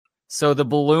So the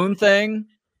balloon thing,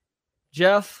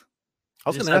 Jeff. I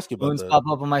was going to ask you about balloons that. pop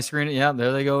up on my screen. Yeah,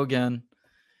 there they go again.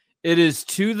 It is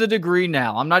to the degree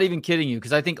now. I'm not even kidding you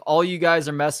because I think all you guys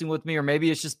are messing with me, or maybe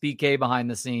it's just BK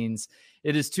behind the scenes.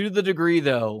 It is to the degree,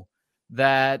 though,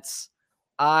 that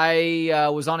I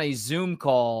was on a Zoom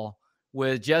call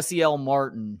with Jesse L.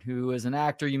 Martin, who is an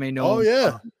actor. You may know him.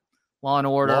 Yeah. Law and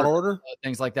Order. Law and Order.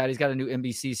 Things like that. He's got a new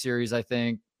NBC series, I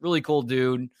think. Really cool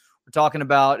dude. We're talking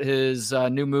about his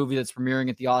new movie that's premiering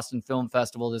at the Austin Film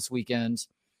Festival this weekend.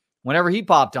 Whenever he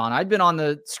popped on, I'd been on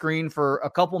the screen for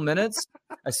a couple minutes.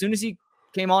 As soon as he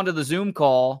came onto the Zoom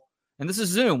call, and this is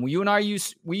Zoom. You and I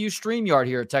we use StreamYard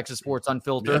here at Texas Sports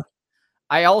Unfiltered. Yeah.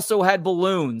 I also had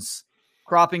balloons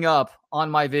cropping up on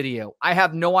my video. I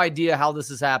have no idea how this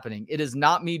is happening. It is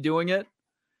not me doing it.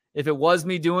 If it was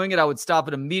me doing it, I would stop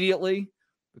it immediately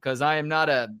because I am not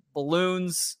a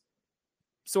balloons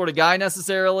sort of guy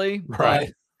necessarily. Right.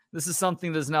 But this is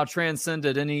something that's now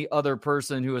transcended any other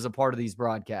person who is a part of these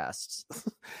broadcasts.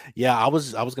 Yeah, I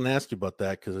was going to ask you about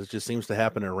that because it just seems to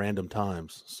happen at random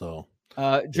times. So,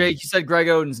 Jake, you said Greg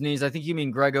Oden's knees. I think you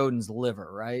mean Greg Oden's liver,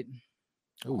 right?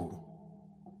 Ooh.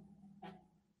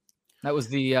 That was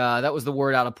the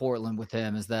word out of Portland with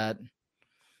him, is that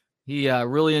he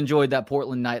really enjoyed that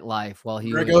Portland nightlife while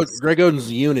he Greg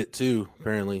Oden's unit too,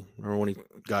 apparently. Remember when he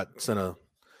got sent a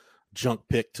junk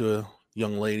pic to a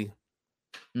young lady?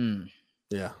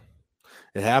 Yeah,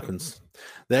 it happens.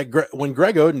 When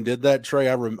Greg Oden did that, Trey,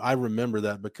 I remember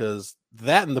that because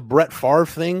that and the Brett Favre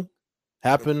thing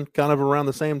happened kind of around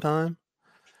the same time.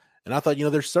 And I thought,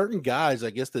 there's certain guys, I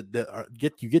guess, that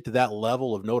get to that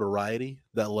level of notoriety,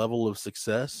 that level of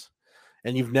success,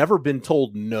 and you've never been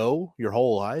told no your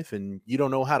whole life, and you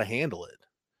don't know how to handle it.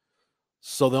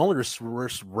 So the only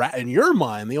in your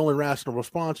mind, the only rational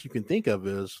response you can think of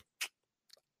is,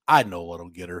 I know what'll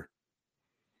get her.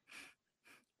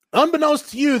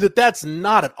 Unbeknownst to you, that's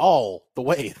not at all the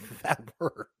way that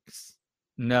works.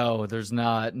 No, there's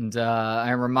not. And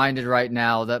I'm reminded right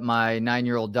now that my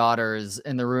 9-year-old daughter is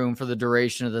in the room for the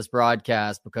duration of this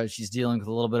broadcast because she's dealing with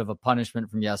a little bit of a punishment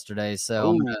from yesterday.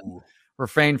 So I'm going to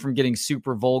refrain from getting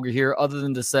super vulgar here, other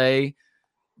than to say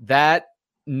that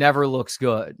never looks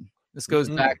good. This goes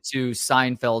back to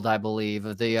Seinfeld, I believe.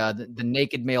 The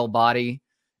naked male body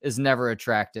is never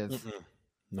attractive.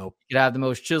 Nope. You could have the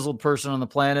most chiseled person on the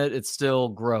planet. It's still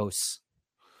gross.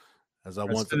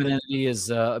 Femininity is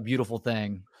a beautiful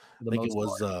thing. I think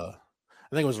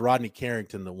it was Rodney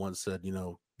Carrington that once said,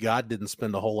 God didn't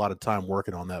spend a whole lot of time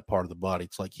working on that part of the body.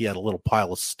 It's like he had a little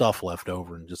pile of stuff left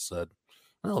over and just said,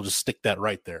 I'll just stick that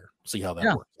right there. See how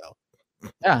that works out.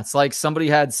 Yeah, it's like somebody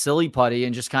had silly putty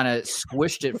and just kind of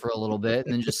squished it for a little bit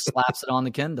and then just slaps it on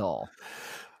the Ken doll.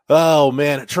 Oh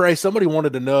man, Trey, somebody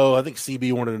wanted to know, I think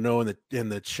CB wanted to know in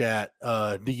the chat,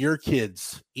 do your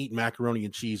kids eat macaroni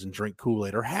and cheese and drink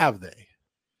Kool-Aid, or have they?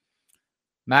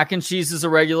 Mac and cheese is a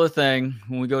regular thing.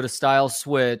 When we go to Style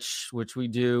Switch, which we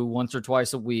do once or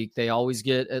twice a week, they always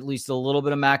get at least a little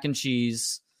bit of mac and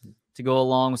cheese to go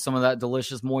along with some of that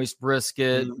delicious moist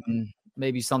brisket and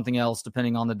maybe something else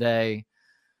depending on the day.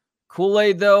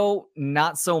 Kool-Aid, though,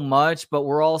 not so much, but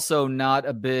we're also not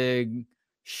a big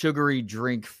sugary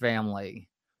drink family.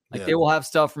 They will have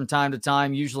stuff from time to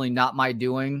time, usually not my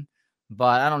doing,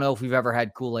 but I don't know if we've ever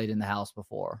had Kool-Aid in the house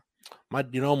before. My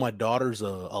daughter's a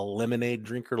lemonade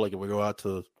drinker, like if we go out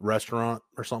to a restaurant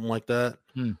or something like that.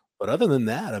 But other than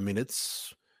that, I mean,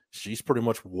 she's pretty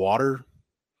much water,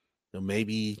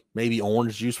 maybe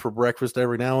orange juice for breakfast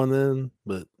every now and then,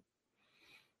 but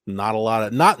not a lot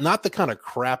of, not the kind of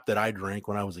crap that I drank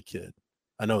when I was a kid.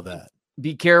 I know that.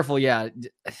 Be careful. Yeah.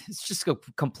 It's just a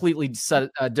completely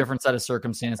different set of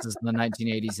circumstances in the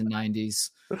 1980s and 90s.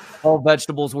 All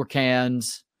vegetables were canned.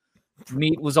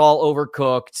 Meat was all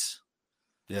overcooked.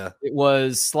 Yeah. It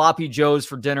was sloppy joes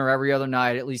for dinner every other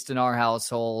night, at least in our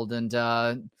household. And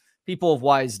people have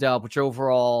wised up, which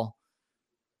overall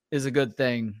is a good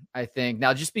thing, I think.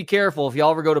 Now, just be careful. If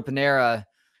y'all ever go to Panera,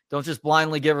 don't just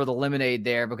blindly give her the lemonade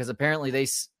there, because apparently they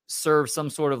serve some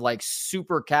sort of like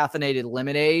super caffeinated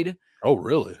lemonade. Oh,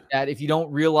 really? That if you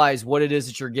don't realize what it is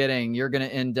that you're getting, you're going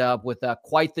to end up with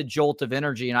quite the jolt of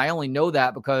energy. And I only know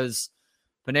that because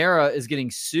Panera is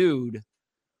getting sued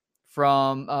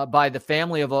by the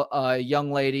family of a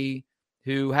young lady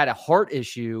who had a heart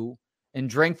issue and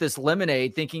drank this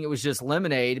lemonade thinking it was just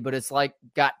lemonade, but it's like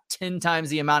got 10 times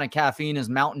the amount of caffeine as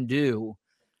Mountain Dew.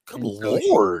 Good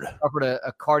Lord. Suffered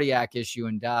a cardiac issue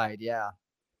and died. Yeah.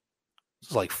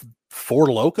 It's like Four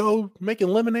Loko making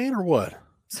lemonade or what?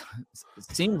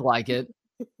 It seems like it.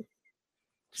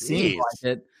 Seems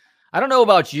like it. I don't know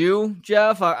about you,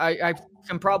 Jeff. I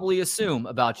can probably assume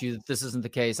about you that this isn't the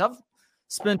case. I've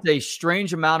spent a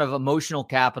strange amount of emotional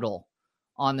capital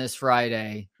on this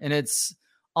Friday, and it's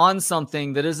on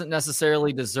something that isn't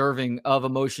necessarily deserving of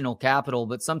emotional capital,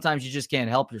 but sometimes you just can't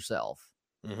help yourself.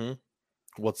 Mm-hmm.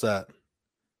 What's that?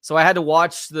 So I had to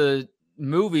watch the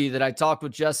movie that I talked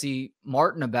with Jesse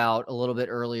Martin about a little bit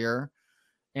earlier,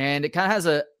 and it kind of has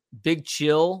a Big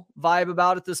Chill vibe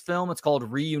about it, this film. It's called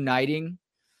Reuniting.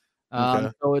 Okay.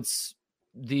 So it's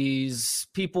these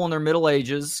people in their middle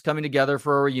ages coming together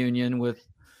for a reunion with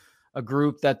a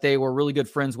group that they were really good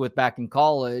friends with back in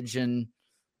college. And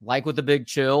like with the Big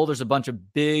Chill, there's a bunch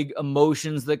of big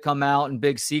emotions that come out and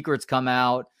big secrets come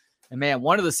out. And man,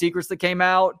 one of the secrets that came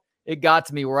out, it got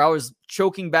to me where I was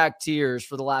choking back tears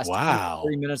for the last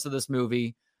 30 minutes of this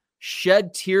movie,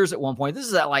 shed tears at one point. This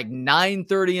is at like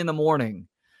 9:30 in the morning.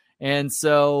 And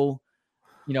so,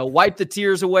 wipe the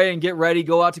tears away and get ready.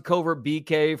 Go out to Covert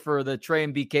BK for the Trey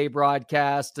and BK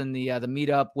broadcast and the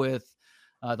meetup with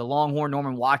the Longhorn,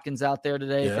 Norman Watkins out there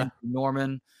today. Yeah. Thank you,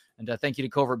 Norman. And thank you to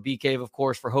Covert BK, of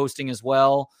course, for hosting as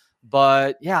well.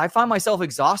 But yeah, I find myself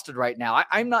exhausted right now.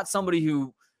 I'm not somebody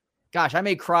who, gosh, I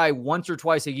may cry once or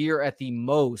twice a year at the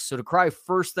most. So to cry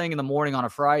first thing in the morning on a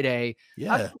Friday,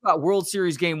 I've got World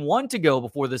Series Game 1 to go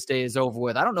before this day is over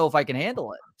with. I don't know if I can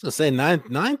handle it. So say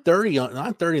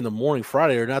 9:30 in the morning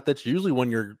Friday, or not. That's usually when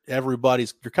you're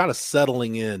kind of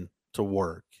settling in to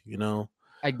work.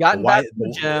 I'd gotten back to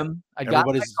the gym. I got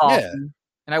my coffee,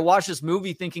 and I watched this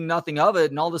movie thinking nothing of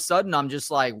it. And all of a sudden, I'm just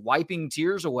like wiping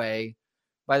tears away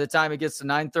by the time it gets to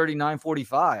 9:30,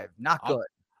 9:45. Not good.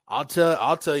 I'll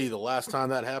tell you the last time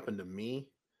that happened to me.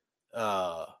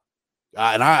 And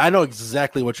I know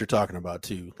exactly what you're talking about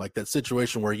too. Like that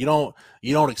situation where you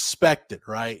don't expect it,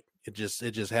 right? It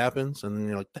just happens, and then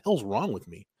you're like, "The hell's wrong with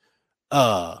me?"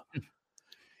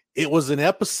 It was an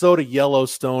episode of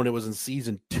Yellowstone. It was in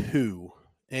season 2,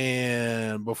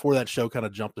 and before that show kind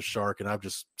of jumped the shark, and I've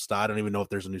just stopped. I don't even know if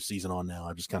there's a new season on now.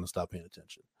 I've just kind of stopped paying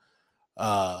attention.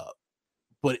 But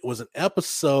it was an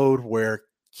episode where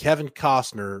Kevin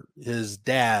Costner, his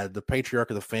dad, the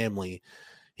patriarch of the family,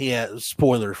 he had,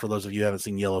 spoiler for those of you who haven't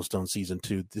seen Yellowstone season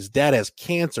 2, his dad has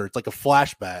cancer. It's like a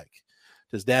flashback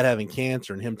to his dad having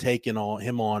cancer and him taking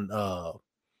him on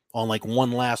like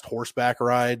one last horseback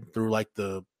ride through like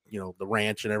the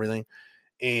ranch and everything.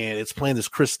 And it's playing this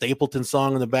Chris Stapleton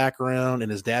song in the background,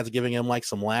 and his dad's giving him like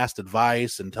some last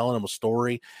advice and telling him a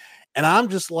story. And I'm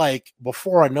just like,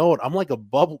 before I know it, I'm like a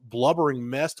blubbering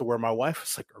mess to where my wife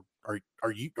was like,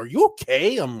 are you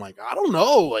okay? I'm like, I don't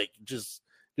know. Like, just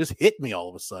hit me all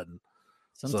of a sudden.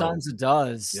 Sometimes it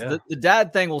does. Yeah. The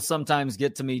dad thing will sometimes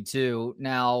get to me too.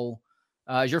 Now,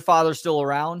 is your father still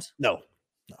around? No.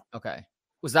 Okay.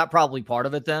 Was that probably part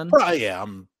of it then? Yeah,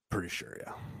 I'm pretty sure.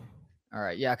 Yeah. All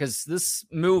right. Yeah. Because this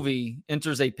movie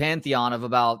enters a pantheon of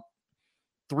about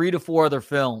 3 to 4 other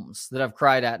films that I've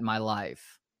cried at in my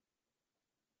life.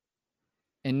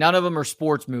 And none of them are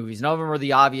sports movies. None of them are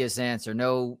the obvious answer.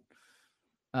 No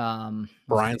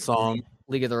Brian Song,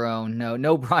 League of Their Own.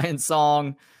 No Brian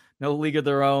Song, no League of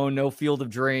Their Own, no Field of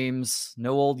Dreams,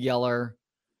 no Old Yeller.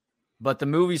 But the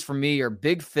movies for me are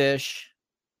Big Fish,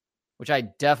 which I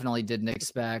definitely didn't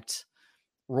expect,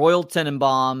 Royal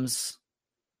Tenenbaums,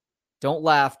 Don't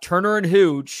Laugh, Turner and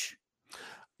Hooch.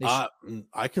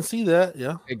 I can see that.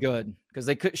 Yeah. Okay, good. Because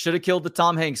they should have killed the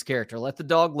Tom Hanks character. Let the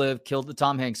dog live. Killed the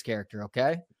Tom Hanks character.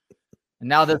 Okay. And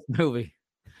now this movie.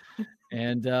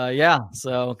 And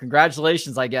so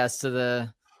congratulations, I guess, to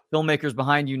the filmmakers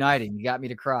behind Uniting. You got me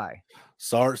to cry.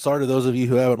 Sorry to those of you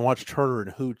who haven't watched Turner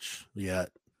and Hooch yet.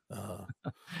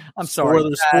 I'm sorry.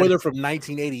 Spoiler from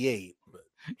 1988.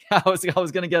 I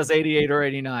was going to guess 88 or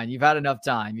 89. You've had enough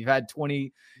time. You've had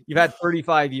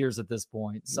 35 years at this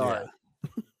point. Sorry.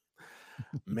 Yeah.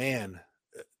 Man,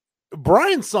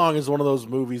 Brian's Song is one of those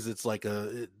movies. It's like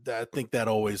I think that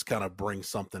always kind of brings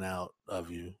something out of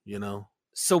you,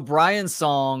 So Brian's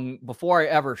Song, before I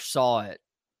ever saw it,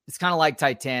 it's kind of like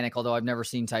Titanic, although I've never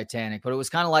seen Titanic, but it was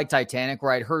kind of like Titanic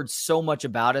where I'd heard so much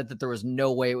about it that there was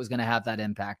no way it was going to have that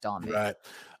impact on me. Right.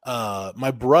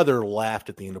 My brother laughed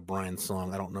at the end of Brian's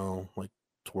Song. I don't know,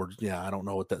 I don't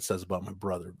know what that says about my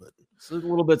brother, but it's a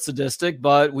little bit sadistic,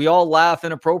 but we all laugh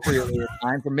inappropriately at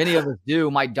times. For many of us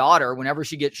do. My daughter, whenever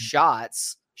she gets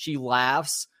shots, she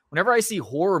laughs. Whenever I see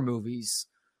horror movies,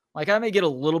 like I may get a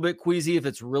little bit queasy if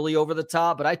it's really over the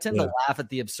top, but I tend to laugh at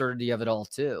the absurdity of it all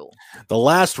too. The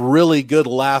last really good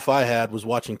laugh I had was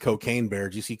watching Cocaine Bear.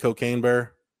 Did you see Cocaine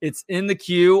Bear? It's in the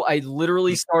queue. I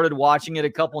literally started watching it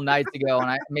a couple nights ago, and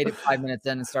I made it 5 minutes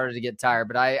in and started to get tired.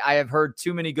 But I have heard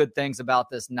too many good things about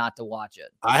this not to watch it.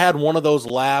 I had one of those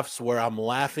laughs where I'm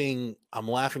laughing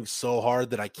so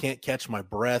hard that I can't catch my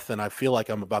breath, and I feel like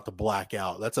I'm about to black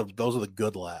out. Those are the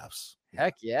good laughs.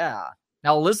 Heck yeah.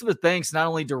 Now, Elizabeth Banks not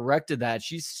only directed that,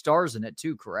 she stars in it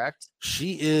too, correct?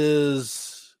 She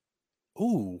is.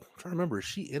 Ooh, I'm trying to remember. Is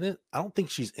she in it? I don't think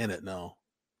she's in it, no.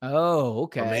 Oh,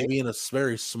 okay. Or maybe in a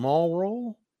very small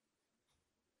role.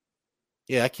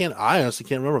 Yeah, I honestly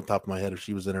can't remember off the top of my head if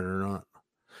she was in it or not.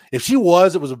 If she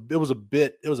was, it was a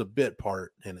bit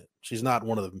part in it. She's not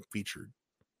one of them featured.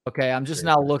 Okay, I'm just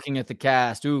now looking at the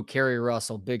cast. Ooh, Kerry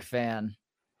Russell, big fan.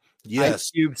 Yes.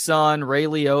 Ice Cube's son, Ray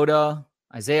Liotta,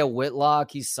 Isaiah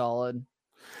Whitlock, he's solid.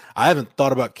 I haven't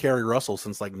thought about Kerry Russell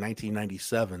since like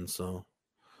 1997, so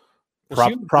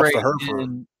Well, props to her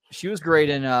she was great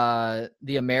in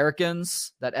The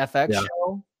Americans, that FX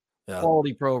show. Yeah.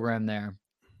 Quality program there.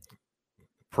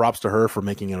 Props to her for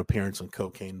making an appearance on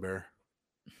Cocaine Bear.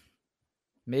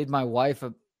 Made my wife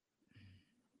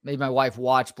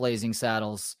watch Blazing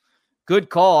Saddles. Good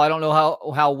call. I don't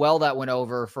know how well that went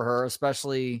over for her,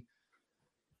 especially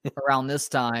around this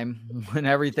time when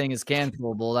everything is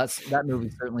cancelable. That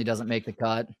movie certainly doesn't make the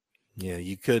cut. Yeah,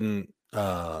 you couldn't.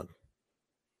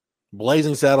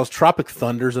 Blazing Saddles, Tropic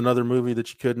Thunder's another movie that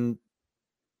you couldn't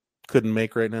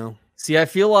make right now. See, I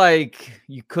feel like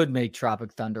you could make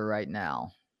Tropic Thunder right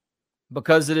now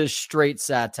because it is straight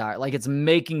satire. Like it's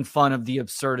making fun of the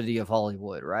absurdity of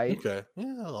Hollywood, right? Okay.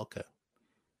 Yeah, okay.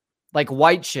 Like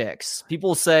White Chicks.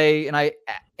 People say, and I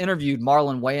interviewed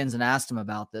Marlon Wayans and asked him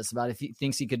about this, about if he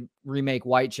thinks he could remake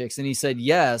White Chicks. And he said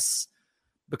yes,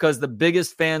 because the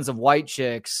biggest fans of White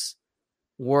Chicks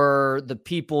were the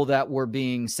people that were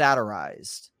being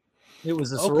satirized. It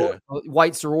was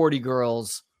white sorority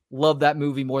girls loved that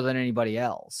movie more than anybody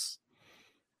else.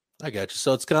 I got you.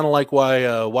 So it's kind of like why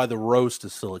the roast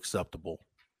is still acceptable,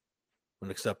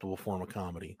 an acceptable form of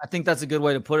comedy. I think that's a good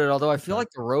way to put it. Although I feel like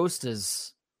the roast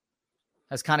has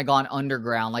kind of gone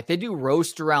underground. Like they do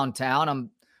roast around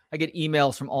town. I get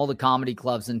emails from all the comedy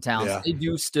clubs in town. Yeah. So they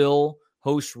do still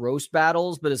host roast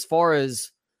battles, but as far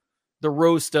as the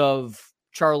roast of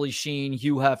Charlie Sheen,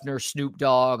 Hugh Hefner, Snoop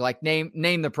Dogg, like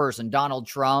name the person, Donald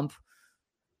Trump.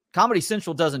 Comedy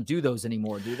Central doesn't do those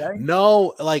anymore, do they?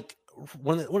 No, like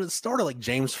when it started, like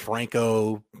James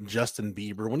Franco, Justin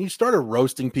Bieber, when you started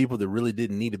roasting people that really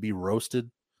didn't need to be roasted.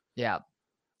 Yeah.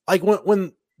 Like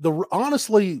when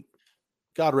honestly,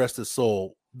 God rest his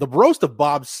soul, the roast of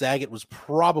Bob Saget was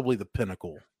probably the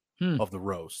pinnacle of the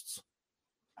roasts.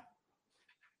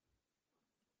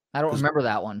 I don't remember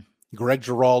that one. Greg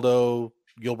Giraldo,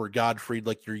 Gilbert Gottfried,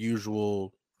 like your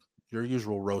usual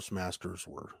roast masters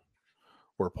were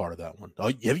a part of that one.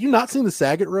 Oh, have you not seen the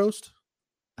Saget roast?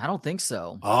 I don't think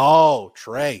so. Oh,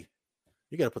 Trey,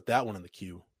 you got to put that one in the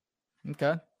queue.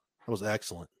 Okay, that was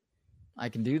excellent. I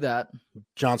can do that.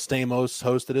 John Stamos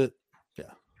hosted it. Yeah.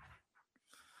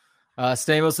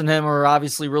 Stamos and him are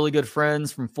obviously really good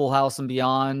friends from Full House and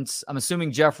beyond. I'm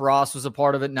assuming Jeff Ross was a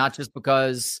part of it, not just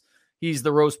because he's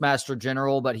the roastmaster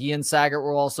general, but he and Saget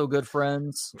were also good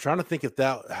friends. I'm trying to think if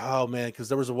because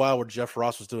there was a while where Jeff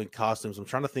Ross was doing costumes. I'm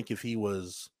trying to think if he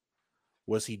was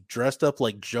he dressed up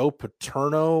like Joe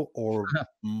Paterno or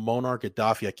Monarch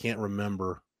Gaddafi? I can't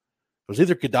remember. It was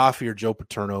either Gaddafi or Joe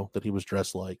Paterno that he was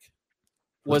dressed like.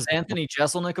 Was Anthony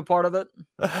Jeselnik a part of it?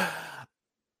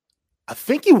 I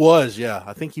think he was. Yeah,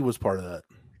 I think he was part of that.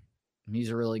 He's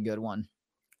a really good one.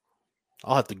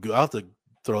 I'll have to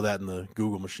throw that in the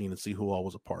Google machine and see who all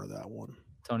was a part of that one.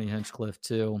 Tony Hinchcliffe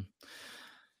too.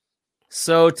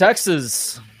 So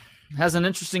Texas has an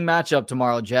interesting matchup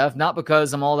tomorrow, Jeff. Not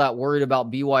because I'm all that worried about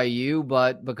BYU,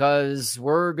 but because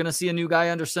we're going to see a new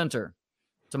guy under center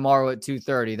tomorrow at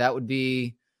 2:30. That would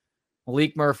be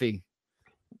Malik Murphy.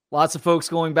 Lots of folks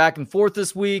going back and forth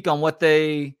this week on what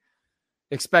they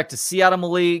expect to see out of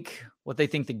Malik, what they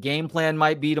think the game plan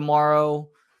might be tomorrow,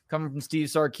 coming from Steve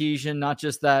Sarkisian, not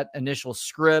just that initial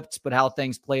script, but how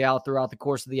things play out throughout the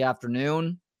course of the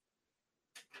afternoon.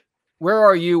 Where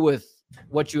are you with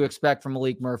what you expect from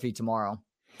Malik Murphy tomorrow?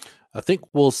 I think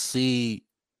we'll see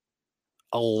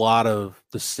a lot of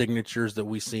the signatures that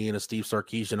we see in a Steve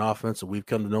Sarkisian offense that we've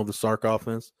come to know the Sark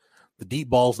offense. The deep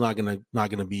ball's not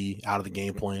gonna be out of the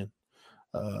game plan.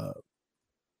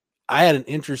 I had an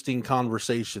interesting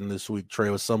conversation this week, Trey,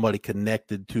 with somebody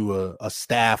connected to a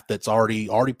staff that's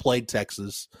already played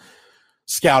Texas,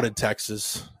 scouted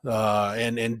Texas,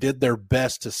 and did their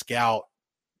best to scout,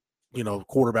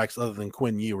 quarterbacks other than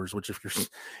Quinn Ewers. Which if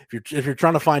you're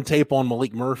trying to find tape on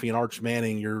Malik Murphy and Arch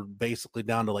Manning, you're basically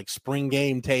down to like spring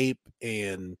game tape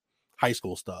and high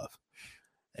school stuff.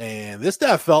 And this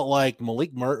staff felt like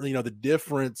Malik Murphy, the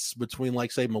difference between,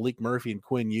 like, say, Malik Murphy and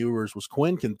Quinn Ewers was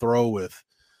Quinn can throw with,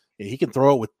 he can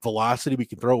throw it with velocity, but he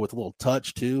can throw it with a little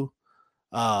touch too.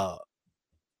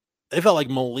 They felt like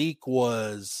Malik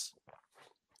was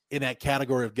in that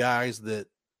category of guys that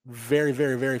very,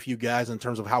 very, very few guys in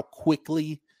terms of how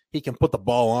quickly he can put the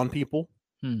ball on people,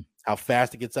 how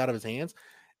fast it gets out of his hands.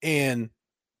 And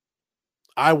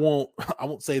I won't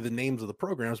say the names of the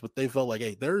programs, but they felt like,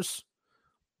 hey, there's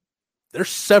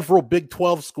several Big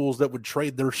 12 schools that would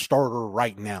trade their starter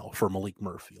right now for Malik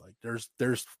Murphy. Like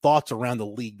there's thoughts around the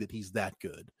league that he's that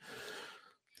good.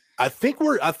 I think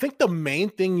the main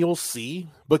thing you'll see,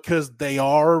 because they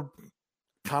are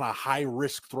kind of high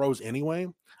risk throws anyway,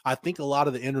 I think a lot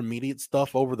of the intermediate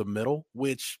stuff over the middle,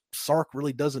 which Sark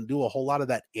really doesn't do a whole lot of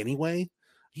that anyway.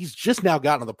 He's just now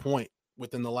gotten to the point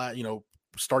within the last,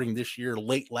 starting this year,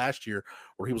 late last year,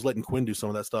 where he was letting Quinn do some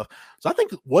of that stuff. So I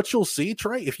think what you'll see,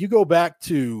 Trey, if you go back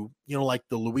to, like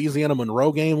the Louisiana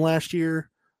Monroe game last year,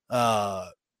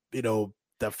 that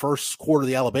first quarter of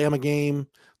the Alabama game,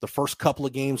 the first couple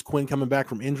of games, Quinn coming back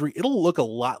from injury, it'll look a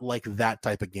lot like that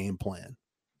type of game plan,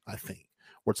 I think,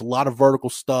 where it's a lot of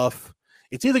vertical stuff.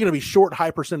 It's either going to be short,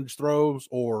 high percentage throws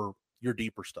or your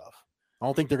deeper stuff. I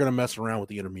don't think they're going to mess around with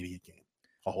the intermediate game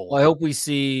a whole lot. I hope we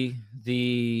see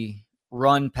the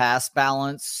run-pass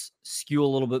balance skew a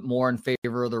little bit more in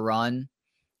favor of the run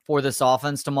for this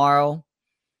offense tomorrow.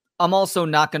 I'm also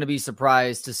not going to be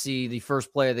surprised to see the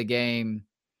first play of the game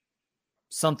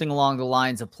something along the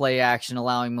lines of play action,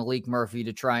 allowing Malik Murphy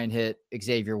to try and hit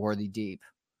Xavier Worthy deep.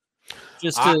 So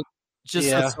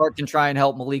Sark can try and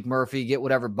help Malik Murphy get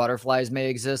whatever butterflies may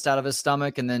exist out of his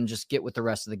stomach, and then just get with the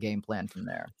rest of the game plan from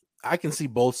there. I can see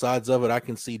both sides of it. I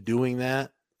can see doing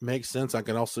that makes sense. I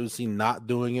can also see not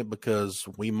doing it, because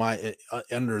we might,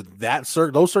 under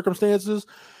those circumstances,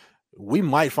 we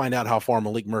might find out how far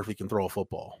Malik Murphy can throw a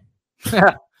football.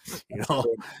 With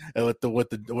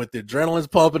the adrenaline's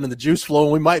pumping and the juice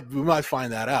flowing, we might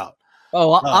find that out.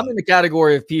 I'm in the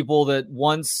category of people that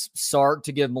wants Sark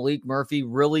to give Malik Murphy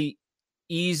really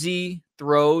easy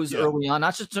throws early on,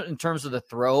 not just in terms of the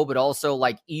throw, but also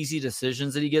like easy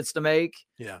decisions that he gets to make.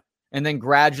 Yeah. And then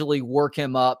gradually work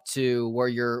him up to where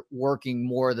you're working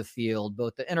more of the field,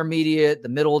 both the intermediate, the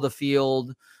middle of the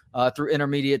field, through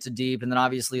intermediate to deep. And then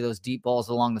obviously those deep balls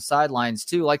along the sidelines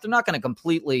too. Like, they're not going to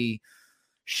completely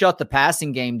shut the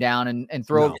passing game down and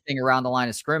throw everything around the line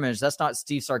of scrimmage. That's not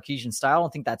Steve Sarkisian style. I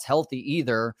don't think that's healthy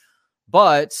either.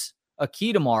 But a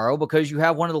key tomorrow, because you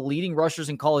have one of the leading rushers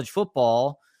in college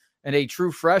football and a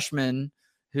true freshman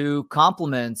who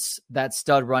complements that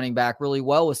stud running back really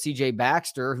well with CJ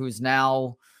Baxter, who's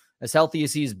now as healthy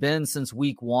as he's been since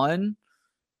week 1.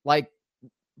 Like,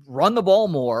 run the ball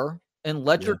more and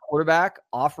let your quarterback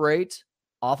operate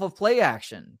off of play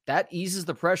action. That eases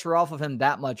the pressure off of him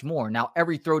that much more. Now,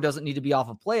 every throw doesn't need to be off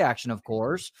of play action, of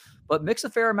course, but mix a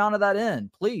fair amount of that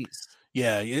in, please.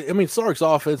 Yeah, I mean, Sark's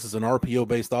offense is an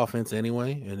RPO-based offense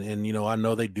anyway, and I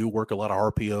know they do work a lot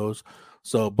of RPOs.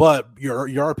 So, but your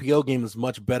RPO game is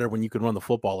much better when you can run the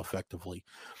football effectively,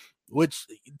 which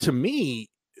to me,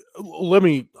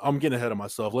 I'm getting ahead of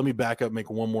myself. Let me back up,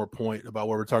 make one more point about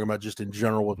what we're talking about just in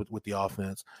general with the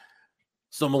offense.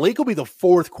 So Malik will be the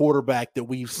 4th quarterback that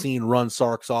we've seen run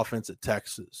Sark's offense at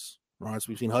Texas. Right? So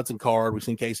we've seen Hudson Card, we've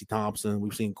seen Casey Thompson,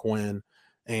 we've seen Quinn,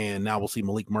 and now we'll see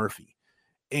Malik Murphy.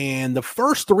 And the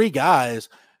first 3 guys,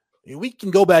 we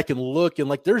can go back and look, and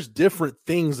like, there's different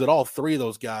things that all 3 of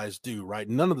those guys do, right?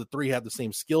 None of the 3 have the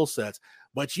same skill sets,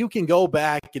 but you can go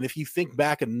back, and if you think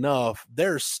back enough,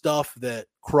 there's stuff that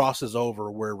crosses over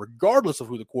where, regardless of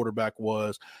who the quarterback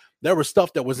was, there was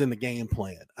stuff that was in the game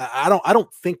plan. I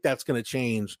don't think that's going to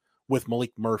change with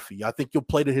Malik Murphy. I think you'll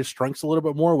play to his strengths a little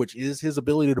bit more, which is his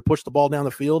ability to push the ball down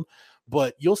the field,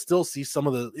 but you'll still see some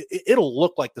of it'll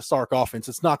look like the Sark offense.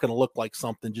 It's not going to look like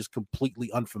something just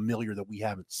completely unfamiliar that we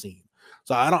haven't seen.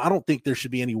 So I don't think there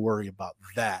should be any worry about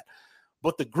that.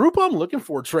 But the group I'm looking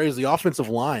for, Trey, is the offensive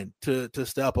line to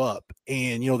step up.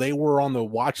 And, they were on the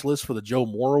watch list for the Joe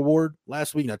Moore Award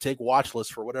last week. Now, take watch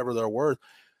list for whatever they're worth.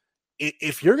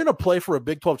 If you're going to play for a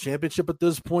Big 12 championship at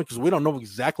this point, because we don't know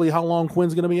exactly how long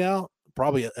Quinn's going to be out,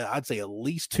 probably I'd say at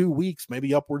least 2 weeks,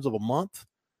 maybe upwards of a month,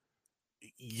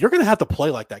 you're going to have to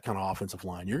play like that kind of offensive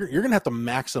line. You're going to have to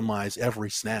maximize every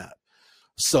snap.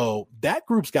 So that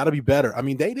group's got to be better. I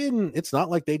mean, it's not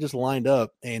like they just lined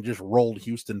up and just rolled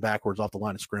Houston backwards off the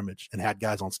line of scrimmage and had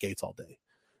guys on skates all day.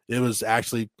 It was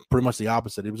actually pretty much the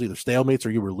opposite. It was either stalemates or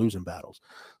you were losing battles.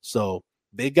 So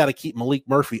they've got to keep Malik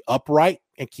Murphy upright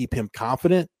and keep him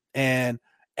confident. And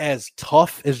as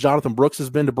tough as Jonathan Brooks has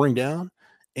been to bring down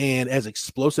and as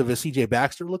explosive as CJ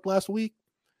Baxter looked last week,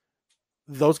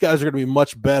 those guys are going to be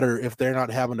much better if they're not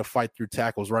having to fight through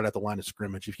tackles right at the line of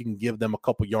scrimmage. If you can give them a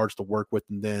couple yards to work with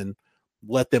and then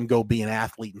let them go be an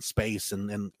athlete in space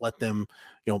and let them,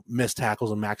 miss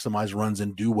tackles and maximize runs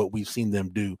and do what we've seen them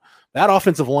do. That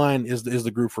offensive line is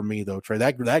the group for me, though, Trey.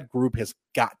 That group has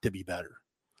got to be better.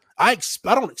 I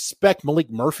don't expect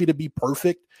Malik Murphy to be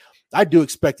perfect. I do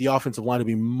expect the offensive line to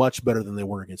be much better than they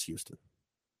were against Houston.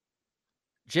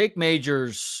 Jake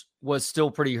Majors was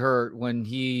still pretty hurt when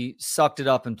he sucked it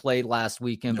up and played last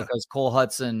weekend because Cole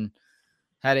Hudson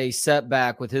had a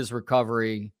setback with his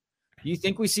recovery. Do you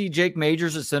think we see Jake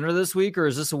Majors at center this week, or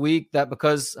is this a week that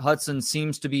because Hudson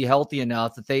seems to be healthy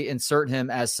enough that they insert him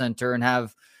as center and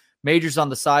have Majors on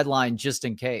the sideline just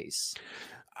in case?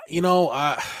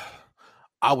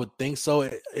 I would think so.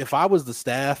 If I was the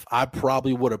staff, I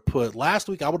probably would have put last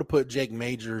week. I would have put Jake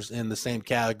Majors in the same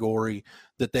category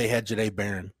that they had Jahdae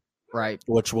Barron, right?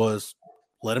 Which was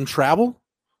let him travel,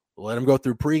 let him go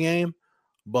through pregame,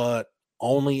 but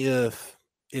only if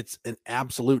it's an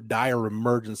absolute dire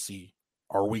emergency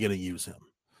are we going to use him.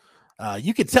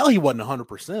 You could tell he wasn't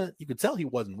 100%. You could tell he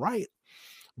wasn't right.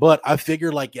 But I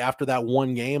figured like after that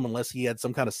one game, unless he had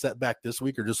some kind of setback this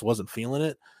week or just wasn't feeling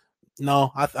it,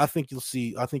 no, I think you'll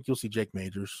see Jake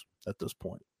Majors at this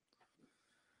point.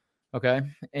 Okay.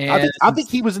 And I think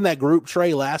he was in that group,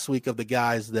 Trey, last week of the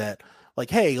guys that like,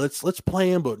 hey, let's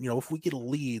play him, but if we get a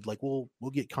lead, like we'll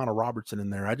get Connor Robertson in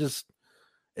there.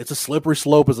 It's a slippery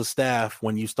slope as a staff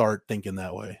when you start thinking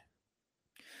that way.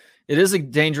 It is a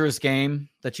dangerous game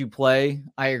that you play.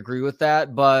 I agree with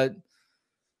that, but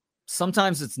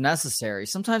sometimes it's necessary.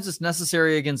 Sometimes it's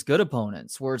necessary against good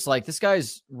opponents where it's like, this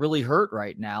guy's really hurt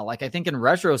right now. Like, I think in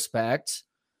retrospect,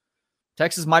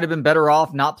 Texas might have been better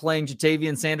off not playing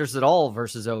Jatavian Sanders at all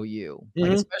versus OU.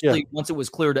 Like, especially once it was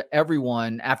clear to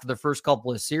everyone after the first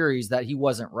couple of series that he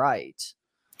wasn't right.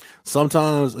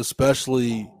 Sometimes,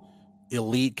 especially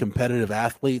elite competitive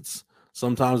athletes,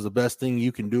 sometimes the best thing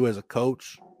you can do as a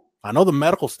coach, I know the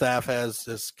medical staff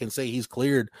can say he's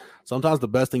cleared. Sometimes the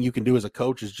best thing you can do as a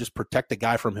coach is just protect the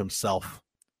guy from himself.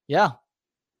 Yeah.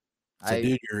 So,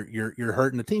 dude, you're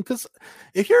hurting the team, because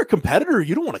if you're a competitor,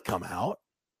 you don't want to come out.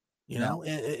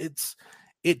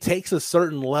 It takes a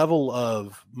certain level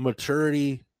of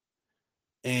maturity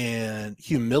and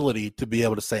humility to be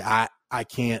able to say, I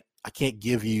can't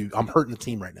give you. I'm hurting the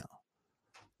team right now.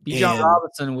 Bijan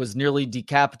Robinson was nearly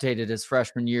decapitated his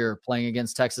freshman year playing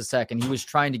against Texas Tech, and he was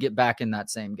trying to get back in that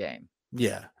same game.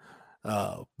 Yeah.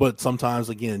 But sometimes,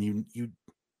 again,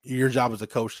 your job as a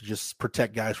coach to just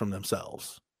protect guys from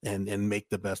themselves and make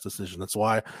the best decision. That's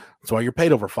why you're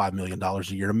paid over $5 million a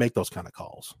year to make those kind of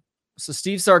calls. So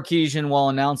Steve Sarkisian, while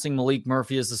announcing Malik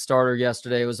Murphy as the starter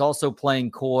yesterday, was also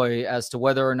playing coy as to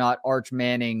whether or not Arch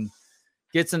Manning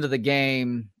gets into the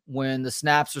game when the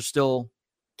snaps are still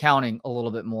counting a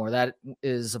little bit more. That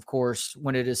is, of course,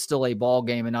 when it is still a ball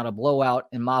game and not a blowout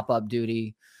and mop-up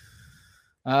duty.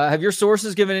 Have your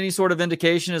sources given any sort of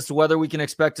indication as to whether we can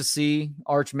expect to see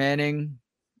Arch Manning,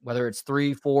 whether it's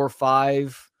 3, 4,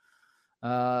 5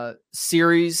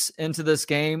 series into this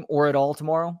game or at all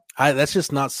tomorrow? That's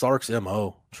just not Sark's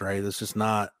MO, Trey. That's just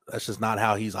not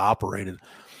how he's operated.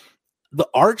 The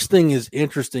Arch thing is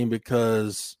interesting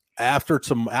because after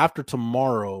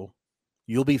tomorrow,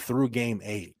 you'll be through game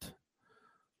 8.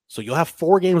 So you'll have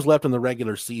 4 games left in the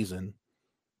regular season.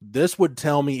 This would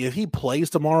tell me, if he plays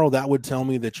tomorrow, that would tell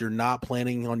me that you're not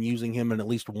planning on using him in at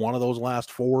least one of those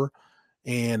last 4.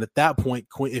 And at that point,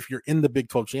 if you're in the Big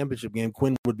 12 championship game,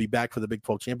 Quinn would be back for the Big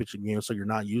 12 championship game, so you're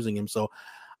not using him. So,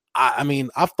 I mean,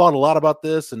 I've thought a lot about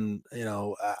this, and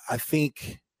I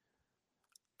think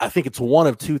it's one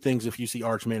of two things. If you see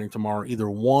Arch Manning tomorrow, either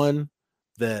one,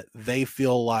 that they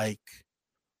feel like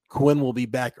Quinn will be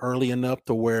back early enough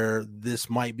to where this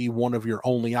might be one of your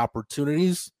only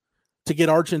opportunities to get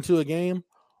Arch into a game,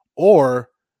 or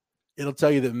it'll tell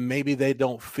you that maybe they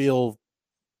don't feel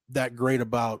that great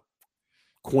about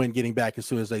Quinn getting back as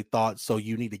soon as they thought, so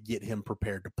you need to get him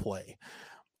prepared to play.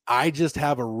 I just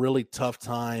have a really tough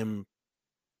time.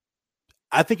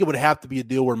 I think it would have to be a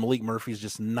deal where Malik Murphy is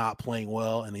just not playing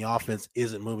well and the offense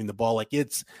isn't moving the ball. Like,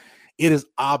 it is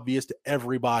obvious to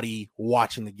everybody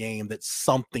watching the game that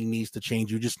something needs to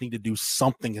change. You just need to do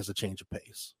something as a change of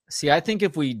pace. See, I think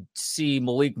if we see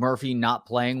Malik Murphy not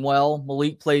playing well,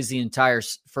 Malik plays the entire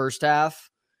first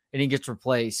half and he gets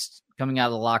replaced coming out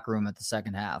of the locker room at the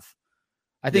second half.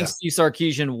 I think Steve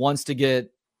Sarkisian wants to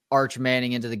get Arch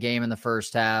Manning into the game in the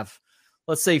first half.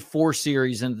 Let's say 4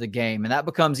 series into the game. And that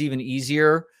becomes even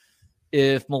easier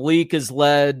if Malik has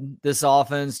led this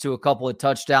offense to a couple of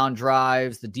touchdown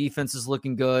drives. The defense is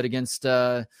looking good against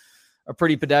a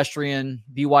pretty pedestrian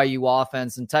BYU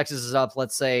offense. And Texas is up,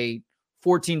 let's say,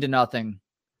 14-0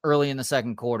 early in the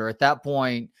second quarter. At that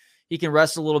point, he can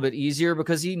rest a little bit easier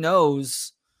because he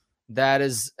knows that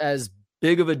is as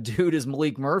big of a dude as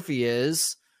Malik Murphy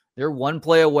is, they're one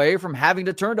play away from having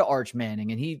to turn to Arch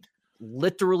Manning, and he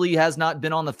literally has not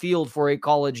been on the field for a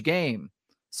college game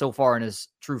so far in his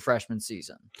true freshman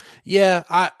season. Yeah,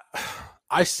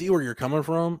 I see where you're coming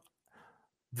from.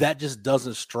 That just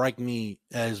doesn't strike me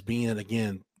as being,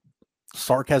 again,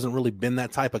 Sark hasn't really been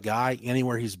that type of guy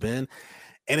anywhere he's been.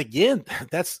 And again,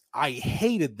 I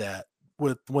hated that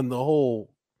when the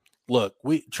whole look,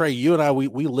 Trey, you and I,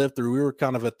 we lived through, we were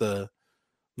kind of at the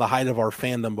height of our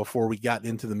fandom before we got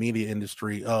into the media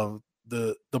industry of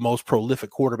the most prolific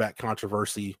quarterback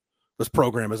controversy this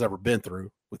program has ever been through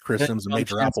with Chris Sims and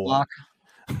Major Applewhite.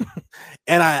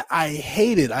 And I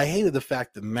hated the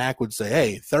fact that Mac would say,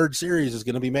 hey, third series is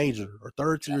going to be Major or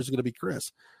third series is going to be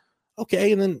Chris.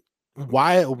 Okay. And then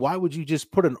why would you just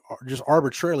just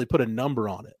arbitrarily put a number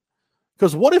on it?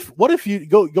 Because what if you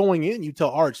going in, you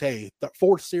tell Arch, hey, the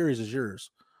fourth series is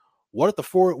yours. What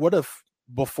if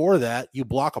before that you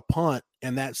block a punt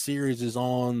and that series is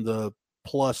on the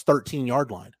plus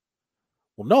 13-yard line?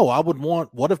 Well, no, I would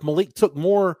want, what if Malik took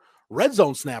more red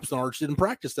zone snaps than Arch didn't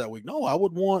practice that week? No, I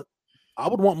would want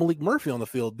Malik Murphy on the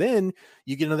field. Then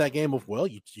you get into that game of, well,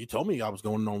 you told me I was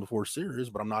going on the fourth series,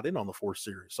 but I'm not in on the fourth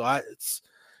series. So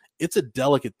it's a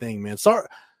delicate thing, man.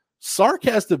 Sark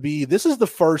has to be, this is the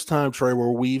first time, Trey, where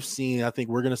we've seen, I think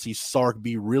we're going to see Sark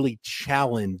be really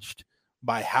challenged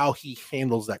by how he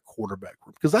handles that quarterback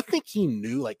group. Because I think he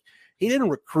knew, like, he didn't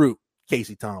recruit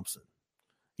Casey Thompson.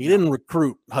 He didn't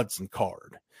recruit Hudson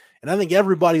Card. And I think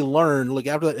everybody learned, look,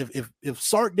 after that, if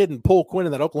Sark didn't pull Quinn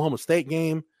in that Oklahoma State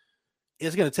game,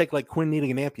 it's going to take like Quinn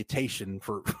needing an amputation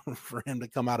for him to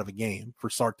come out of a game, for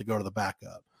Sark to go to the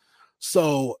backup.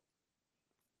 So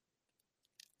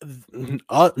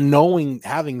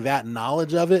having that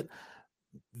knowledge of it,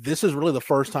 this is really the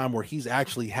first time where he's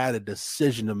actually had a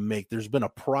decision to make. There's been a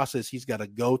process he's got to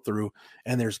go through,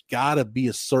 and there's got to be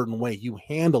a certain way you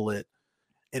handle it.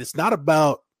 And it's not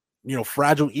about,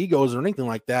 fragile egos or anything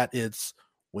like that. It's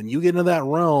when you get into that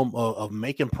realm of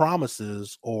making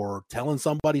promises or telling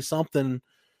somebody something,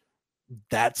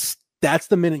 that's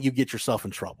the minute you get yourself in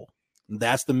trouble.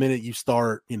 That's the minute you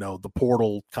start, the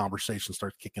portal conversation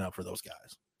starts kicking up for those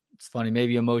guys. It's funny.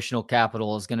 Maybe emotional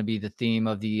capital is going to be the theme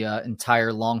of the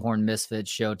entire Longhorn Misfits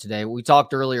show today. We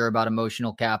talked earlier about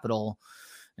emotional capital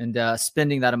and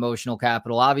spending that emotional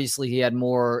capital. Obviously, he had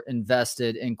more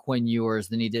invested in Quinn Ewers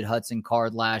than he did Hudson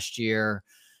Card last year.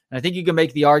 And I think you can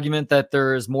make the argument that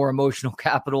there is more emotional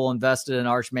capital invested in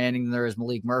Arch Manning than there is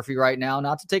Malik Murphy right now,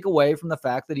 not to take away from the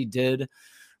fact that he did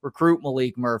recruit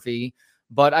Malik Murphy.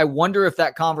 But I wonder if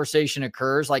that conversation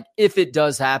occurs. Like, if it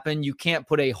does happen, you can't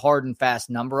put a hard and fast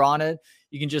number on it.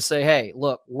 You can just say, hey,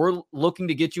 look, we're looking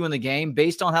to get you in the game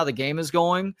based on how the game is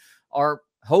going. Our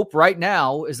hope right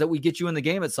now is that we get you in the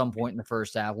game at some point in the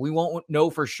first half. We won't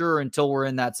know for sure until we're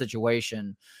in that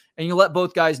situation. And you let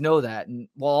both guys know that. And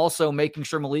while also making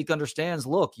sure Malik understands,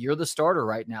 look, you're the starter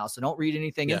right now. So don't read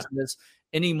anything into this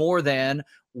any more than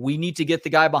we need to get the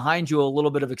guy behind you a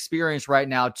little bit of experience right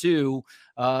now too,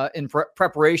 in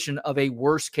preparation of a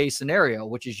worst case scenario,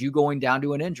 which is you going down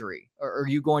to an injury or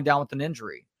you going down with an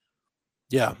injury.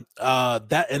 Yeah.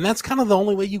 That's kind of the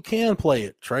only way you can play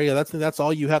it, Trey. That's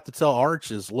all you have to tell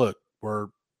Arch is, look,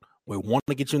 we want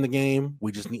to get you in the game.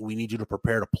 We need you to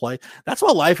prepare to play. That's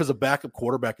why life as a backup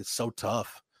quarterback is so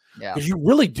tough. Yeah. Because you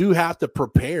really do have to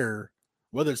prepare,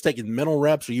 whether it's taking mental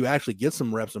reps or you actually get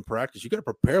some reps in practice. You got to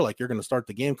prepare like you're going to start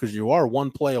the game because you are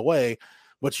one play away,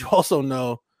 but you also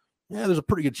know, there's a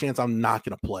pretty good chance I'm not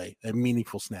going to play a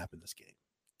meaningful snap in this game.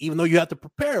 Even though you have to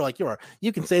prepare like you are.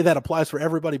 You can say that applies for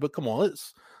everybody, but come on,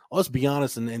 let's be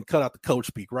honest and cut out the coach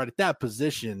speak, right? At that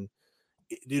position,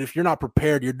 dude, if you're not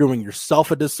prepared, you're doing yourself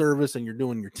a disservice and you're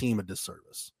doing your team a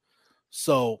disservice.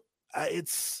 So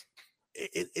it's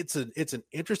an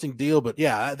interesting deal, but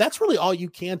yeah, that's really all you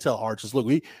can tell Arch is, look,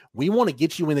 we want to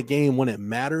get you in the game when it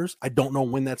matters. I don't know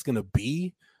when that's going to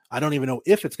be. I don't even know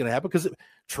if it's going to happen because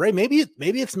Trey, maybe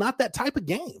it's not that type of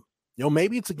game.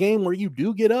 Maybe it's a game where you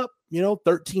do get up,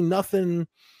 13-0,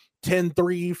 10-3,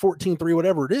 14-3,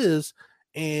 whatever it is.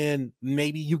 And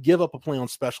maybe you give up a play on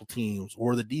special teams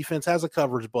or the defense has a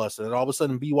coverage bust and all of a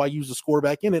sudden BYU's the score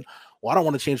back in it. Well, I don't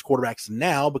want to change quarterbacks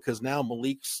now because now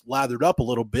Malik's lathered up a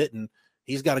little bit and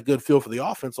he's got a good feel for the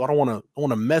offense. So I don't want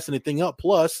to mess anything up.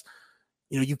 Plus,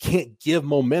 you can't give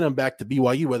momentum back to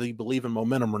BYU, whether you believe in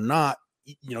momentum or not.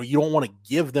 You don't want to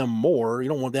give them more. You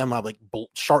don't want them to have like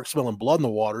shark smelling blood in the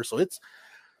water. So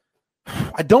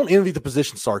I don't envy the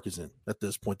position Sark is in at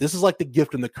this point. This is like the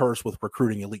gift and the curse with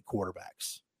recruiting elite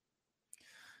quarterbacks.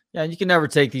 Yeah, you can never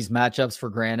take these matchups for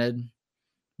granted,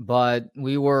 but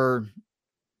we were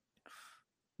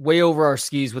way over our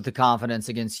skis with the confidence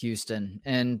against Houston.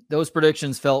 And those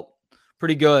predictions felt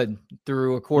pretty good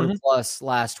through a quarter plus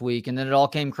last week. And then it all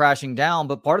came crashing down.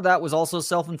 But part of that was also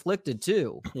self-inflicted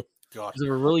too. Because of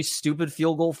a really stupid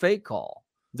field goal fake call.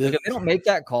 Like if they don't make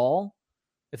that call,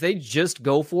 if they just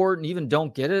go for it and even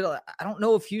don't get it, I don't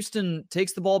know if Houston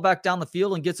takes the ball back down the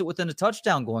field and gets it within a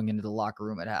touchdown going into the locker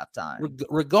room at halftime.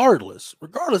 Regardless,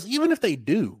 even if they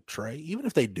do, Trey, even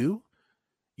if they do,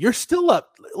 you're still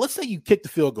up. Let's say you kick the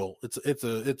field goal. It's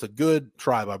a good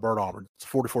try by Bert Auburn. It's a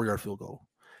 44-yard field goal.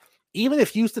 Even if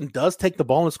Houston does take the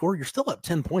ball and score, you're still up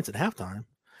 10 points at halftime.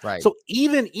 Right. So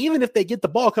even if they get the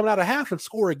ball coming out of half and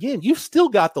score again, you've still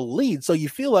got the lead. So you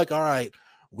feel like, all right,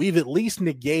 we've at least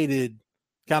negated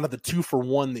kind of the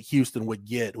 2-for-1 that Houston would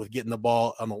get with getting the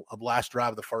ball on the last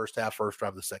drive of the first drive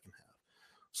of the second half.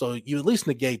 So you at least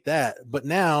negate that. But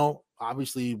now,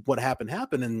 obviously, what happened.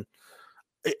 And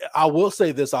I will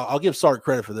say this. I'll give Sark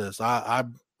credit for this. I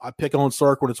pick on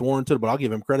Sark when it's warranted, but I'll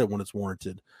give him credit when it's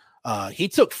warranted. He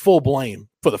took full blame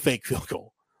for the fake field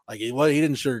goal. Like he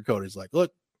didn't sugarcoat it. He's like,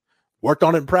 look, worked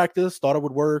on it in practice, thought it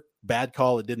would work. Bad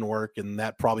call, it didn't work, and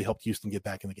that probably helped Houston get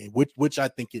back in the game, which I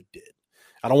think it did.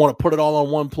 I don't want to put it all on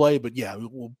one play, but yeah,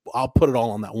 I'll put it all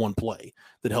on that one play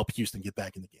that helped Houston get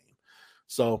back in the game.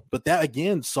 So, but that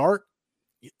again, Sark,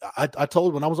 I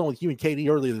told when I was on with you and Katie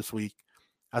earlier this week,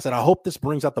 I said, I hope this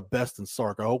brings out the best in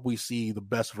Sark. I hope we see the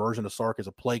best version of Sark as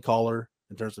a play caller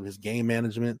in terms of his game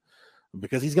management,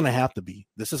 because he's going to have to be.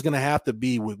 This is going to have to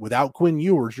be without Quinn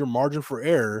Ewers. Your margin for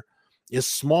error is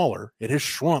smaller. It has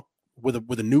shrunk with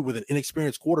an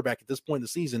inexperienced quarterback at this point in the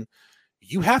season.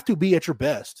 You have to be at your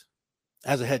best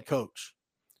as a head coach,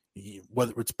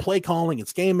 whether it's play calling,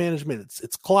 it's game management,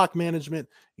 it's clock management.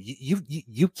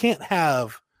 You can't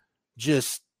have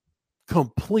just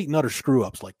complete and utter screw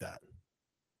ups like that.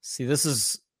 See, this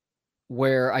is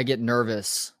where I get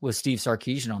nervous with Steve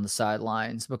Sarkisian on the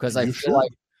sidelines, because I feel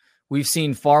like we've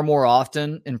seen far more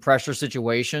often in pressure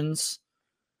situations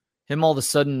him all of a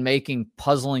sudden making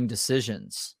puzzling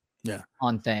decisions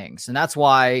on things. And that's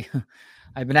why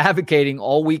I've been advocating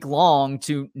all week long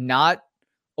to not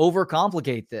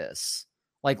overcomplicate this.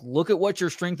 Like, look at what your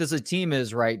strength as a team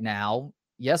is right now.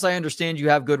 Yes, I understand you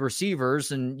have good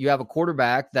receivers and you have a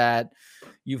quarterback that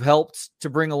you've helped to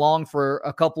bring along for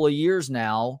a couple of years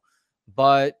now,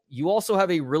 but you also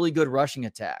have a really good rushing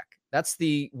attack. That's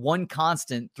the one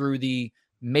constant through the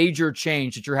major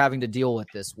change that you're having to deal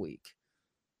with this week.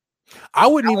 I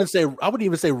wouldn't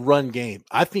even say run game.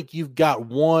 I think you've got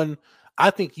one. I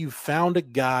think you found a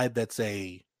guy that's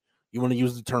you want to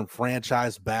use the term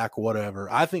franchise back, whatever.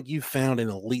 I think you found an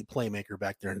elite playmaker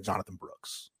back there in Jonathan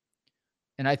Brooks.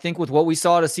 And I think with what we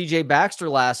saw to CJ Baxter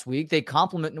last week, they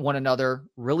complement one another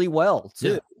really well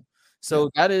too. Yeah. So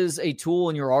that is a tool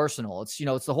in your arsenal. It's,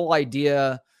 it's the whole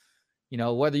idea,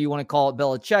 whether you want to call it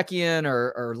Belichickian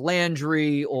or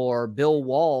Landry or Bill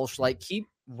Walsh, like keep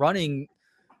running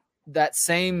that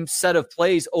same set of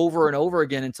plays over and over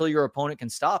again until your opponent can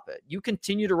stop it. You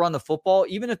continue to run the football,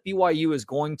 even if BYU is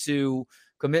going to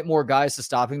commit more guys to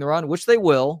stopping the run, which they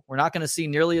will. We're not going to see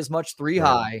nearly as much three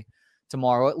high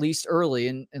tomorrow, at least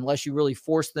early, unless you really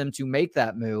force them to make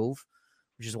that move,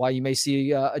 which is why you may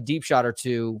see a deep shot or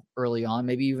two early on,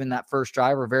 maybe even that first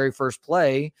drive or very first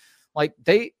play. Like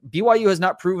BYU has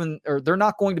not proven, or they're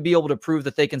not going to be able to prove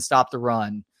that they can stop the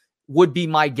run, would be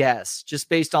my guess, just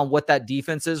based on what that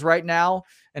defense is right now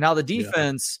and how the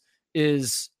defense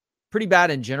is pretty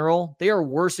bad in general. They are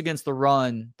worse against the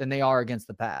run than they are against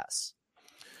the pass.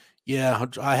 Yeah,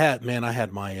 I had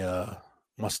my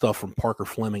my stuff from Parker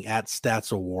Fleming at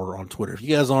Stats Award on Twitter. If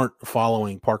you guys aren't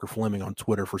following Parker Fleming on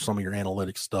Twitter for some of your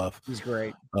analytics stuff, he's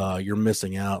great. You're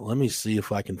missing out. Let me see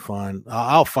if I can find.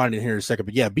 I'll find it here in a second.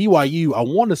 But yeah, BYU. I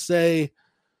want to say,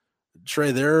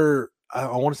 Trey,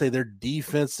 I want to say their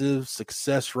defensive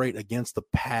success rate against the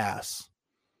pass,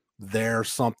 they're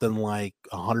something like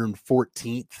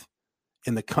 114th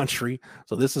in the country.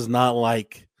 So this isn't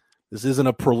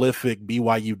a prolific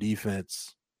BYU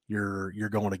defense you're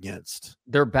going against.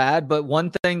 They're bad, but one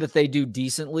thing that they do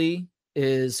decently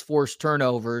is force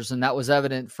turnovers, and that was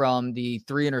evident from the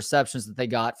 3 interceptions that they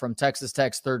got from Texas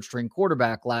Tech's third-string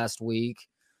quarterback last week.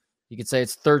 You could say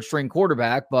it's third-string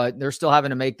quarterback, but they're still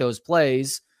having to make those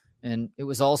plays. And it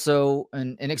was also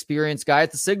an inexperienced guy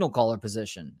at the signal caller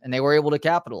position, and they were able to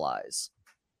capitalize.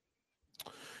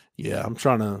 Yeah, I'm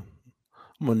going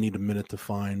to need a minute to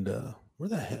find what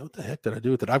the heck did I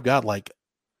do with it?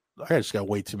 I just got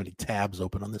way too many tabs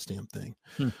open on this damn thing.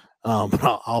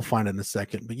 But I'll find it in a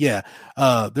second. But yeah,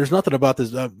 there's nothing about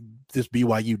this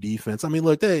BYU defense. I mean,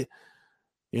 look, I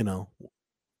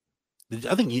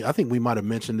think we might have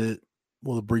mentioned it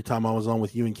the brief time I was on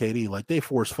with you and KD, like they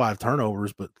forced 5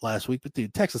 turnovers, but last week, but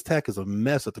dude, Texas Tech is a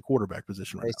mess at the quarterback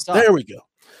position right now. There we go.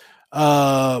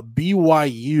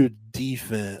 BYU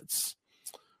defense.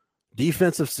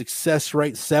 Defensive success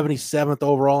rate, 77th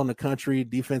overall in the country.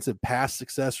 Defensive pass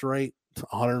success rate,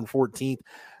 114th.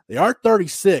 They are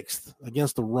 36th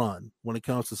against the run when it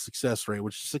comes to success rate,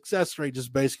 which success rate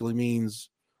just basically means,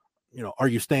 are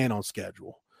you staying on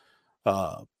schedule?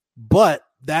 But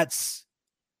it's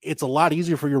a lot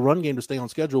easier for your run game to stay on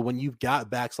schedule when you've got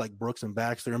backs like Brooks and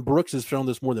Baxter. And Brooks has shown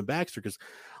this more than Baxter, because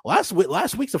last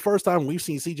week's the first time we've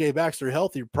seen CJ Baxter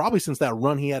healthy, probably since that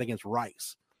run he had against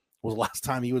Rice was the last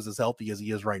time he was as healthy as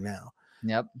he is right now.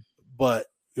 Yep. But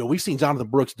we've seen Jonathan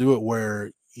Brooks do it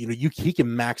where he can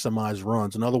maximize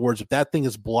runs. In other words, if that thing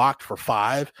is blocked for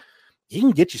 5, he can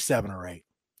get you 7 or 8.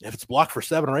 If it's blocked for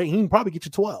 7 or 8, he can probably get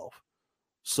you 12.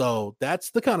 So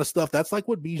that's the kind of stuff. That's like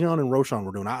what Bijan and Roschon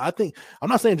were doing. I think, I'm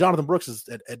not saying Jonathan Brooks is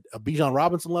at a Bijan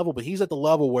Robinson level, but he's at the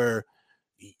level where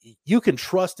you can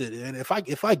trust it. And if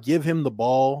I give him the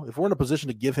ball, if we're in a position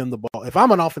to give him the ball, if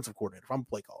I'm an offensive coordinator, if I'm a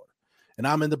play caller, and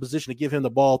I'm in the position to give him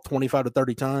the ball 25 to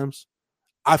 30 times,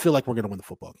 I feel like we're going to win the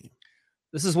football game.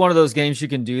 This is one of those games you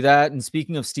can do that. And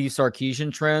speaking of Steve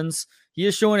Sarkisian trends, he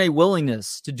is showing a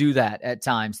willingness to do that at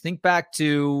times. Think back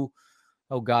to,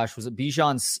 was it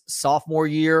Bijan's sophomore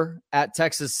year at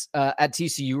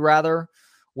TCU rather,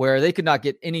 where they could not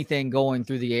get anything going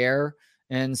through the air.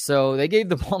 And so they gave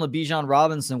the ball to Bijan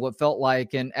Robinson what felt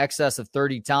like in excess of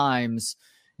 30 times.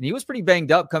 And he was pretty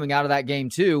banged up coming out of that game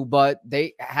too, but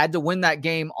they had to win that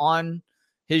game on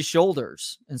his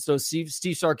shoulders. And so Steve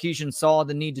Sarkisian saw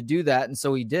the need to do that, and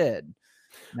so he did.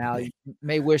 Now, you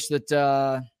may wish that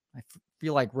I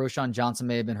feel like Roschon Johnson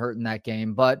may have been hurt in that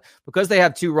game, but because they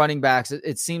have 2 running backs,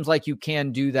 it seems like you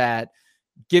can do that.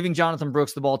 Giving Jonathan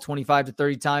Brooks the ball 25 to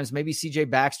 30 times, maybe CJ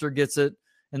Baxter gets it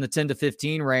in the 10 to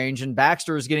 15 range, and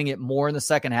Baxter is getting it more in the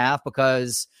second half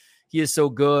because he is so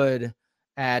good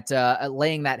at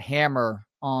laying that hammer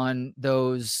on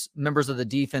those members of the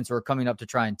defense who are coming up to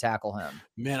try and tackle him.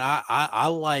 Man, I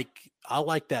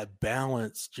like that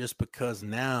balance, just because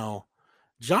now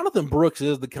Jonathan Brooks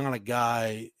is the kind of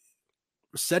guy.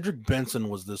 Cedric Benson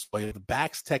was this way. The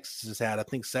backs Texas has had, I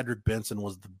think Cedric Benson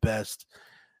was the best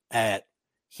at.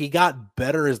 He got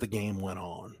better as the game went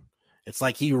on. It's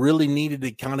like he really needed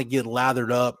to kind of get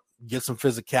lathered up, get some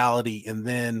physicality, and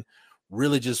then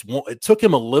really it took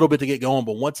him a little bit to get going,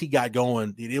 but once he got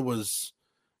going,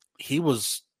 he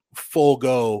was full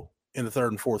go in the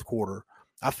third and fourth quarter.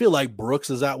 I feel like Brooks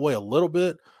is that way a little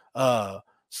bit.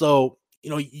 So,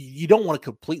 you don't want to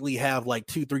completely have like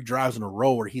 2-3 drives in a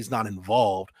row where he's not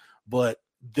involved, but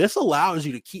this allows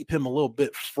you to keep him a little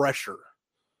bit fresher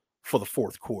for the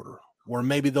fourth quarter, where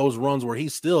maybe those runs where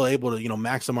he's still able to,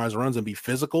 maximize runs and be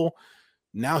physical.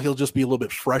 Now he'll just be a little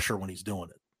bit fresher when he's doing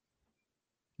it.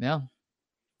 Yeah.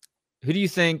 Who do you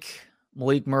think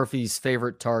Malik Murphy's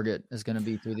favorite target is going to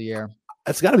be through the air?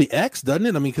 It's got to be X, doesn't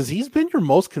it? I mean, because he's been your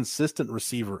most consistent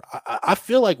receiver. I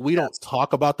feel like we don't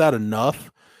talk about that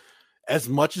enough, as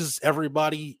much as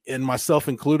everybody, and myself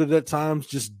included at times,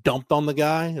 just dumped on the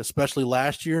guy, especially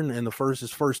last year and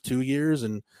his first 2 years.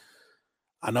 And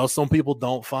I know some people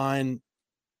don't find,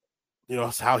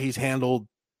 how he's handled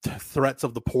threats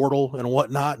of the portal and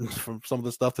whatnot, and from some of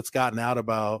the stuff that's gotten out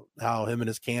about how him and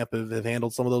his camp have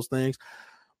handled some of those things.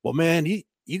 Well, man,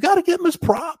 you got to give him his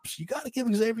props. You got to give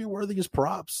Xavier Worthy his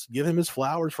props. Give him his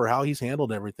flowers for how he's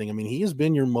handled everything. I mean, he has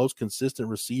been your most consistent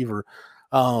receiver.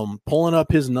 Pulling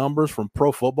up his numbers from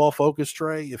Pro Football Focus,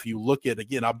 Trey, if you look at,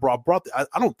 again, I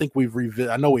don't think we've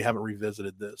I know we haven't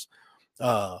revisited this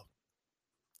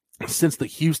since the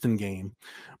Houston game,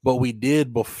 but we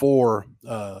did before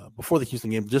the Houston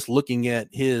game, just looking at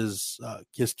his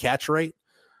catch rate.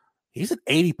 He's at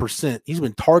 80%. He's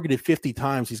been targeted 50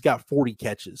 times. He's got 40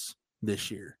 catches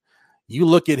this year. You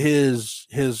look at his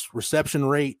reception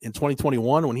rate in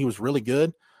 2021 when he was really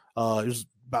good. It was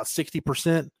about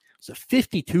 60%. It's a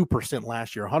 52%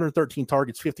 last year, 113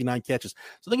 targets, 59 catches.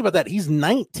 So think about that. He's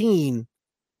 19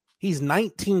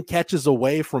 catches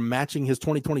away from matching his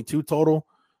 2022 total,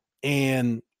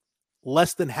 and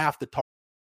less than half the target.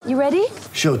 You ready?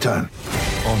 Showtime.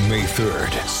 On May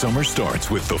 3rd, summer starts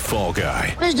with The Fall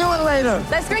Guy. Let's do it later.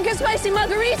 Let's drink a spicy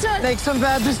margarita. Make some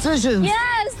bad decisions.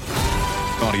 Yes.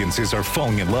 Audiences are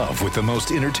falling in love with the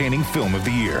most entertaining film of the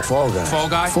year. Fall Guy. Fall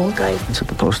Guy? Fall Guy. That's what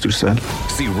the poster said.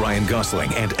 See Ryan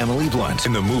Gosling and Emily Blunt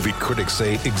in the movie critics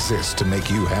say exists to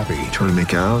make you happy. Trying to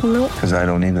make it out? Nope. Because I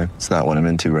don't either. It's not what I'm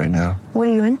into right now. What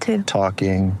are you into?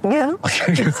 Talking. Yeah.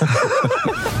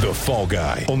 The Fall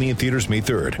Guy. Only in theaters May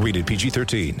 3rd. Rated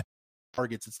PG-13.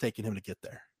 Targets it's taken him to get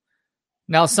there.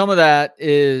 Now, some of that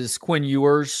is Quinn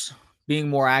Ewers being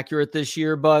more accurate this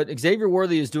year, but Xavier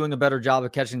Worthy is doing a better job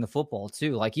of catching the football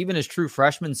too. Like even his true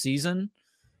freshman season,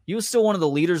 he was still one of the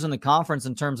leaders in the conference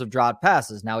in terms of dropped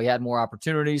passes. Now he had more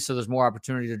opportunities, so there's more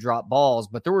opportunity to drop balls,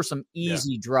 but there were some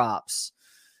easy drops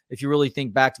if you really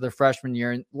think back to their freshman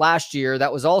year. And last year,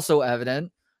 that was also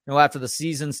evident. After the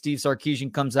season, Steve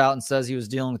Sarkisian comes out and says he was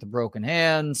dealing with the broken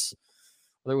hands.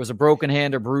 Whether it was a broken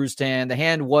hand or bruised hand, the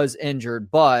hand was injured,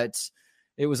 but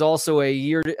it was also a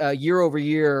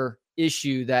year-over-year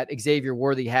issue that Xavier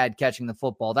Worthy had catching the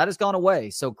football. That has gone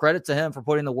away. So credit to him for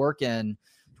putting the work in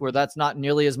to where that's not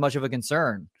nearly as much of a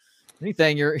concern.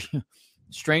 Anything, you're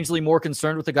strangely more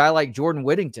concerned with a guy like Jordan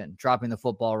Whittington dropping the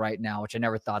football right now, which I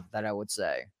never thought that I would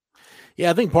say.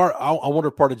 Yeah, I think I wonder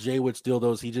part of Jay Witt's deal,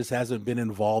 though, is he just hasn't been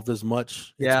involved as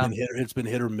much. It's been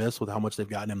hit or miss with how much they've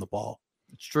gotten him the ball.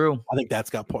 It's true. I think that's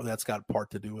got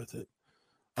part to do with it.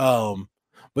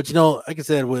 But like I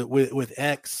said, with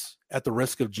X, at the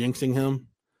risk of jinxing him,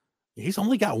 he's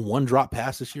only got one drop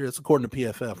pass this year. That's according to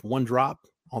PFF. One drop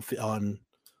on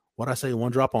what I say,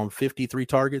 one drop on 53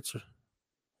 targets. Is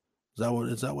that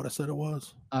what I said it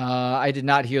was? I did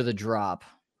not hear the drop.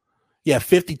 Yeah,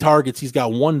 50 targets. He's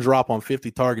got one drop on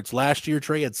 50 targets. Last year,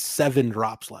 Trey had 7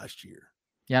 drops last year.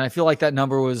 Yeah, and I feel like that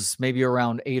number was maybe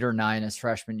around 8 or 9 his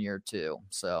freshman year too.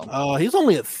 So he's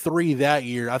only at 3 that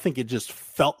year. I think it just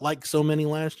felt like so many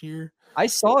last year. I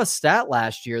saw a stat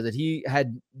last year that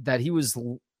he was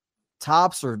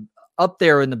tops or up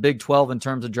there in the Big 12 in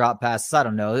terms of drop passes. I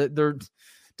don't know. They're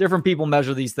different people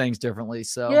measure these things differently.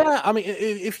 So yeah, I mean,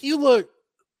 if you look,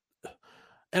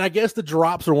 and I guess the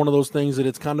drops are one of those things that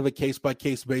it's kind of a case by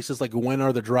case basis. Like when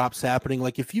are the drops happening?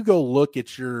 Like if you go look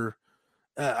at your,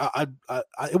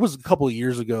 it was a couple of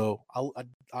years ago.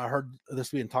 I heard this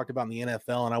being talked about in the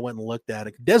NFL, and I went and looked at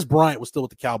it. Des Bryant was still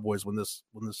with the Cowboys when this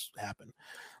happened.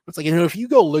 It's like, if you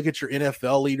go look at your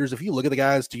NFL leaders, if you look at the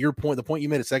guys, to your point, the point you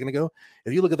made a second ago,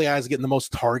 if you look at the guys getting the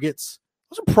most targets,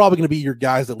 those are probably going to be your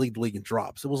guys that lead the league in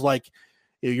drops. It was like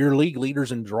your league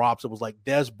leaders in drops. It was like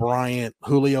Des Bryant,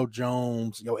 Julio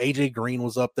Jones, AJ Green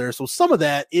was up there. So some of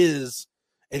that is,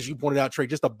 as you pointed out, Trey,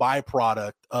 just a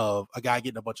byproduct of a guy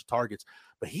getting a bunch of targets.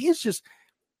 But he is just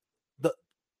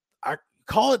I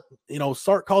call it,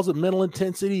 Sark calls it mental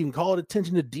intensity. You can call it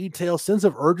attention to detail, sense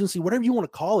of urgency, whatever you want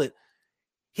to call it.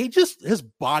 His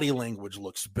body language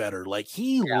looks better. Like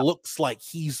he looks like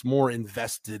he's more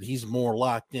invested. He's more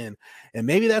locked in. And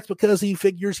maybe that's because he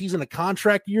figures he's in a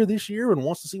contract year this year and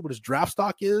wants to see what his draft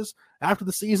stock is after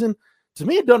the season. To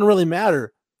me, it doesn't really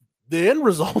matter. The end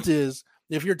result is,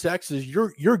 if you're Texas,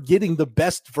 you're getting the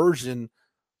best version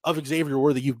of Xavier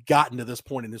Worthy you've gotten to this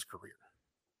point in his career.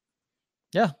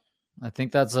 Yeah, I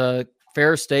think that's a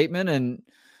fair statement, and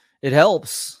it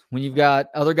helps when you've got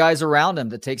other guys around him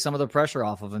that take some of the pressure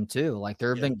off of him too. Like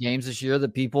there have been games this year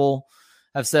that people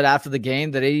have said after the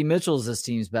game that A.D. Mitchell is this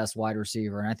team's best wide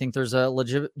receiver, and I think there's a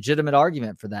legitimate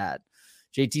argument for that.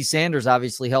 JT Sanders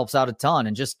obviously helps out a ton,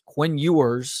 and just Quinn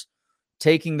Ewers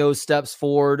taking those steps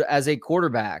forward as a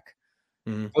quarterback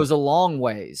goes a long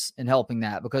ways in helping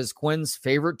that, because Quinn's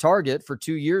favorite target for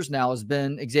 2 years now has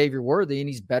been Xavier Worthy, and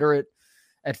he's better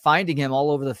at finding him all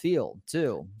over the field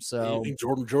too. So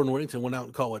Jordan Whittington went out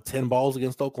and caught 10 balls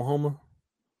against Oklahoma,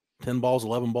 10 balls,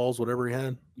 11 balls, whatever he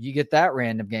had. You get that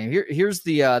random game. Here's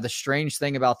the strange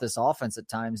thing about this offense at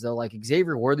times though. Like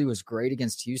Xavier Worthy was great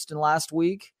against Houston last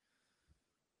week.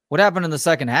 What happened in the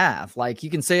second half? Like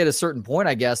you can say at a certain point,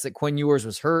 I guess, that Quinn Ewers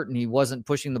was hurt and he wasn't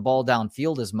pushing the ball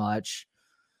downfield as much.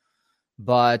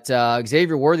 But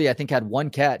Xavier Worthy, I think, had 1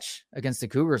 catch against the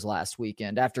Cougars last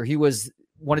weekend after he was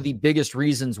one of the biggest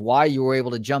reasons why you were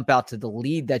able to jump out to the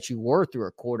lead that you were through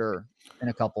a quarter in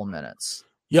a couple of minutes.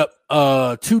 Yep.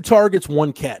 2 targets,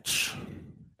 1 catch.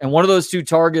 And one of those 2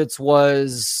 targets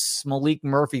was Malik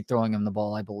Murphy throwing him the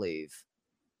ball, I believe.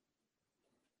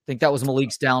 I think that was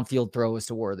Malik's downfield throw was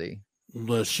to Worthy.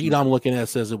 The sheet I'm looking at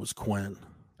says it was Quinn.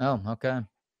 Oh, okay.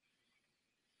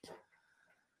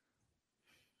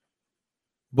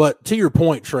 But to your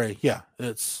point, Trey,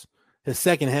 it's his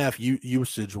second half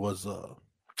usage was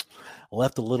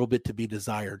left a little bit to be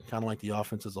desired, kind of like the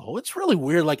offense as a whole. It's really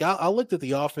weird. Like I looked at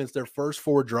the offense, their first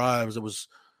 4 drives, it was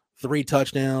 3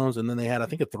 touchdowns, and then they had, I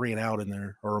think, a 3 and out in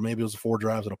there, or maybe it was 4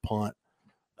 drives and a punt.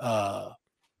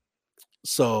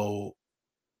 So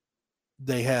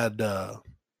they had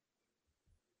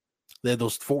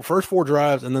those first 4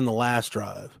 drives and then the last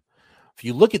drive. If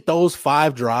you look at those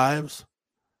 5 drives,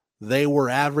 they were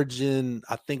averaging,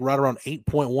 I think, right around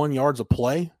 8.1 yards a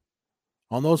play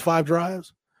on those 5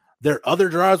 drives. Their other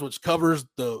drives, which covers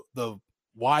the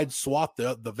wide swath,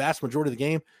 the vast majority of the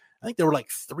game, I think they were like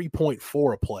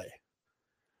 3.4 a play.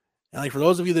 And like for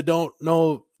those of you that don't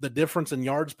know the difference in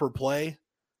yards per play,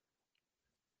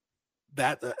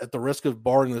 that at the risk of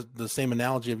borrowing the same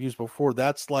analogy I've used before,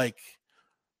 that's like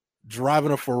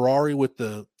driving a Ferrari with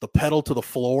the pedal to the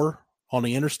floor on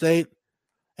the interstate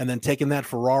and then taking that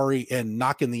Ferrari and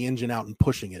knocking the engine out and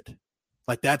pushing it.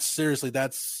 Like that's seriously,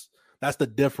 that's the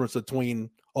difference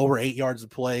between over 8 yards of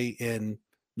play and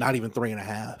not even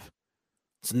 3.5.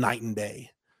 It's night and day.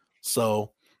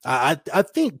 So I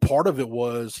think part of it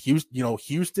was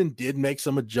Houston did make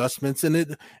some adjustments, and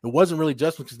it wasn't really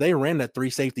adjustments because they ran that 3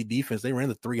 safety defense. They ran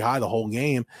the 3 high the whole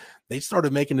game. They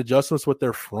started making adjustments with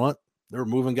their front. They were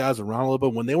moving guys around a little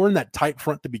bit. When they were in that tight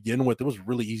front to begin with, it was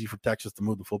really easy for Texas to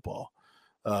move the football.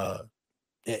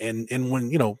 And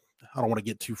when, I don't want to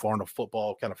get too far into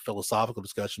football kind of philosophical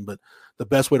discussion, but the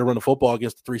best way to run the football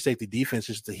against the 3 safety defense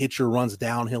is to hit your runs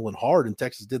downhill and hard. And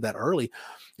Texas did that early.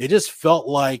 It just felt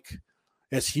like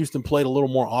as Houston played a little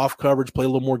more off coverage, played a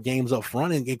little more games up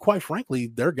front, and quite frankly,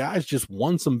 their guys just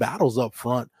won some battles up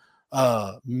front,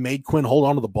 made Quinn hold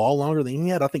on to the ball longer than he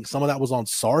had. I think some of that was on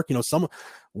Sark.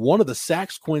 One of the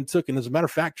sacks Quinn took, and as a matter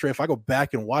of fact, Trey, if I go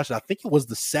back and watch it, I think it was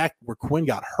the sack where Quinn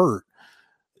got hurt.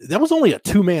 That was only a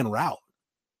 2-man route.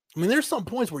 I mean, there's some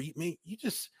points where you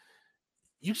just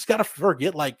got to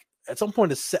forget, like at some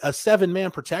point a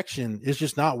 7-man protection is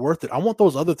just not worth it. I want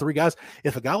those other 3 guys.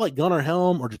 If a guy like Gunnar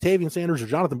Helm or Jatavian Sanders or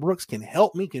Jonathan Brooks can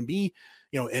help me, can be,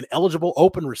 an eligible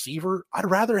open receiver, I'd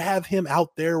rather have him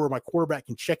out there where my quarterback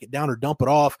can check it down or dump it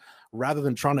off rather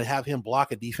than trying to have him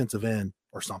block a defensive end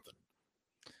or something.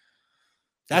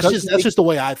 That's just the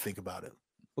way I think about it.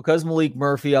 Because Malik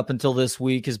Murphy up until this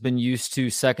week has been used to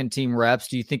second-team reps,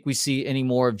 do you think we see any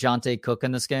more of Jonte Cook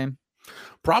in this game?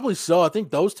 Probably so. I think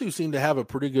those two seem to have a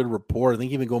pretty good rapport. I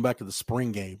think even going back to the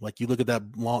spring game, like you look at that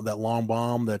long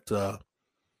bomb that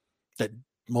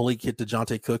Malik hit to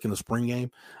Jonte Cook in the spring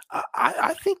game,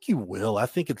 I think you will. I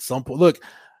think at some point, look,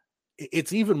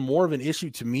 it's even more of an issue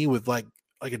to me with like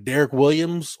a Derek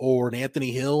Williams or an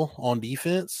Anthony Hill on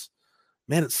defense.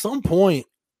 Man, at some point,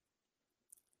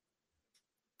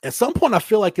 I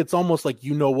feel like it's almost like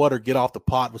or get off the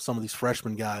pot with some of these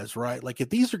freshman guys, right? Like if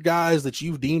these are guys that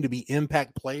you've deemed to be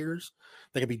impact players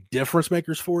that can be difference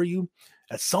makers for you,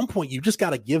 at some point you just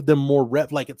got to give them more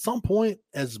rep. Like at some point,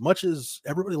 as much as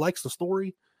everybody likes the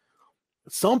story,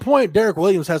 at some point Derek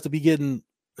Williams has to be getting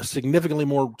significantly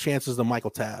more chances than Michael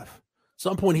Taft. At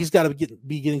some point he's got to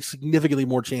be getting significantly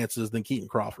more chances than Keaton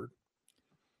Crawford.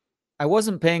 I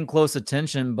wasn't paying close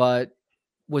attention, but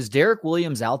was Derek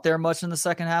Williams out there much in the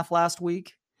second half last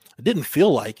week? It didn't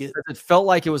feel like it. It felt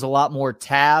like it was a lot more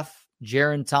Taft,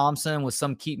 Jaron Thompson with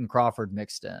some Keaton Crawford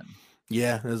mixed in.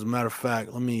 Yeah, as a matter of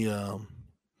fact, let me if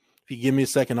you give me a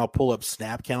second, I'll pull up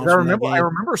snap counts. I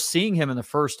remember seeing him in the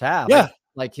first half. Yeah.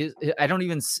 I don't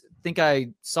even think I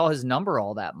saw his number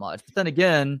all that much. But then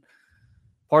again,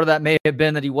 part of that may have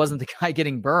been that he wasn't the guy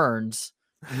getting burned.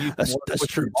 That's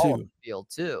true too. Field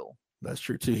too. That's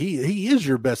true too. He is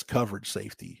your best coverage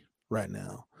safety right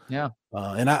now. Yeah.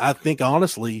 And I think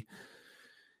honestly,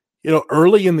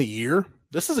 early in the year,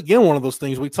 this is again one of those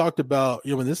things we talked about,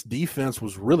 when this defense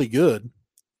was really good.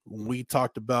 We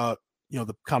talked about,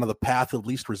 the kind of the path of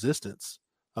least resistance.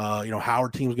 How our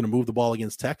team was going to move the ball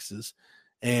against Texas.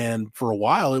 And for a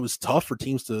while, it was tough for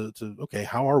teams to okay,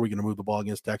 how are we going to move the ball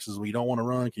against Texas? We don't want to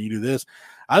run. Can you do this?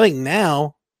 I think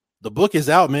now the book is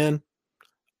out, man.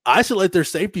 Isolate their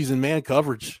safeties in man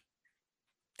coverage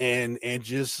and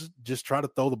just try to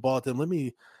throw the ball at them. Let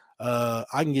me I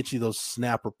can get you those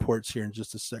snap reports here in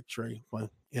just a sec, Trey. My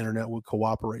internet would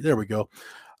cooperate. There we go.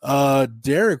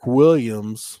 Derek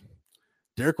Williams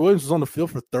was on the field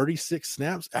for 36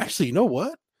 snaps. Actually, you know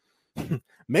what?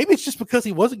 Maybe it's just because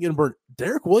he wasn't getting burned.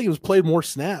 Derek Williams played more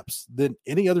snaps than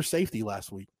any other safety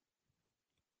last week.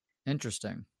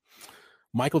 Interesting.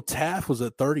 Michael Taft was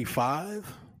at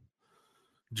 35.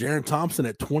 Jaron Thompson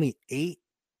at 28.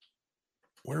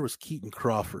 Where was Keaton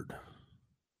Crawford?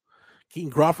 Keaton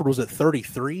Crawford was at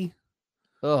 33.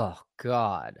 Oh,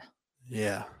 God.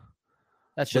 Yeah.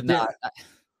 That should not.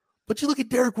 But you look at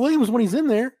Derek Williams when he's in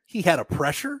there. He had a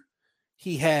pressure.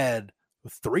 He had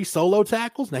 3 solo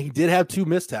tackles. Now, he did have 2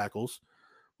 missed tackles,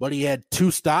 but he had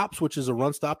 2 stops, which is a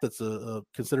run stop that's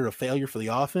considered a failure for the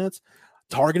offense.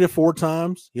 Targeted 4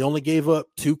 times. He only gave up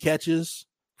 2 catches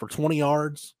for 20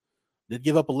 yards. Did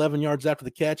give up 11 yards after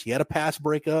the catch. He had a pass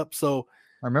breakup. So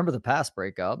I remember the pass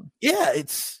breakup. Yeah,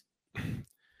 it's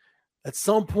at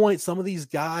some point, some of these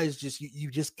guys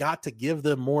you just got to give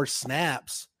them more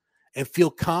snaps and feel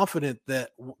confident that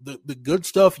the good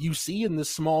stuff you see in this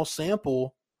small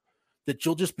sample, that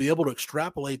you'll just be able to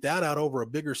extrapolate that out over a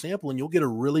bigger sample and you'll get a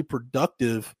really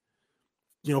productive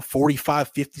 45,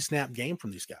 50 snap game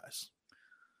from these guys.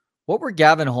 What were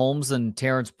Gavin Holmes and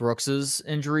Terrence Brooks's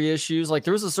injury issues? Like,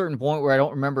 there was a certain point where I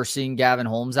don't remember seeing Gavin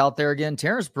Holmes out there again.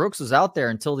 Terrence Brooks was out there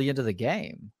until the end of the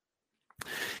game.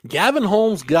 Gavin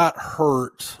Holmes got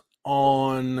hurt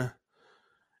on,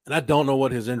 and I don't know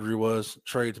what his injury was,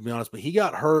 Trey, to be honest, but he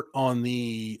got hurt on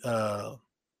the, it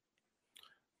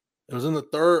was in the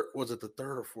third, was it the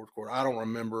third or fourth quarter? I don't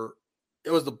remember.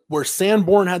 It was where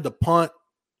Sanborn had the punt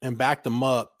and backed them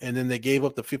up, and then they gave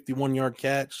up the 51-yard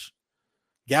catch.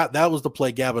 That was the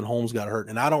play Gavin Holmes got hurt,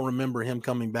 and I don't remember him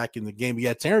coming back in the game. But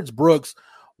yeah, Terrence Brooks,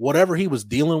 whatever he was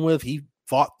dealing with, he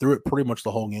fought through it pretty much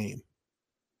the whole game.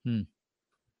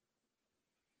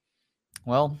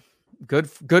 Well,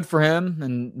 good for him,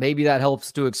 and maybe that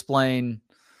helps to explain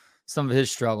some of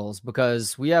his struggles,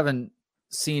 because we haven't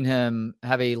seen him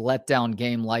have a letdown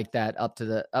game like that up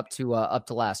to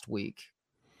last week.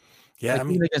 Yeah,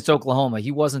 like, against Oklahoma, he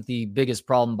wasn't the biggest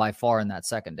problem by far in that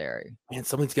secondary. Man,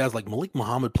 some of these guys like Malik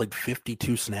Muhammad played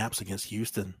 52 snaps against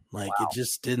Houston. Like, wow. It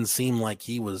just didn't seem like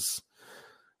he was.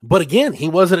 But again, he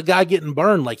wasn't a guy getting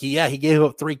burned. Like, he gave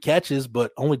up 3 catches,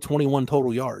 but only 21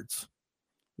 total yards.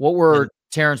 What were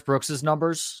Terrence Brooks's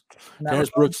numbers? Terrence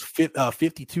Brooks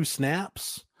 52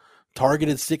 snaps,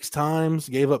 targeted 6 times,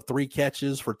 gave up 3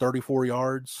 catches for 34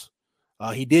 yards.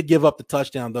 He did give up the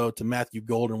touchdown though to Matthew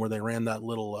Golden, where they ran that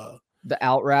little the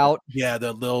out route. Yeah,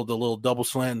 the little double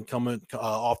slant coming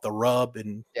off the rub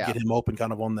and get him open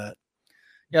kind of on that.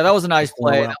 Yeah, that was a nice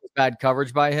play. That was bad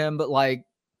coverage by him, but like,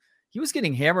 he was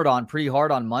getting hammered on pretty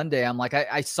hard on Monday. I'm like,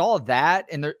 I saw that,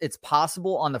 and it's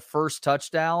possible on the first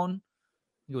touchdown.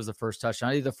 I think it was the first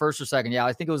touchdown, either the first or second. Yeah,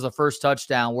 I think it was the first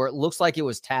touchdown, where it looks like it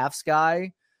was Taft's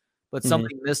guy, but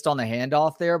somebody missed on the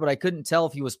handoff there. But I couldn't tell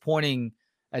if he was pointing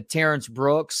at Terrence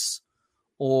Brooks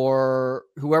or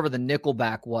whoever the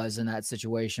nickelback was in that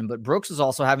situation. But Brooks was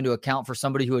also having to account for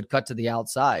somebody who had cut to the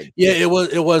outside. Yeah, it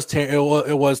was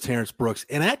Terrence Brooks.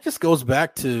 And that just goes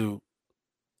back to,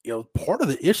 part of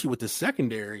the issue with the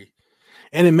secondary.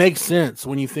 And it makes sense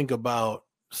when you think about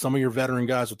some of your veteran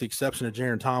guys, with the exception of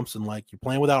Jaron Thompson. Like, you're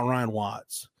playing without Ryan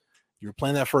Watts. You're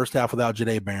playing that first half without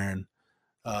Jahdae Barron.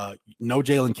 No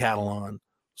Jalen Catalon.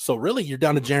 So really, you're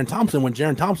down to Jaron Thompson. When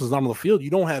Jaron Thompson's not on the field,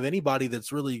 you don't have anybody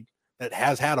that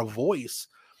has had a voice.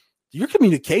 Your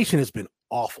communication has been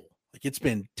awful. Like, it's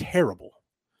been terrible.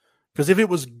 Because if it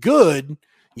was good,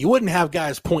 you wouldn't have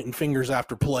guys pointing fingers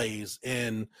after plays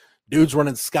and dudes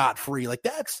running scot-free. Like,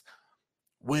 that's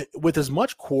with as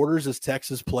much quarters as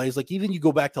Texas plays. Like, even you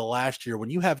go back to last year when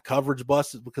you have coverage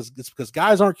busts, because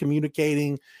guys aren't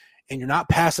communicating and you're not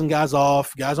passing guys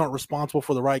off. Guys aren't responsible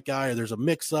for the right guy, or there's a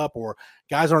mix-up, or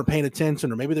guys aren't paying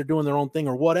attention, or maybe they're doing their own thing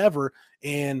or whatever.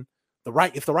 And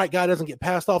if the right guy doesn't get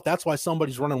passed off, that's why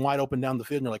somebody's running wide open down the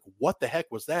field. And you're like, what the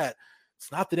heck was that?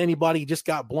 It's not that anybody just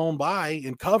got blown by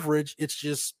in coverage. It's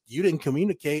just you didn't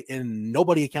communicate and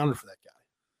nobody accounted for that guy.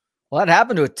 Well, that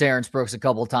happened to Terrence Brooks a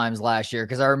couple of times last year,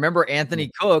 because I remember Anthony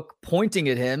Cook pointing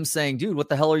at him saying, dude, what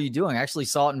the hell are you doing? I actually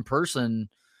saw it in person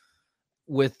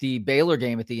with the Baylor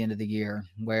game at the end of the year,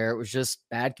 where it was just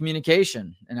bad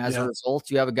communication. And as a result,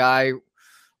 you have a guy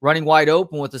running wide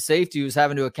open with the safety who's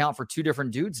having to account for 2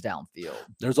 different dudes downfield.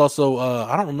 There's also,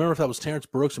 I don't remember if that was Terrence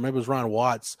Brooks or maybe it was Ryan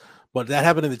Watts, but that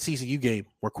happened in the TCU game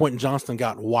where Quentin Johnston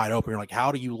got wide open. You're like,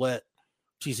 how do you let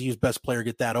TCU's best player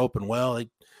get that open? Well,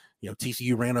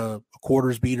 TCU ran a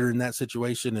quarters beater in that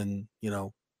situation, and,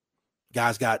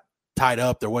 guys got tied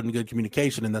up. There wasn't good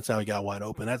communication, and that's how he got wide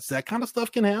open. That kind of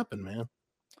stuff can happen, man.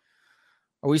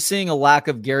 Are we seeing a lack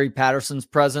of Gary Patterson's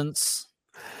presence?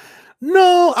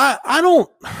 No, I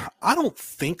don't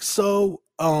think so.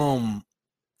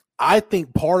 I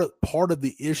think part of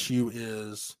the issue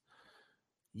is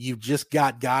you've just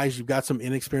got guys, you've got some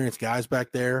inexperienced guys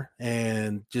back there,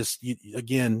 and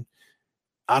again,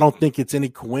 I don't think it's any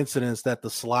coincidence that the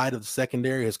slide of the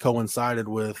secondary has coincided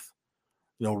with,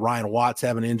 Ryan Watts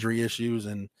having injury issues,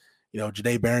 and,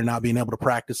 Jahdae Barron not being able to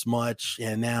practice much.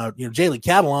 And now, Jalen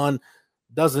Catalon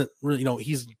doesn't really,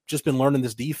 he's just been learning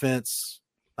this defense,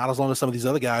 not as long as some of these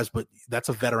other guys, but that's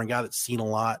a veteran guy that's seen a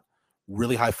lot,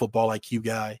 really high football IQ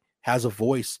guy, has a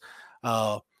voice.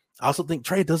 I also think,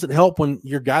 Trey, it doesn't help when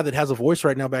your guy that has a voice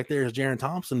right now back there is Jaron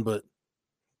Thompson, but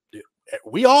dude,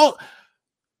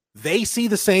 they see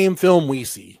the same film we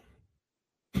see.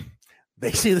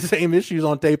 They see the same issues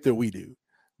on tape that we do.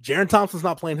 Jaron Thompson's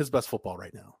not playing his best football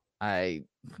right now.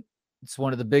 It's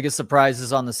one of the biggest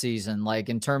surprises on the season. Like,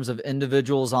 in terms of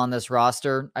individuals on this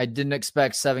roster, I didn't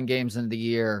expect 7 games into the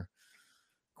year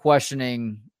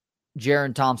questioning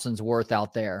Jaron Thompson's worth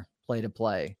out there play to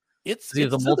play. He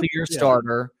was a multi-year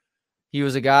starter. He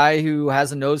was a guy who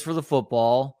has a nose for the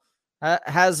football.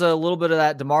 has a little bit of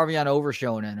that DeMarvion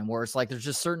overshowing in him, where it's like there's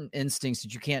just certain instincts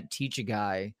that you can't teach a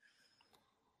guy.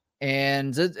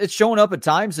 And it's showing up at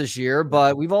times this year,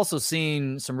 but we've also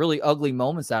seen some really ugly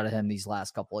moments out of him these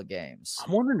last couple of games.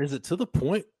 I'm wondering, is it to the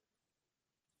point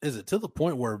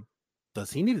where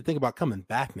does he need to think about coming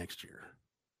back next year?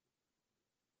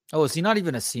 Oh, is he not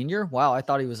even a senior? Wow, I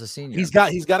thought he was a senior. He's got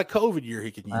a COVID year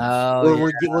he could use. Oh,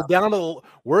 we're down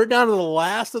to the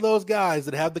last of those guys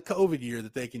that have the COVID year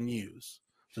that they can use.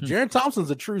 So Jaron Thompson's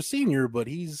a true senior, but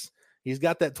he's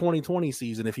got that 2020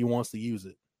 season if he wants to use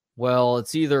it. Well,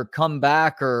 it's either come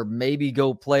back or maybe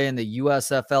go play in the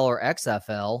USFL or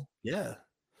XFL. Yeah.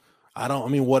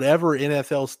 Whatever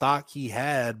NFL stock he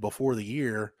had before the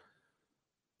year,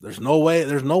 there's no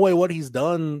way what he's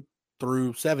done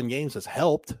through 7 games has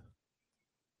helped.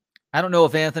 I don't know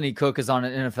if Anthony Cook is on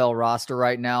an NFL roster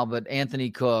right now, but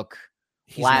Anthony Cook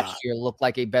last year looked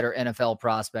like a better NFL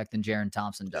prospect than Jaron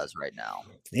Thompson does right now.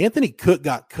 Anthony Cook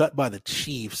got cut by the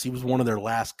Chiefs. He was one of their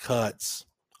last cuts.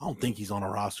 I don't think he's on a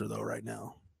roster, though, right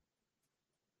now.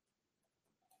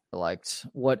 I liked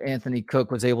what Anthony Cook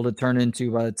was able to turn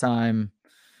into by the time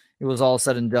it was all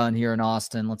said and done here in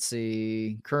Austin. Let's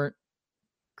see.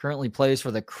 Currently plays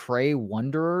for the Cray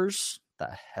Wanderers.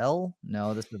 The hell?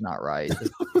 No, this is not right.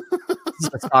 This is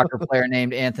a soccer player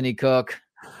named Anthony Cook.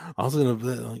 I was going to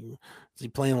is he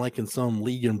playing like in some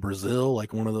league in Brazil,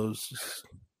 like one of those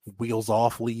wheels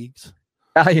off leagues?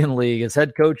 Italian league. His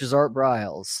head coach is Art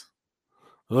Briles.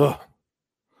 Ugh.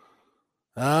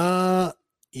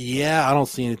 Yeah, I don't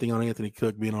see anything on Anthony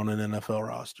Cook being on an NFL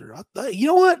roster. You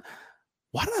know what?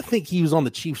 Why did I think he was on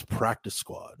the Chiefs practice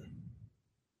squad?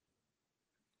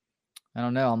 I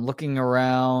don't know. I'm looking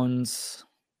around,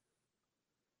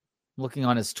 looking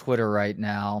on his Twitter right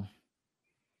now.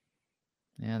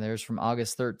 Yeah, there's from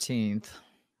August 13th.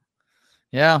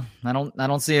 Yeah, I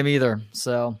don't see him either.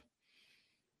 So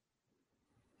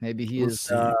maybe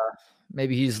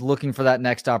maybe he's looking for that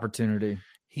next opportunity.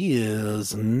 He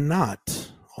is not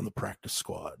on the practice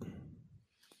squad.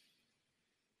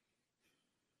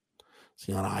 Is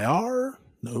he on IR?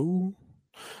 No.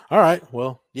 All right.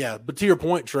 Well, yeah. But to your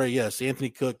point, Trey, yes, Anthony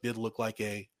Cook did look like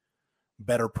a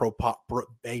better pro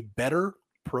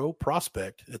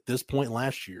prospect at this point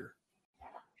last year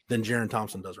than Jaron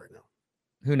Thompson does right now.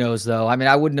 Who knows, though? I mean,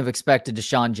 I wouldn't have expected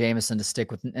Deshaun Jameson to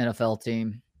stick with an NFL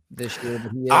team this year.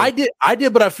 But I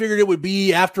did, but I figured it would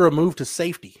be after a move to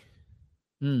safety.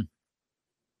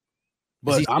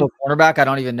 But is he still a cornerback? I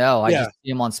don't even know. I just see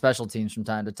him on special teams from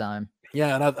time to time.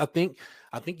 Yeah, and I think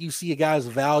you see a guy's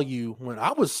value when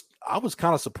I was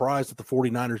kind of surprised that the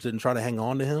 49ers didn't try to hang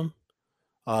on to him,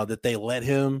 that they let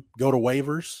him go to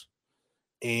waivers,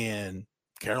 and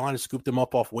Carolina scooped him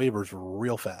up off waivers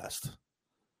real fast.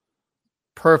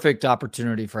 Perfect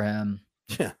opportunity for him.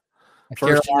 Yeah. A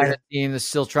Carolina team that's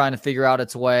still trying to figure out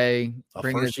its way.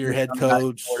 Bring first-year head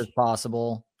coach as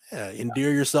possible. Yeah,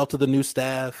 endear yourself to the new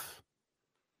staff.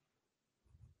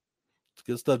 It's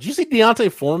good stuff. Did you see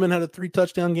Deontay Foreman had a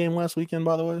 3-touchdown game last weekend,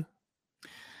 by the way?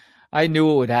 I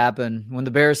knew it would happen. When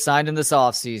the Bears signed him this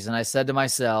offseason, I said to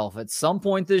myself, at some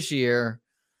point this year,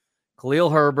 Khalil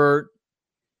Herbert,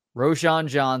 Roschon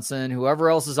Johnson, whoever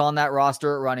else is on that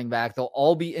roster at running back, they'll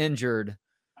all be injured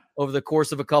over the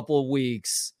course of a couple of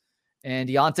weeks. And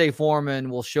Deontay Foreman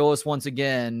will show us once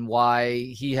again why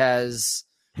he has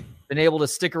been able to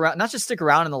stick around, not just stick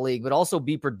around in the league, but also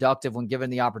be productive when given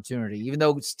the opportunity, even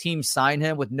though his team signed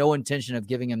him with no intention of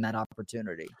giving him that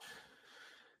opportunity.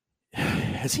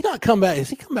 Has he not come back? Has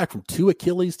he come back from 2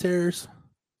 Achilles tears?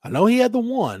 I know he had the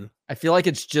one. I feel like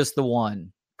it's just the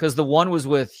one, because the one was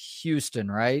with Houston,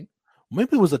 right?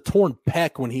 Maybe it was a torn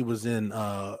pec when he was in.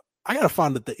 I got to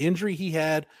find that the injury he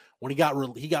had when he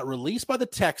got released by the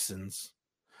Texans,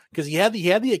 because he had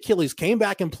the Achilles, came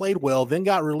back and played well, then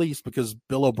got released because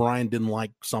Bill O'Brien didn't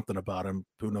like something about him.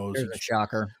 Who knows? There's a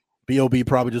shocker. B.O.B.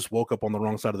 probably just woke up on the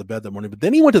wrong side of the bed that morning. But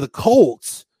then he went to the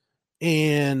Colts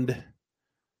and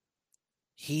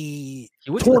he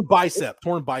torn bicep.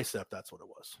 That's what it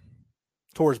was.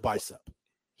 Tore his bicep.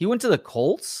 He went to the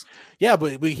Colts? Yeah,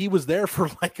 but he was there for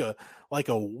like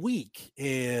a week.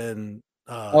 And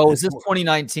is this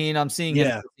 2019? I'm seeing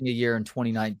him a year in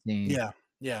 2019.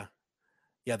 Yeah.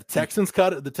 The Texans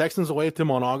the Texans waived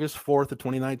him on August 4th of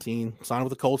 2019, signed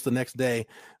with the Colts the next day.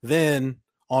 Then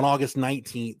on August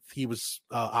 19th, he was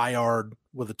IR'd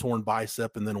with a torn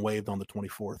bicep and then waived on the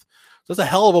 24th. So it's a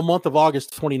hell of a month of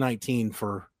August 2019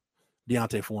 for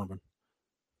Deontay Foreman.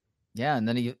 Yeah, and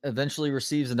then he eventually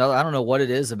receives another. I don't know what it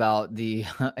is about the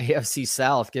AFC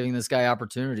South giving this guy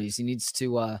opportunities. He needs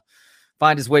to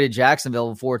find his way to Jacksonville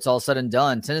before it's all said and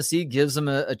done. Tennessee gives him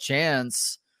a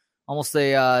chance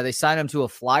they signed him to a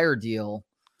flyer deal.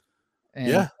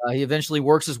 And he eventually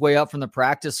works his way up from the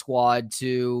practice squad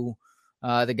to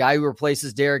the guy who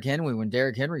replaces Derrick Henry when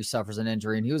Derrick Henry suffers an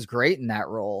injury, and he was great in that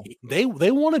role. They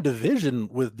won a division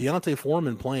with D'Onta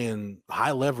Foreman playing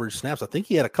high leverage snaps. I think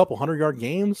he had a couple 100-yard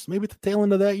games maybe at the tail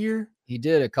end of that year. He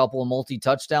did a couple of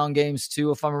multi-touchdown games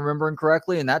too, if I'm remembering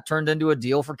correctly, and that turned into a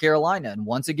deal for Carolina. And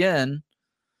once again,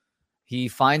 he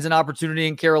finds an opportunity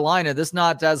in Carolina. This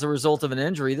not as a result of an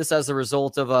injury. This as a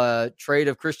result of a trade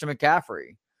of Christian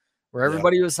McCaffrey, where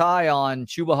everybody was high on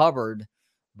Chuba Hubbard.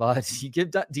 But you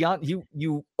give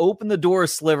you open the door a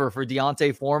sliver for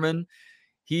D'Onta Foreman.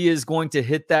 He is going to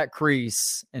hit that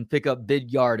crease and pick up big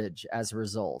yardage as a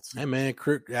result. Hey, man,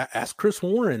 ask Chris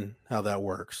Warren how that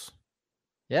works.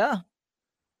 Yeah.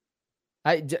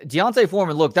 D'Onta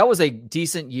Foreman, look, that was a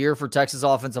decent year for Texas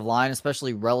offensive line,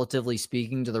 especially relatively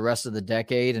speaking to the rest of the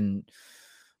decade and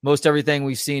most everything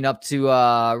we've seen up to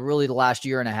really the last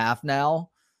year and a half now.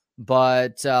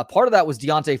 But part of that was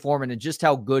D'Onta Foreman and just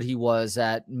how good he was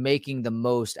at making the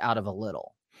most out of a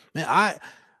little. Man,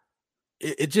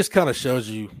 it just kind of shows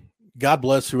you, God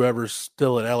bless whoever's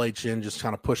still at LHN, just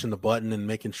kind of pushing the button and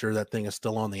making sure that thing is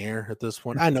still on the air at this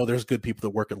point. I know there's good people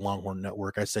that work at Longhorn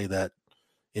Network. I say that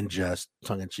in jest,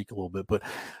 tongue in cheek a little bit, but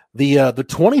the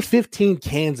 2015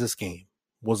 Kansas game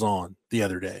was on the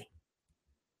other day.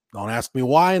 Don't ask me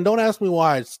why, and don't ask me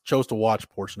why I chose to watch a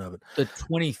portion of it. The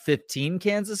 2015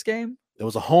 Kansas game? It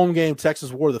was a home game.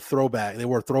 Texas wore the throwback. They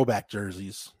wore throwback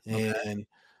jerseys. And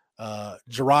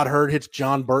Gerard Hurd hits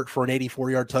John Burt for an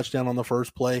 84-yard touchdown on the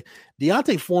first play.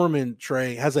 D'Onta Foreman,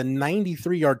 Trey, has a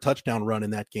 93-yard touchdown run in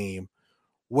that game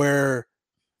where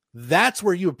that's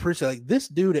where you appreciate, like, this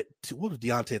dude at, what was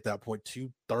D'Onta at that point,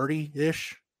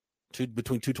 230-ish?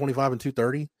 Between 225 and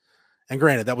 230? And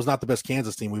granted, that was not the best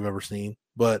Kansas team we've ever seen,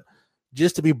 but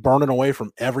just to be burning away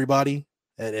from everybody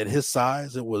at his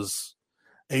size, it was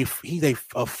he's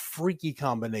a freaky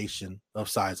combination of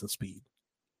size and speed.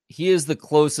 He is the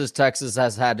closest Texas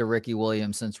has had to Ricky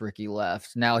Williams since Ricky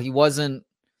left. Now he wasn't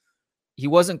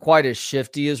quite as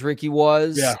shifty as Ricky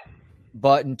was,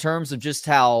 but in terms of just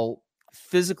how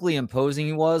physically imposing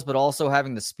he was, but also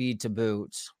having the speed to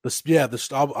boot.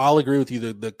 I'll agree with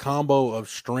you. The combo of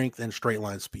strength and straight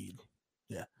line speed.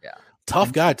 Yeah.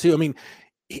 Tough guy too. I mean,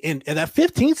 in that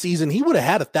 15th season, he would have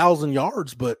had 1,000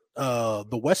 yards, but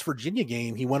the West Virginia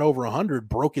game, he went over 100,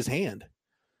 broke his hand.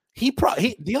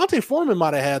 D'Onta Foreman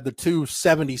might have had the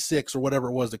 276 or whatever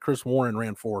it was that Chris Warren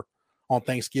ran for on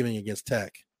Thanksgiving against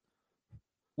Tech.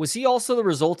 Was he also the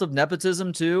result of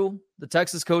nepotism too? The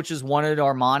Texas coaches wanted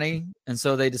Armani, and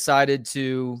so they decided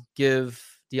to give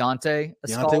D'Onta a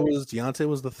scholarship. D'Onta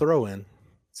was the throw-in.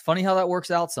 It's funny how that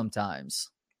works out sometimes.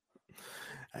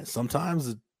 Sometimes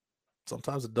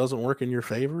it doesn't work in your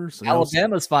favor. So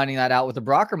Alabama's finding that out with the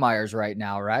Brockermeyers right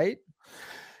now, right?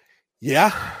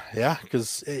 Yeah,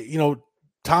 because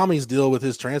Tommy's deal with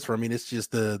his transfer. I mean, it's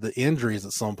just the injuries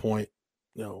at some point,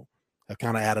 have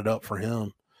kind of added up for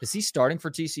him. Is he starting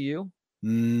for TCU?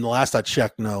 Last I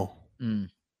checked, no.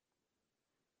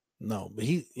 No, but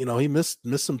he missed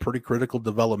some pretty critical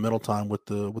developmental time with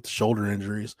the shoulder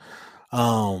injuries.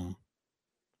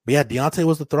 But yeah, D'Onta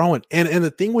was the throw-in. And the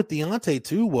thing with D'Onta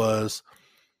too was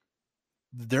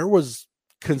there was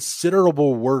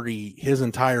considerable worry his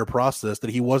entire process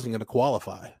that he wasn't going to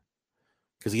qualify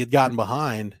because he had gotten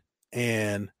behind.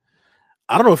 And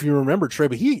I don't know if you remember, Trey,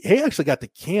 but he actually got to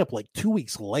camp like 2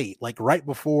 weeks late, like right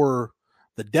before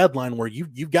the deadline where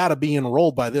you've got to be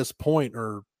enrolled by this point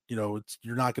or,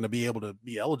 you're not going to be able to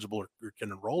be eligible or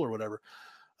can enroll or whatever.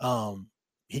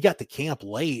 He got to camp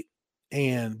late.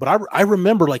 But I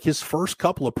remember like his first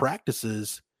couple of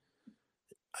practices,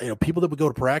 people that would go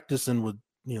to practice and would,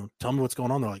 tell me what's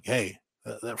going on. They're like, hey,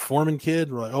 that Foreman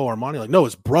kid, we're like, oh, Armani, like, no,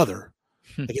 his brother,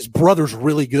 like his brother's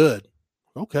really good.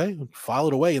 Okay. File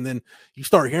it away. And then you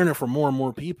start hearing it from more and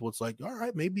more people. It's like, all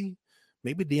right, maybe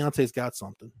D'Onta's got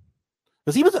something.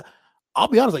 Because I'll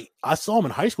be honest, like I saw him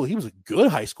in high school. He was a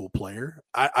good high school player.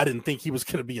 I didn't think he was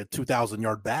going to be a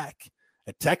 2,000-yard back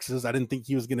at Texas. I didn't think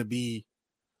he was going to be,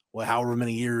 however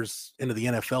many years into the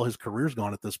NFL his career's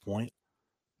gone at this point.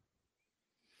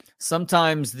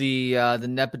 Sometimes the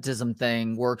nepotism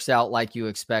thing works out like you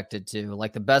expect it to.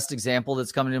 Like the best example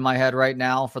that's coming to my head right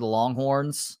now for the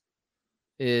Longhorns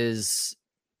is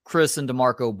Chris and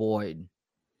DeMarco Boyd.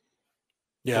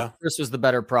 Yeah. Chris was the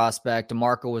better prospect.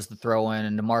 DeMarco was the throw-in,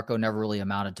 and DeMarco never really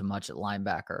amounted to much at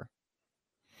linebacker.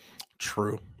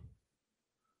 True.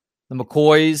 The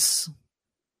McCoys.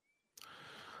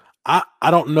 I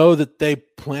don't know that they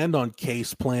planned on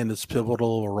Case playing as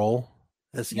pivotal a role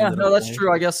as he ended up that's playing.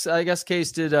 true. I guess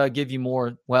Case did give you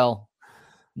more. Well,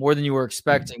 More than you were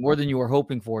expecting, more than you were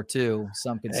hoping for, too,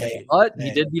 some could say. Hey, But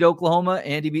he did beat Oklahoma,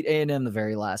 and he beat A&M the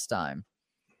very last time.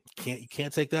 You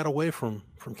can't take that away from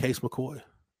Case McCoy.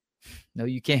 No,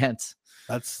 you can't.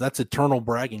 That's eternal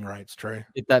bragging rights, Trey.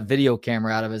 Get that video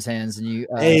camera out of his hands, and you.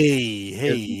 Hey.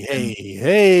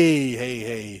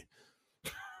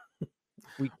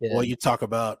 Well, you talk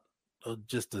about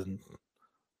just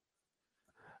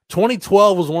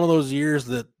 2012 was one of those years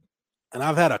that, and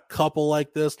I've had a couple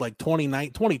like this, like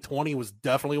 2020 was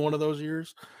definitely one of those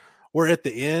years where at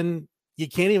the end, you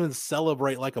can't even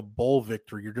celebrate like a bowl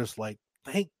victory. You're just like,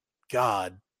 thank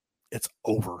God it's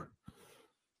over.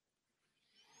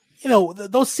 You know,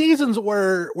 those seasons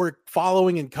where we're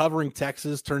following and covering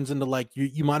Texas turns into like,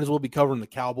 you might as well be covering the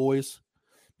Cowboys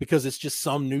because it's just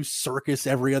some new circus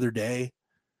every other day.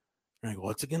 Like,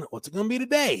 what's it gonna be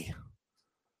today?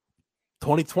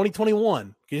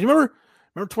 2021. Can you remember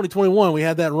 2021? We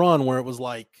had that run where it was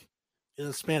like in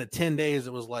the span of 10 days,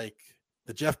 it was like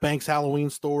the Jeff Banks Halloween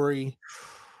story,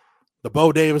 the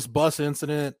Bo Davis bus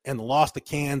incident, and the loss to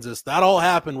Kansas. That all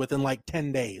happened within like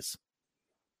 10 days.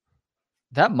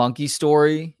 That monkey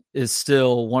story is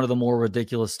still one of the more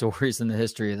ridiculous stories in the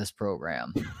history of this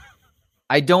program.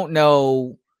 I don't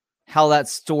know how that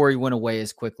story went away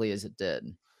as quickly as it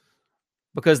did,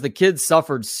 because the kids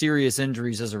suffered serious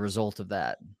injuries as a result of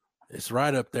that. It's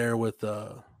right up there with,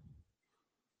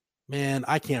 man,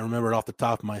 I can't remember it off the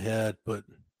top of my head, but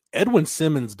Edwin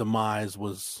Simmons' demise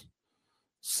was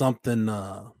something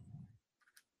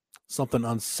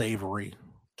unsavory.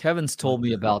 Kevin's told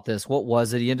me about this. What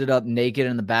was it? He ended up naked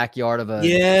in the backyard of a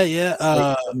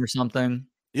or something.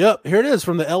 Yep, here it is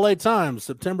from the LA Times,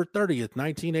 September 30th,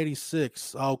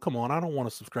 1986. Oh, come on. I don't want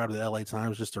to subscribe to the LA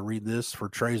Times just to read this for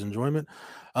Trey's enjoyment.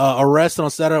 Arrested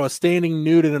on Saturday, was standing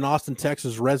nude in an Austin,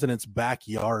 Texas resident's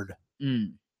backyard.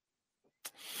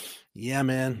 Yeah,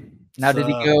 man. Now, did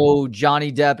he go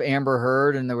Johnny Depp, Amber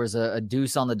Heard, and there was a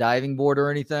deuce on the diving board or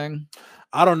anything?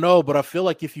 I don't know, but I feel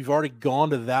like if you've already gone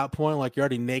to that point, like you're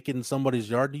already naked in somebody's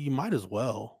yard, you might as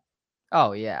well.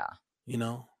 Oh, yeah. You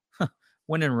know?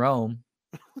 When in Rome.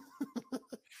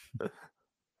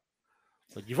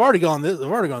 Like you've already gone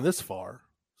this far.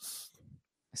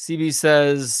 CB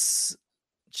says,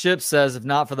 Chip says, if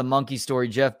not for the monkey story,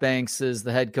 Jeff Banks is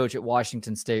the head coach at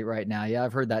Washington State right now. Yeah,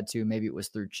 I've heard that too. Maybe it was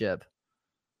through Chip.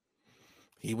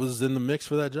 He was in the mix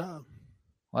for that job.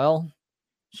 Well,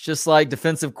 it's just like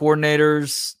defensive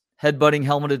coordinators, headbutting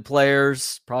helmeted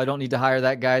players. Probably don't need to hire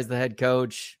that guy as the head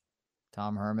coach.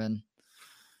 Tom Herman.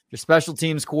 Your special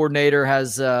teams coordinator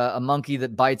has a monkey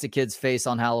that bites a kid's face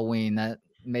on Halloween. That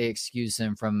may excuse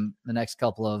him from the next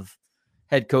couple of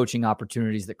head coaching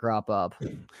opportunities that crop up.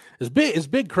 Is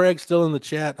Big Craig still in the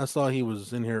chat? I saw he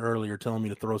was in here earlier telling me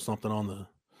to throw something on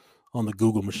the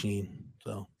Google machine.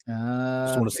 So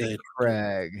just want to say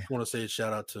Craig. Just want to say a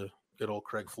shout out to good old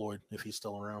Craig Floyd if he's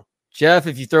still around. Jeff,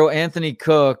 if you throw Anthony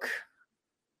Cook,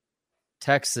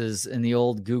 Texas, in the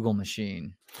old Google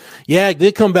machine. Yeah, he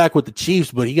did come back with the Chiefs,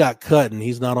 but he got cut and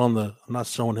he's not on the. I'm not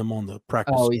showing him on the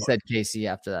practice. Oh, he said KC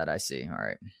after that. I see. All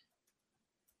right.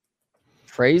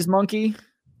 Trey's monkey?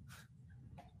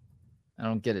 I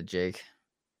don't get it, Jake.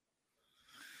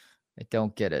 I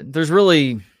don't get it. There's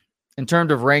really, in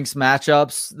terms of ranks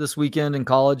matchups this weekend in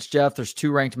college, Jeff, there's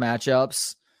 2 ranked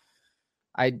matchups.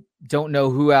 I don't know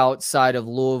who outside of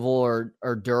Louisville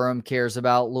or Durham cares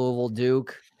about Louisville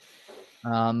Duke.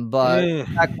 But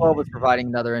Pac-12 was providing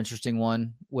another interesting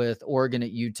one with Oregon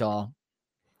at Utah.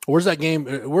 Where's that game?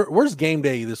 Where's game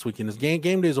day this weekend? Is game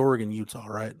day is Oregon, Utah,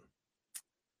 right?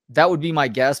 That would be my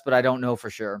guess, but I don't know for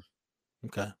sure.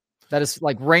 Okay. That is,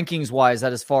 like, rankings wise,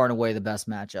 that is far and away the best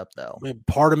matchup, though. I mean,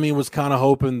 part of me was kind of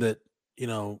hoping that, you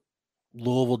know,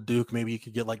 Louisville Duke, maybe you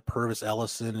could get like Purvis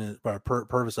Ellison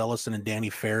and Danny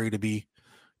Ferry to be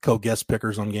co-guest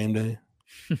pickers on game day.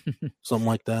 Something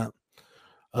like that.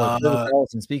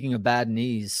 Ellison, speaking of bad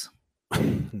knees.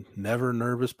 Never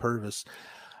nervous Purvis.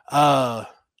 Yeah,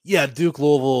 Duke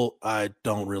Louisville, I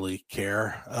don't really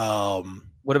care.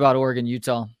 What about Oregon,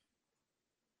 Utah?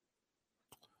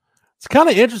 It's kind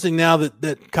of interesting now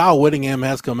that Kyle Whittingham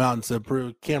has come out and said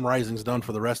Cam Rising's done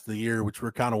for the rest of the year, which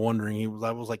we're kind of wondering.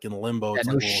 I was like in limbo. Yeah,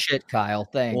 it's shit, Kyle.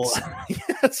 Thanks. Well,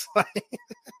 yeah, it's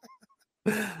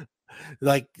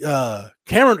like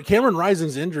Cameron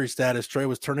Rising's injury status, Trey,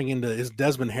 was turning into is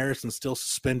Desmond Harrison still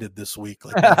suspended this week?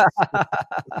 Like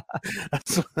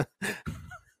that's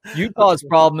Utah's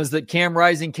problem is that Cam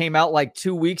Rising came out like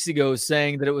 2 weeks ago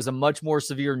saying that it was a much more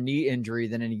severe knee injury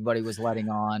than anybody was letting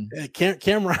on.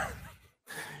 Cam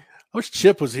I wish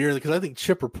Chip was here because I think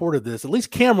Chip reported this. At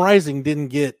least Cam Rising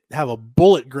didn't have a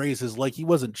bullet graze his leg. He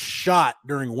wasn't shot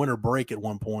during winter break at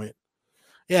one point.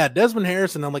 Yeah, Desmond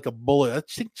Harrison had like a bullet. I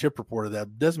think Chip reported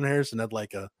that. Desmond Harrison had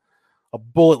like a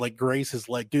bullet like graze his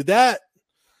leg. Dude, the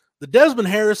Desmond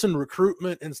Harrison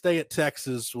recruitment and stay at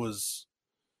Texas was,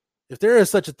 if there is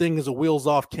such a thing as a wheels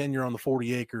off tenure on the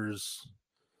 40 acres,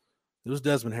 it was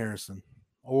Desmond Harrison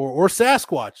or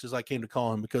Sasquatch, as I came to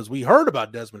call him, because we heard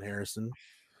about Desmond Harrison.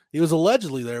 He was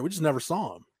allegedly there. We just never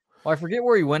saw him. Well, I forget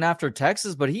where he went after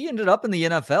Texas, but he ended up in the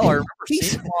NFL. I remember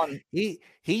seeing him on.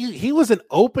 He was an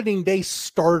opening day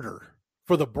starter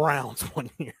for the Browns one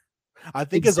year, I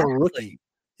think, as a rookie.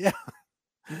 Yeah.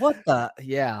 What the?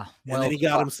 Yeah. And then he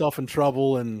got himself in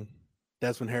trouble, and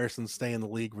Desmond Harrison stay in the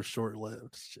league was short-lived.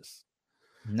 It's just,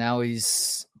 now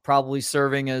he's probably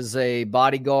serving as a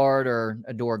bodyguard or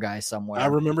a door guy somewhere. I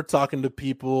remember talking to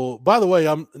people. By the way,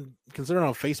 I'm considering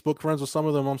I'm Facebook friends with some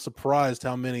of them. I'm surprised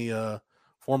how many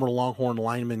former Longhorn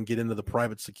linemen get into the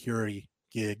private security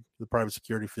gig, the private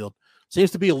security field. Seems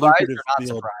to be a lucrative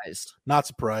field. Not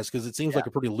surprised, because it seems like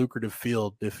a pretty lucrative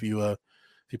field if you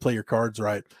play your cards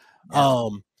right. Yeah.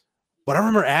 But I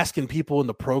remember asking people in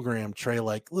the program, Trey,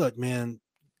 like, look, man,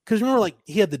 because remember, like,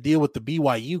 he had to deal with the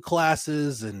BYU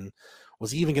classes, and was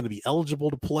he even going to be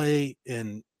eligible to play?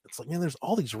 And it's like, man, there's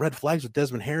all these red flags with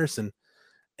Desmond Harrison.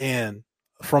 And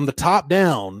from the top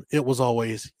down, it was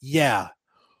always, yeah,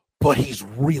 but he's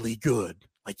really good.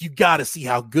 Like, you got to see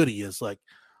how good he is. Like,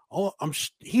 oh,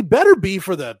 he better be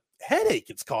for the headache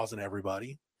it's causing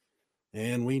everybody.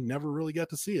 And we never really got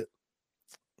to see it.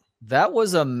 That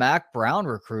was a Mac Brown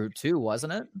recruit too,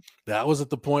 wasn't it? That was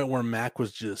at the point where Mac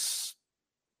was just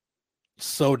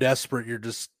so desperate. You're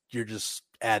just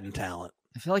adding talent.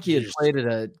 I feel like he had played at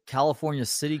a California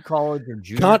City College or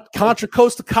junior Contra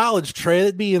Costa College, Trey.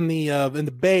 That'd be in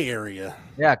the Bay Area.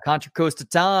 Yeah, Contra Costa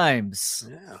Times.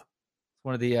 Yeah,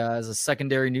 one of the as a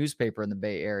secondary newspaper in the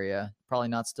Bay Area. Probably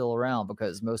not still around,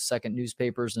 because most second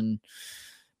newspapers in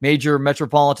major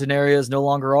metropolitan areas no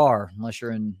longer are, unless you're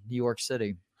in New York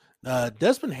City.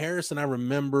 Desmond Harrison, I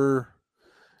remember,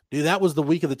 dude, that was the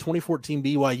week of the 2014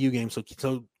 BYU game. So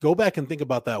go back and think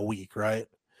about that week, right?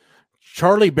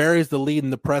 Charlie buries the lead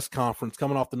in the press conference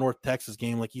coming off the North Texas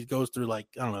game. Like, he goes through, like,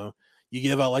 I don't know, you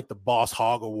give out like the Boss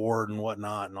Hog Award and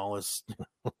whatnot and all this.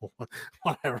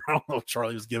 Whatever. I don't know if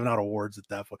Charlie was giving out awards at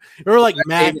that point. Remember, like,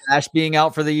 Mac Ash being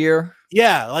out for the year?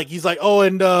 Yeah, like, he's like, oh,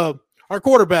 and our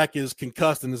quarterback is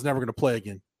concussed and is never going to play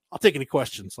again. I'll take any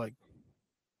questions. Like,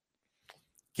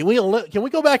 Can we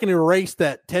go back and erase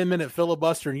that 10-minute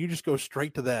filibuster and you just go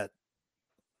straight to that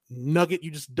nugget you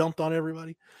just dumped on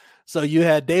everybody? So you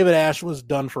had David Ash was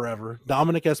done forever.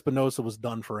 Dominic Espinosa was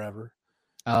done forever.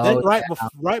 Oh, then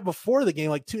right before the game,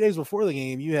 like 2 days before the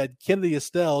game, you had Kennedy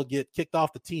Estelle get kicked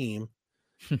off the team,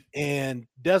 and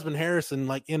Desmond Harrison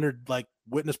like entered like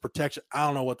witness protection. I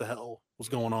don't know what the hell was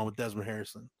going on with Desmond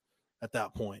Harrison at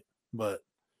that point, but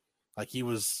like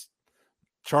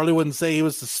Charlie wouldn't say he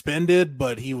was suspended,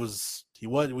 but he was.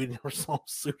 We never saw him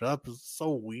suit up. It's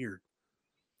so weird.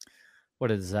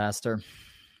 What a disaster.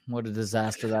 What a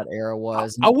disaster that era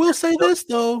was. I will say this,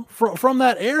 though. From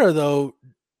that era, though,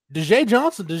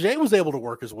 DeJay was able to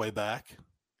work his way back.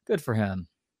 Good for him.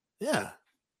 Yeah.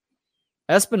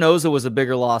 Espinoza was a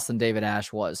bigger loss than David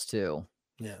Ash was, too.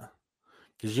 Yeah.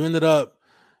 Because you ended up,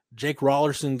 Jake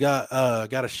Rollerson got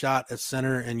a shot at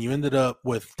center, and you ended up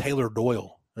with Taylor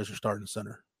Doyle as your starting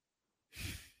center.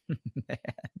 Man.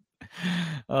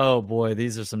 Oh boy,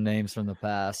 these are some names from the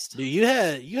past. Dude, you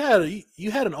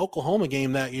had an Oklahoma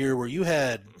game that year where you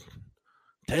had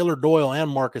Taylor Doyle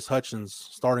and Marcus Hutchins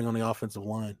starting on the offensive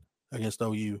line against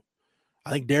OU.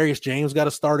 I think Darius James got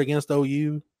a start against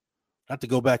OU. I have to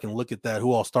go back and look at that,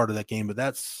 who all started that game, but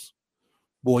that's,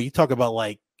 boy, you talk about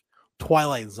like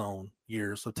Twilight Zone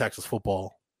years of Texas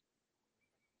football.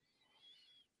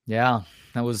 Yeah,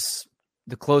 that was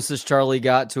the closest Charlie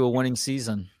got to a winning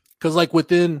season. Because like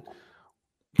within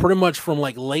pretty much from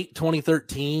like late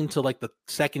 2013 to like the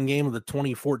second game of the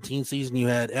 2014 season, you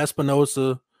had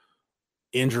Espinosa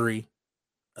injury.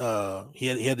 He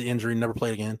had the injury, never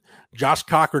played again. Josh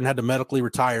Cochran had to medically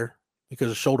retire because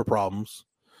of shoulder problems.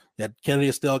 You had Kennedy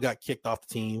Estelle got kicked off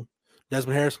the team.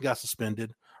 Desmond Harrison got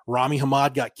suspended. Rami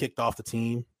Hamad got kicked off the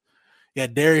team. You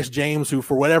had Darius James, who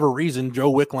for whatever reason,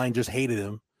 Joe Wickline just hated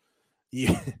him.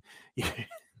 You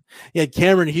had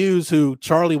Cameron Hughes, who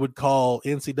Charlie would call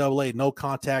NCAA no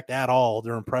contact at all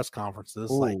during press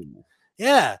conferences. Ooh. Like,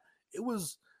 yeah, it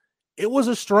was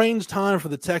a strange time for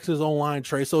the Texas O-line,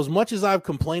 Trey. So as much as I've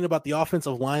complained about the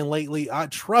offensive line lately,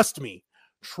 trust me,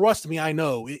 I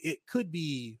know it could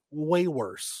be way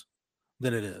worse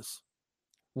than it is.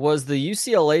 Was the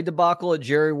UCLA debacle at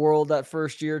Jerry World that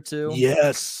first year too?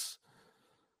 Yes.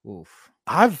 Oof.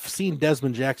 I've seen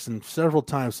Desmond Jackson several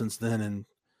times since then, and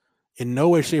in no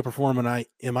way, shape, or form am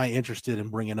I interested in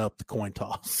bringing up the coin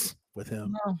toss with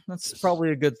him. No, that's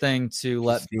probably a good thing to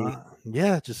let be.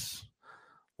 Just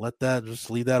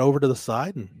leave that over to the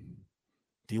side and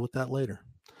deal with that later.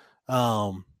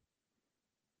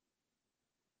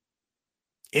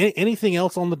 Anything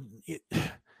else on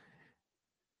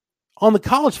the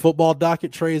college football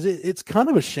docket, Trey? It's kind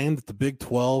of a shame that the Big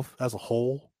 12 as a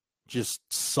whole just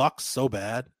sucks so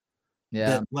bad. Yeah,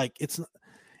 that, like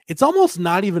it's almost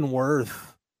not even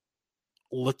worth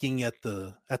looking at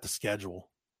the schedule,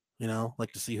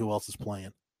 like to see who else is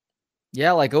playing.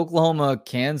 Yeah, like Oklahoma,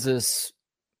 Kansas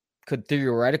could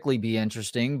theoretically be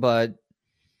interesting, but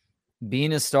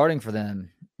Bean is starting for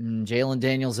them, and Jalen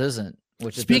Daniels isn't.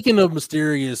 Speaking of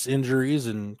mysterious injuries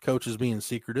and coaches being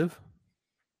secretive.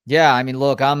 Yeah, I mean,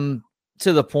 look, I'm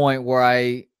to the point where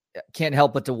I can't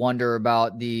help but to wonder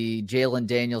about the Jalen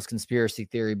Daniels conspiracy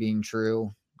theory being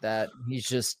true, that he's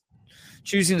just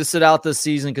choosing to sit out this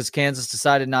season because Kansas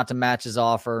decided not to match his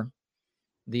offer.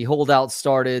 The holdout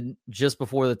started just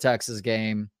before the Texas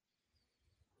game,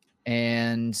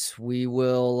 and we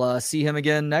will see him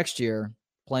again next year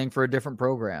playing for a different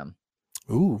program.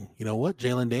 Ooh, you know what?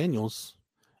 Jalen Daniels,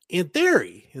 in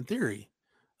theory, could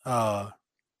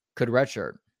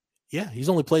redshirt. Yeah, he's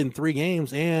only played in 3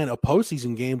 games, and a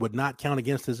postseason game would not count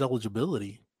against his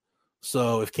eligibility.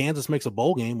 So if Kansas makes a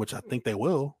bowl game, which I think they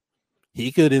will,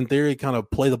 he could, in theory, kind of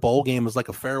play the bowl game as like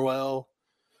a farewell.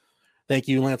 Thank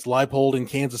you, Lance Leipold and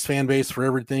Kansas fan base, for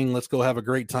everything. Let's go have a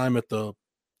great time at the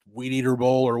Weed Eater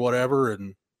Bowl or whatever, and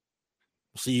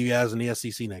we'll see you guys in the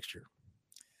SEC next year.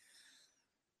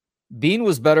 Bean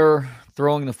was better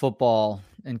throwing the football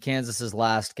in Kansas's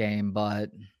last game,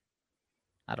 but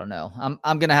I don't know.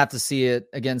 I'm going to have to see it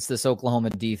against this Oklahoma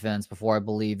defense before I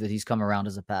believe that he's come around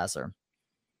as a passer.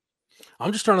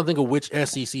 I'm just trying to think of which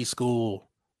SEC school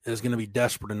is going to be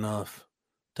desperate enough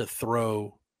to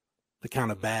throw the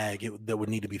kind of bag that would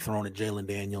need to be thrown at Jalen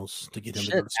Daniels to get him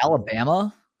to go to school.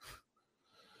 Alabama?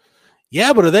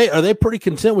 Yeah, but are they pretty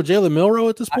content with Jalen Milroe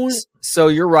at this point? So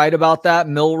you're right about that.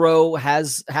 Milroe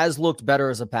has looked better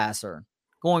as a passer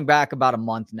going back about a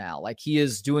month now. Like, he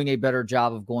is doing a better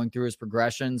job of going through his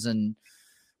progressions and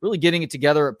really getting it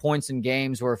together at points in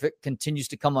games where if it continues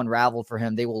to come unraveled for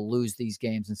him, they will lose these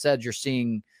games. Instead, you're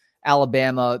seeing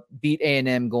Alabama beat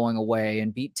A&M going away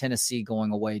and beat Tennessee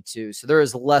going away too. So there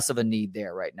is less of a need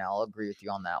there right now. I'll agree with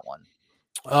you on that one.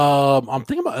 I'm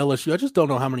thinking about LSU. I just don't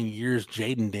know how many years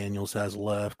Jaden Daniels has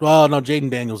left. Well, no, Jaden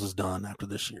Daniels is done after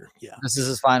this year. Yeah. This is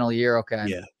his final year. Okay.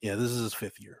 Yeah. This is his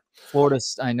 5th year. Florida,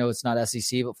 I know it's not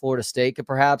SEC, but Florida State could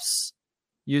perhaps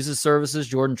use his services.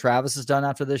 Jordan Travis is done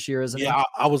after this year, isn't he? Yeah,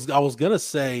 I was gonna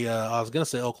say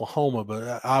Oklahoma,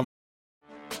 but I'm.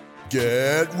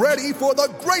 Get ready for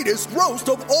the greatest roast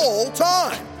of all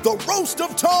time, the Roast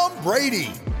of Tom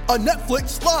Brady, a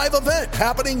Netflix live event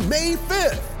happening May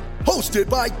 5th. Hosted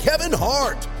by Kevin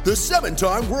Hart, the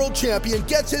 7-time world champion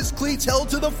gets his cleats held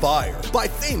to the fire by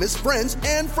famous friends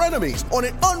and frenemies on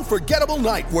an unforgettable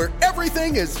night where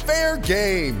everything is fair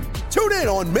game. Tune in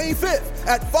on May 5th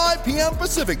at 5 p.m.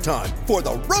 Pacific time for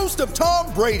the Roast of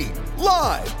Tom Brady,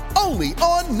 live only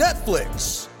on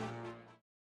Netflix.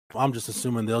 I'm just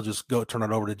assuming they'll just go turn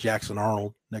it over to Jackson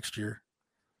Arnold next year.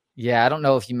 Yeah, I don't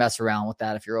know if you mess around with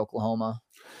that if you're Oklahoma.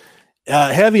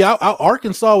 Heavy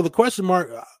Arkansas with a question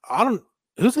mark.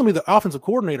 Who's going to be the offensive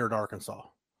coordinator at Arkansas?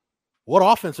 What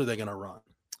offense are they going to run?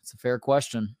 It's a fair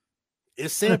question.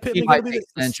 Is Sam Pittman going to be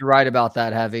the You're right about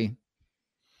that, Heavy.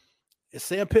 Is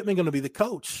Sam Pittman going to be the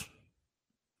coach?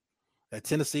 At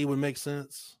Tennessee would make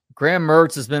sense. Graham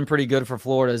Mertz has been pretty good for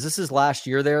Florida. Is this his last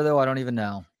year there, though? I don't even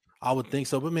know. I would think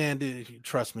so. But, man, dude,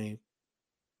 trust me,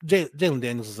 Jalen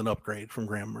Daniels is an upgrade from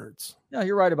Graham Mertz. Yeah,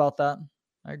 you're right about that.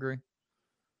 I agree.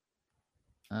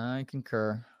 I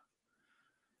concur.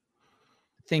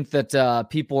 I think that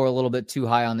people are a little bit too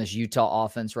high on this Utah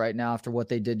offense right now after what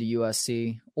they did to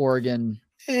USC. Oregon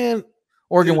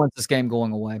wants this game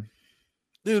going away.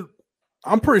 Dude,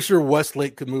 I'm pretty sure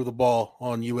Westlake could move the ball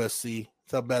on USC.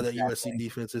 That's how bad that USC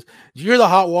defense is. Did you hear the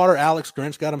hot water Alex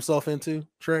Grinch got himself into,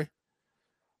 Trey?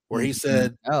 Where he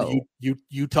said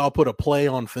Utah put a play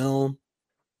on film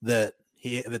that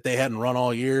they hadn't run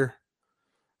all year.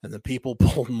 And the people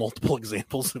pulled multiple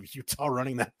examples of Utah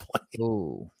running that play.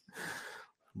 Ooh.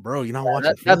 Bro, you know what?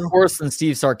 That's worse than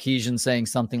Steve Sarkisian saying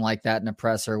something like that in a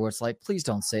presser where it's like, please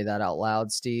don't say that out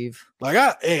loud, Steve.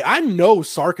 Like, I know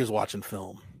Sark is watching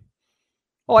film.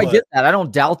 Oh, I get that. I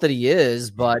don't doubt that he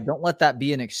is, but don't let that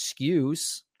be an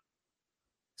excuse.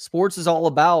 Sports is all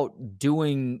about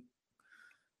doing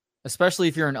especially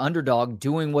if you're an underdog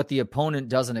doing what the opponent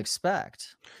doesn't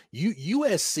expect.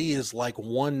 USC is like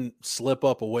one slip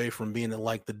up away from being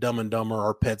like the Dumb and Dumber,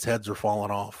 our pets' heads are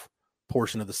falling off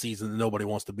portion of the season that nobody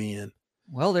wants to be in.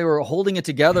 Well, they were holding it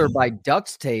together by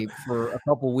duct tape for a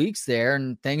couple weeks there,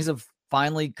 and things have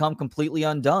finally come completely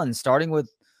undone, starting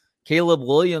with Caleb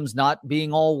Williams not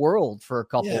being all world for a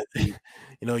couple of weeks.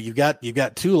 You've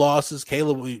got 2 losses.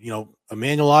 Caleb,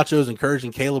 Emmanuel Acho is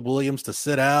encouraging Caleb Williams to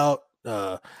sit out.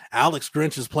 Alex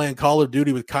Grinch is playing Call of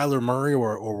Duty with Kyler Murray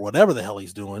or whatever the hell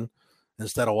he's doing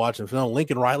instead of watching film.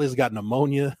 Lincoln Riley's got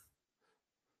pneumonia.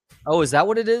 Oh, is that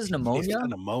what it is? Pneumonia? He's got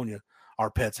pneumonia. Our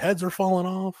pets' heads are falling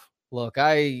off. Look,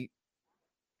 I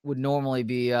would normally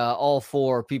be all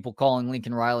for people calling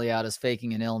Lincoln Riley out as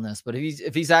faking an illness, but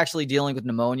if he's actually dealing with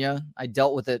pneumonia, I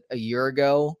dealt with it a year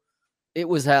ago. It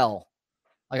was hell.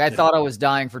 Like I thought I was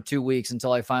dying for 2 weeks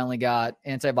until I finally got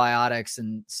antibiotics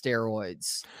and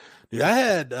steroids. Dude, I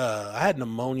had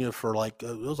pneumonia for it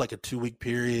was like a 2-week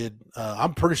period.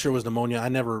 I'm pretty sure it was pneumonia. I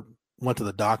never went to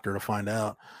the doctor to find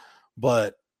out,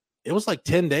 but it was like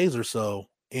 10 days or so.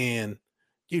 And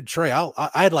dude, Trey, I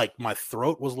had my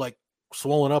throat was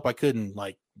swollen up. I couldn't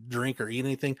drink or eat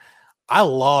anything. I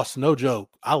lost, no joke.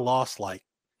 I lost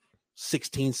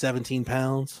 16, 17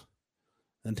 pounds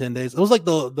in 10 days. It was like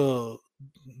the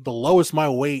lowest my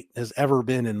weight has ever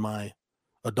been in my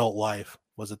adult life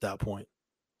was at that point.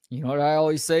 You know what I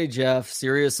always say, Jeff,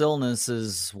 serious illness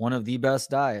is one of the best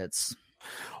diets.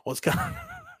 Well, it's kind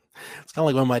of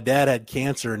like when my dad had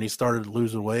cancer and he started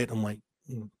losing weight. I'm like,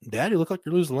 Dad, you look like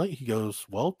you're losing weight. He goes,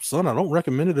 well, son, I don't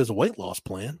recommend it as a weight loss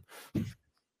plan.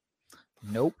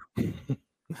 Nope.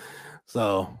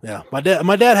 So yeah, my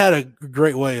dad had a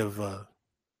great way of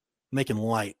making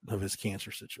light of his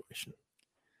cancer situation.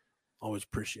 Always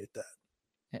appreciate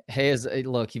that. Hey,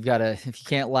 look, if you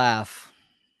can't laugh,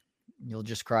 you'll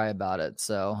just cry about it.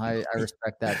 So I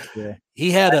respect that too.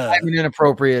 I'm an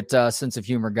inappropriate sense of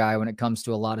humor guy when it comes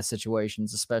to a lot of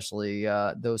situations, especially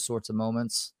those sorts of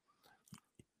moments.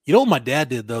 You know what my dad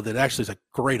did, though, that actually is a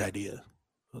great idea.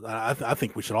 I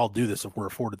think we should all do this if we're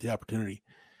afforded the opportunity.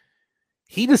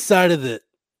 He decided that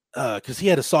because he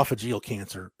had esophageal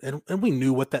cancer, and we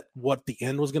knew what the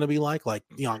end was going to be like.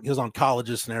 His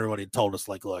oncologist and everybody had told us,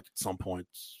 look, at some point,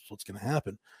 what's going to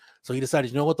happen. So he decided,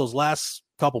 you know what, those last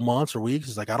couple months or weeks,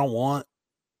 he's like, I don't want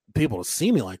people to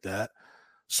see me like that.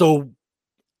 So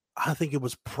I think it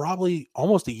was probably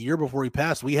almost a year before he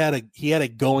passed. He had a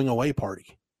going away party.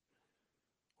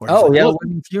 Oh, yeah,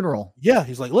 wedding funeral. Yeah,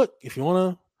 he's like, look, if you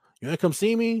want to come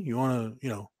see me, you want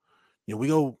to, we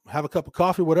go have a cup of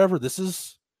coffee, whatever. This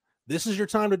is your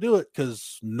time to do it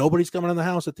because nobody's coming in the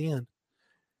house at the end.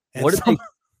 And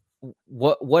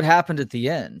what happened at the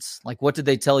end? Like, what did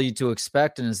they tell you to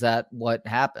expect, and is that what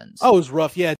happens? Oh, it was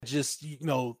rough. Yeah, just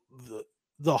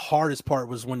the hardest part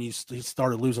was when he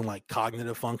started losing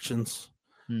cognitive functions.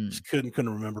 Just couldn't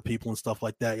remember people and stuff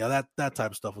like that. Yeah, that type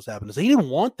of stuff was happening. So he didn't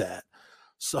want that.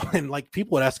 So, and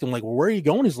people would ask him, well, where are you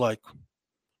going? He's like,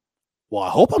 well,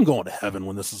 I hope I'm going to heaven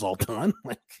when this is all done.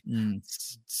 He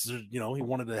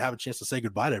wanted to have a chance to say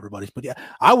goodbye to everybody. But yeah,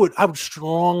 I would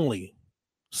strongly,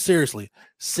 seriously,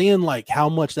 seeing how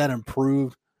much that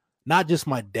improved, not just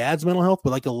my dad's mental health,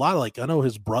 but a lot of I know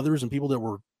his brothers and people that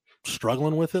were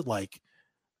struggling with it.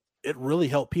 It really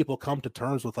helped people come to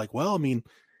terms with well, I mean,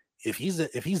 if he's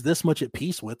this much at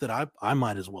peace with it, I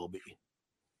might as well be.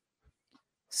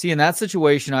 See, in that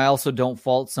situation, I also don't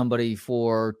fault somebody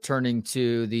for turning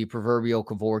to the proverbial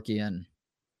Kevorkian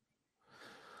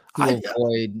to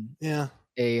avoid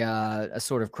a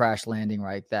sort of crash landing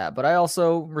like that. But I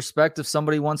also respect if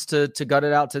somebody wants to gut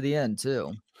it out to the end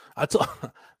too.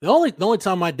 The only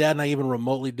time my dad and I even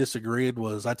remotely disagreed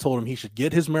was I told him he should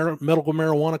get his medical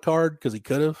marijuana card because he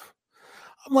could have.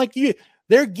 I'm like,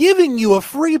 they're giving you a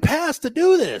free pass to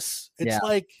do this. It's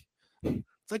like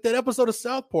that episode of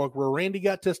South Park where Randy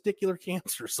got testicular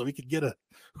cancer so he could get a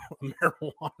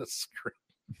marijuana script.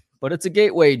 But it's a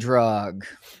gateway drug.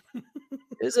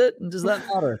 Is it? Does that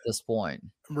matter at this point?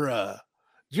 Bruh.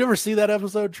 Did you ever see that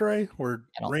episode, Trey, where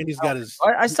Randy's got his...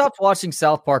 I stopped watching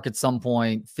South Park at some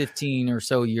point 15 or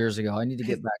so years ago. I need to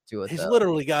get back to it. He's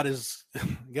literally got his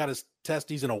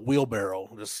testes in a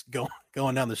wheelbarrow just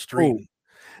going down the street. Ooh.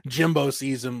 Jimbo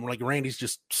sees him, Randy's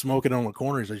just smoking on the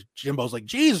corner. He's like, Jimbo's like,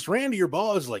 Jesus, Randy, your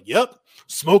balls. He's like, yep,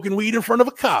 smoking weed in front of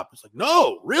a cop. It's like,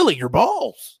 no, really, your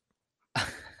balls.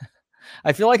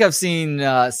 I feel like I've seen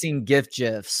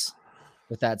GIFs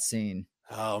with that scene.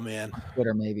 Oh, man.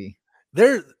 Twitter, maybe.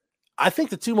 I think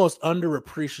the two most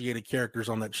underappreciated characters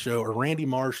on that show are Randy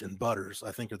Marsh and Butters.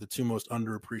 I think are the two most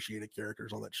underappreciated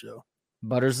characters on that show.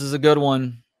 Butters is a good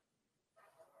one.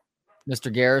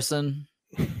 Mr. Garrison.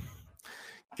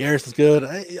 Garrison's good.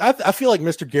 I feel like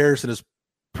Mr. Garrison is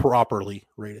properly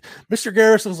rated. Mr.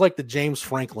 Garrison's like the James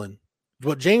Franklin.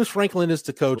 What James Franklin is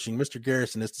to coaching, Mr.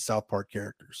 Garrison is to South Park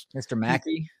characters. Mr.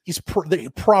 Mackey? He's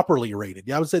properly rated.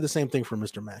 Yeah, I would say the same thing for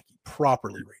Mr. Mackey.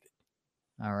 Properly rated.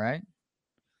 All right.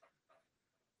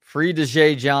 Free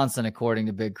DeJay Johnson, according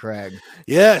to Big Craig.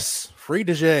 Yes, free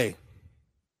DeJay.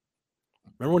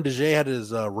 Remember when DeJay had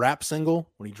his rap single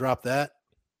when he dropped that?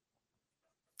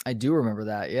 I do remember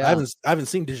that. Yeah, I haven't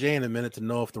seen DeJay in a minute to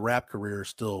know if the rap career is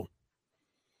still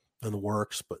in the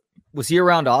works. But was he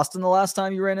around Austin the last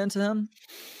time you ran into him?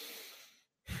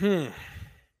 When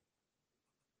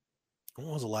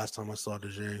was the last time I saw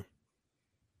DeJay?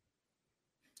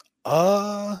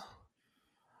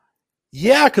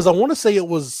 Yeah, because I want to say it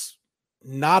was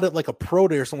not at like a pro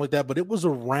day or something like that, but it was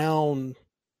around.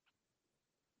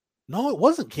 No, it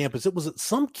wasn't campus. It was at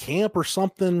some camp or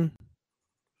something.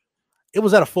 It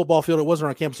was at a football field. It wasn't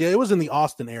on campus. Yeah, it was in the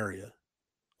Austin area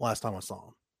last time I saw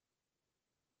him.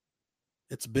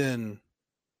 It's been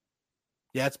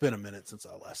a minute since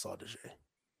I last saw DeJay.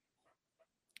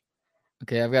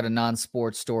 Okay, I've got a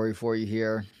non-sports story for you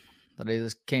here that I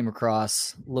just came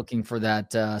across looking for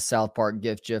that South Park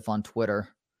GIF on Twitter.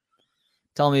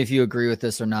 Tell me if you agree with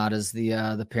this or not as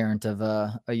the parent of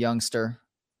a youngster.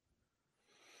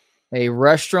 A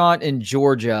restaurant in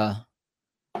Georgia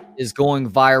is going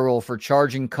viral for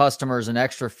charging customers an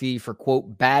extra fee for,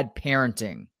 quote, bad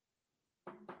parenting.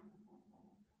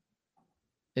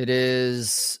 It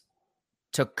is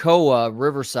Toccoa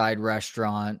Riverside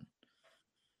Restaurant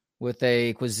with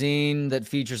a cuisine that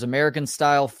features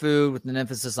American-style food with an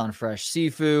emphasis on fresh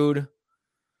seafood.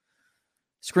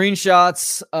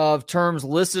 Screenshots of terms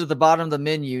listed at the bottom of the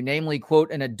menu, namely,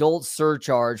 quote, an adult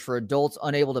surcharge for adults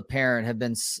unable to parent,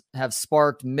 have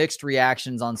sparked mixed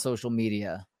reactions on social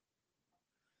media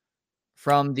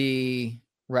from the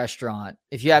restaurant.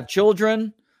 If you have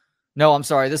children, no, I'm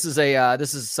sorry. This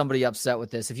is somebody upset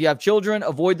with this. If you have children,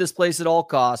 avoid this place at all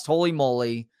costs. Holy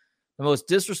moly. The most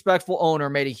disrespectful owner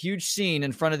made a huge scene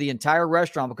in front of the entire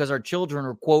restaurant because our children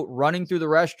were, quote, running through the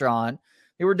restaurant.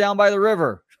 They were down by the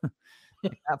river.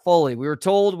 At Foley, we were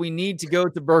told we need to go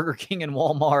to Burger King and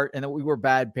Walmart and that we were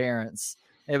bad parents.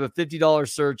 They have a $50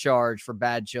 surcharge for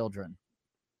bad children.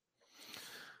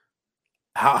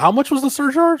 How much was the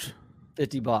surcharge?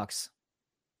 $50.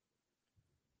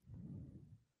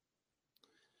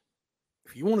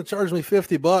 If you want to charge me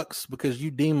 $50 because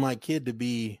you deem my kid to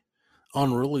be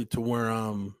unruly to where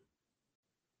I'm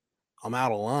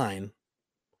out of line,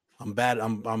 I'm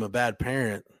a bad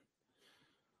parent.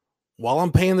 While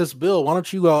I'm paying this bill, why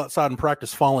don't you go outside and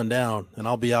practice falling down, and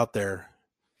I'll be out there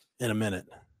in a minute.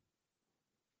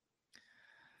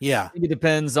 Yeah. I think it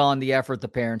depends on the effort the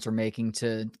parents are making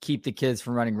to keep the kids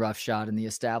from running roughshod in the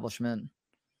establishment.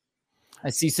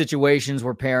 I see situations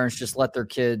where parents just let their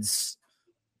kids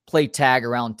play tag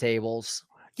around tables.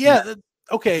 Yeah.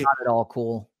 Okay. Not at all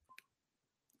cool.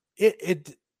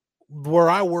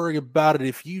 Where I worry about it,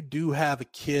 if you do have a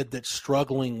kid that's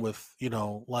struggling with,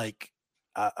 like,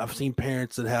 I've seen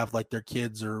parents that have like their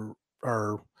kids are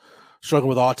struggling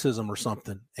with autism or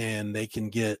something, and they can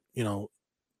get,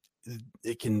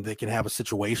 they can have a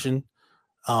situation,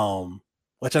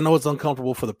 which I know it's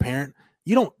uncomfortable for the parent.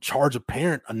 You don't charge a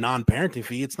parent a non-parenting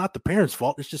fee. It's not the parent's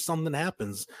fault. It's just something that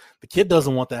happens. The kid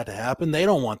doesn't want that to happen. They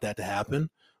don't want that to happen,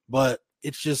 but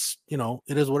it's just,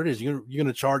 it is what it is. You're going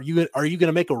to charge, are you going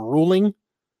to make a ruling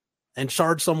and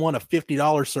charge someone a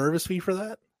 $50 service fee for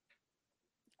that?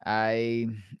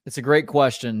 It's a great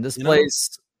question. This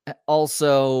place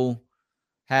also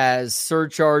has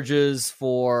surcharges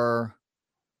for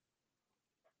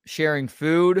sharing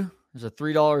food. There's a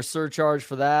 $3 surcharge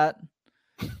for that.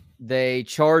 They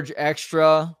charge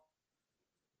extra.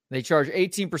 They charge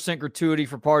 18% gratuity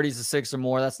for parties of 6 or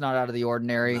more. That's not out of the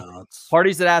ordinary. No,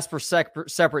 parties that ask for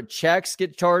separate checks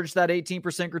get charged that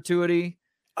 18% gratuity.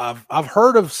 I've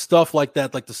heard of stuff like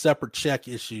that, like the separate check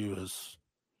issue is.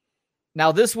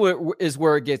 Now, this is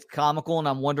where it gets comical, and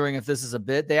I'm wondering if this is a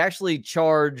bit. They actually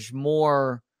charge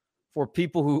more for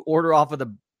people who order off of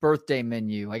the birthday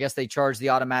menu. I guess they charge the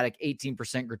automatic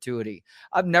 18% gratuity.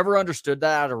 I've never understood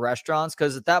that out of restaurants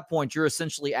because at that point, you're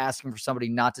essentially asking for somebody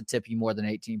not to tip you more than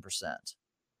 18%.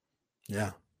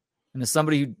 Yeah. And as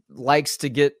somebody who likes to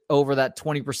get over that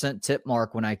 20% tip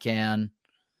mark when I can,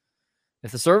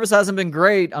 if the service hasn't been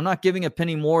great, I'm not giving a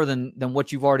penny more than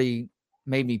what you've already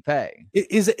made me pay.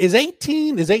 Is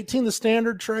 18 the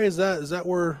standard, Trey? Is that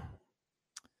where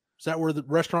the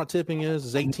restaurant tipping is?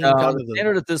 Is 18 the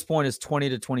standard at this point is 20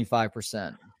 to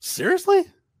 25%. Seriously?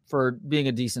 For being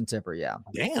a decent tipper, yeah.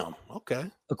 Damn. Okay.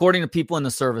 According to people in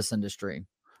the service industry.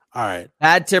 All right.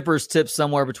 Bad tippers tip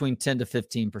somewhere between 10 to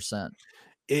 15%.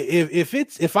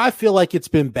 If I feel like it's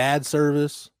been bad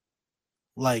service,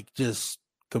 like just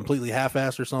completely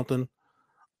half-assed or something,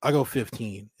 I go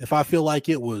 15. If I feel like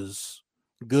it was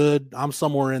good, I'm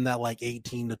somewhere in that like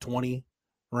 18 to 20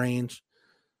 range.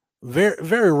 Very,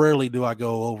 very rarely do I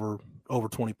go over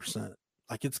 20%.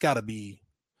 Like it's got to be,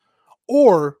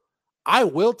 or I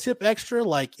will tip extra.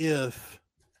 Like if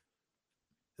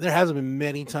there hasn't been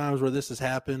many times where this has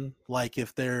happened, like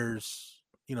if there's,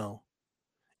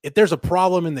 if there's a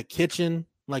problem in the kitchen,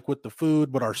 like with the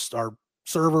food, but our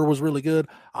server was really good,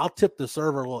 I'll tip the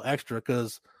server a little extra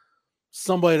because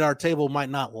somebody at our table might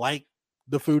not like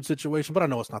the food situation, but I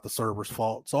know it's not the server's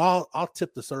fault. So I'll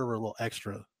tip the server a little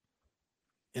extra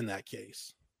in that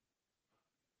case.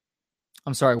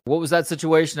 I'm sorry, what was that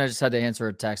situation? I just had to answer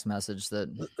a text message that.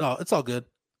 Oh, it's all good.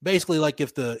 Basically, like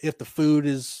if the food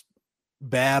is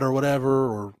bad or whatever,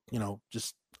 or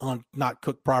just not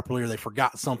cooked properly, or they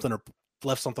forgot something or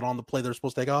left something on the plate they're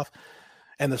supposed to take off,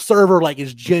 and the server like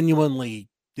is genuinely,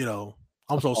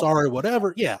 I'm so sorry,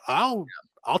 whatever. Yeah, I'll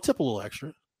tip a little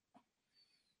extra.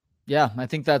 Yeah, I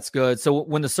think that's good. So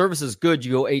when the service is good,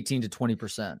 you go 18 to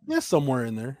 20%. Yeah, somewhere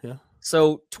in there. Yeah.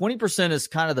 So 20% is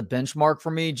kind of the benchmark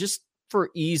for me, just for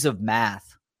ease of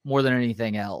math more than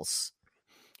anything else.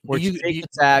 Where you take the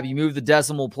tab, you move the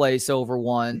decimal place over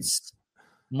once,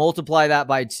 multiply that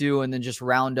by 2, and then just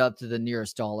round up to the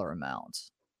nearest dollar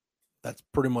amount. That's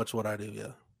pretty much what I do,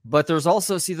 yeah. But there's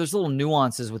also, there's little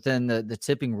nuances within the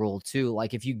tipping rule too.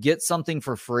 Like if you get something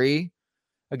for free,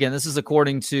 again, this is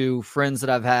according to friends that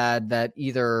I've had that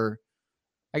either,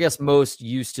 I guess most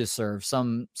used to serve,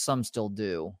 some still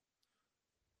do.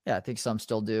 Yeah, I think some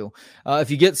still do. If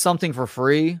you get something for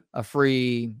free, a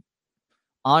free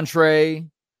entree,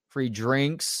 free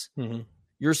drinks,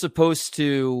 you're supposed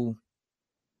to,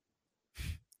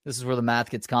 this is where the math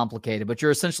gets complicated, but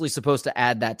you're essentially supposed to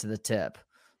add that to the tip.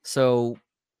 So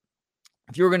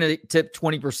if you're going to tip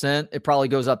 20%, it probably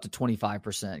goes up to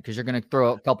 25% because you're going to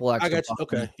throw a couple extra. I got you.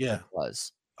 Okay. Yeah.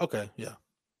 Okay. Yeah.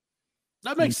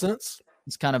 That makes sense.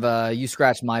 It's kind of a you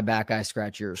scratch my back, I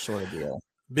scratch yours sort of deal.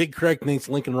 Big Craig thinks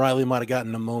Lincoln Riley might have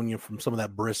gotten pneumonia from some of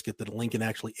that brisket, that Lincoln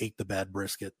actually ate the bad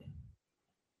brisket.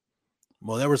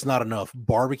 Well, there was not enough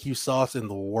barbecue sauce in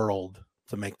the world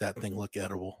to make that thing look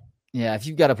edible. Yeah, if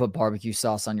you've got to put barbecue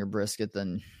sauce on your brisket,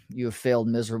 then you have failed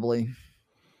miserably.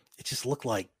 It just looked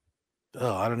like,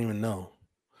 I don't even know.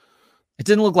 It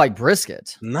didn't look like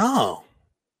brisket. No.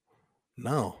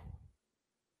 I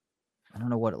don't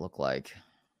know what it looked like.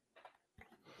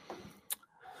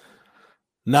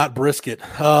 Not brisket.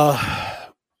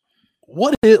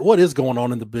 What is going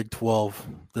on in the Big 12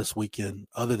 this weekend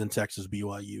other than Texas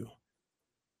BYU?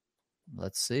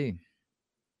 Let's see.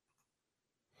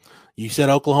 You said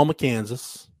Oklahoma,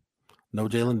 Kansas. No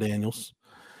Jalen Daniels.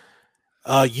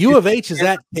 U of H is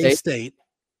at K-State.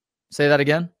 Say that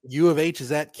again. U of H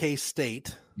is at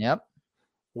K-State. Yep.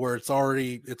 Where it's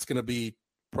going to be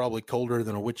probably colder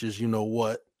than a witch's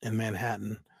you-know-what in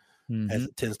Manhattan, as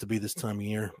it tends to be this time of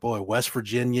year. Boy, West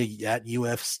Virginia at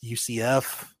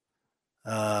UCF.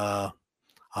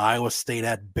 Iowa State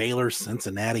at Baylor.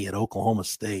 Cincinnati at Oklahoma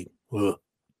State.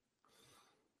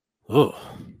 Ugh.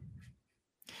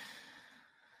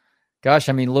 Gosh,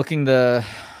 I mean, looking the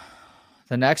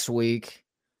next week,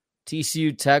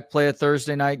 TCU Tech play a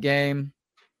Thursday night game.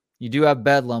 You do have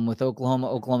Bedlam with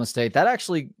Oklahoma State. That's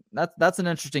an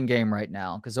interesting game right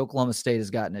now because Oklahoma State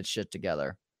has gotten its shit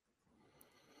together.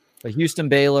 But Houston,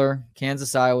 Baylor,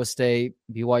 Kansas, Iowa State,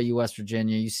 BYU, West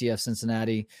Virginia, UCF,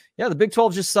 Cincinnati. Yeah, the Big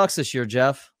 12 just sucks this year,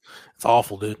 Jeff. It's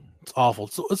awful, dude. It's awful.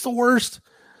 It's the worst.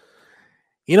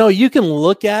 You can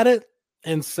look at it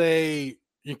and say,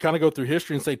 you kind of go through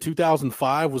history and say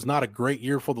 2005 was not a great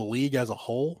year for the league as a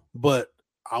whole, but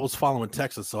I was following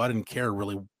Texas, so I didn't care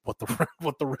really what the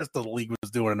rest of the league was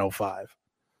doing in 2005.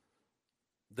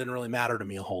 Didn't really matter to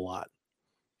me a whole lot.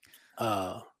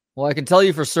 Well, I can tell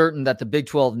you for certain that the Big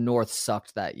 12 North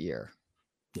sucked that year.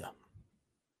 Yeah.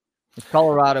 If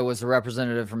Colorado was a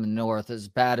representative from the North, as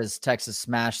bad as Texas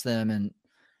smashed them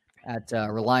at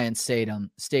Reliance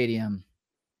Stadium.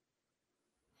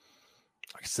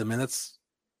 Like I said, man,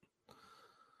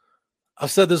 I've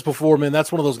said this before, man.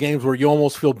 That's one of those games where you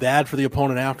almost feel bad for the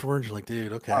opponent afterwards. You're like,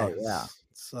 dude, okay. Oh,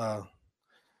 yeah.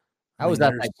 I was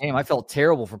at that game. I felt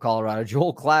terrible for Colorado.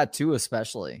 Joel Klatt, too,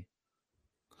 especially.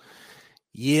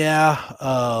 Yeah.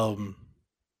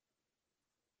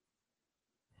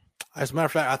 As a matter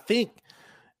of fact, I think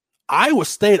Iowa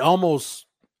State almost,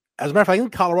 as a matter of fact, I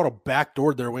think Colorado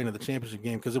backdoored their way into the championship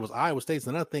game because it was Iowa State's.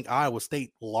 And I think Iowa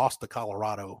State lost to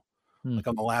Colorado like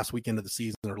on the last weekend of the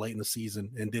season or late in the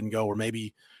season and didn't go, or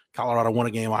maybe Colorado won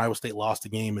a game, Iowa State lost a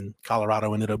game, and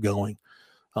Colorado ended up going.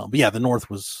 But yeah, the North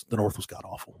was god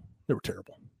awful. They were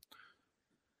terrible.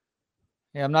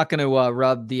 Yeah, I'm not going to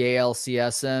rub the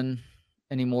ALCS in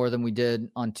any more than we did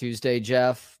on Tuesday,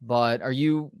 Jeff. But are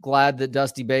you glad that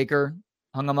Dusty Baker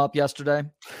hung him up yesterday?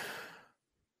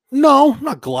 No, I'm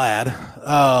not glad.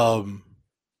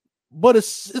 But it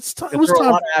was time.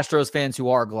 A lot of Astros fans who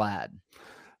are glad.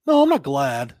 No, I'm not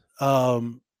glad.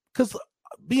 Because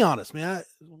be honest, man,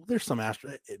 there's some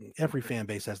every fan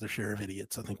base has their share of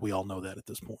idiots. I think we all know that at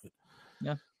this point.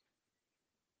 Yeah.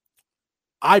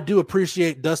 I do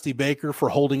appreciate Dusty Baker for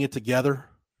holding it together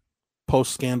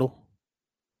post scandal.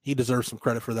 He deserves some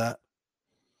credit for that.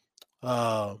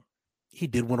 He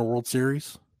did win a World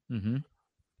Series. Mm-hmm.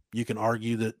 You can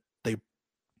argue that they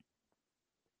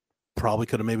probably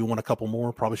could have maybe won a couple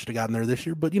more, probably should have gotten there this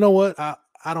year. But you know what? I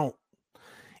don't.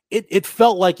 It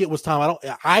felt like it was time.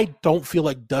 I don't feel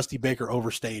like Dusty Baker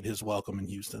overstayed his welcome in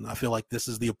Houston. I feel like this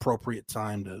is the appropriate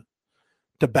time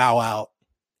to bow out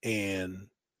and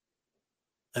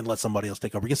let somebody else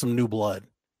take over. Get some new blood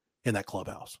in that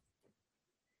clubhouse.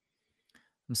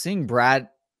 I'm seeing Brad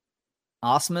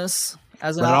Ausmus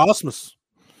as an Ausmus,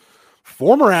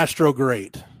 former Astro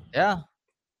great. Yeah.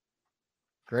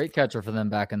 Great catcher for them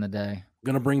back in the day.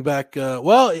 Going to bring back,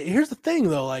 well, here's the thing,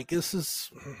 though. Like, this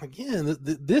is, again,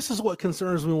 this is what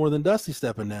concerns me more than Dusty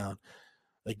stepping down.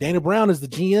 Like, Dana Brown as the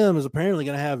GM is apparently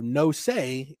going to have no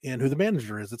say in who the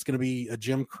manager is. It's going to be a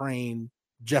Jim Crane,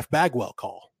 Jeff Bagwell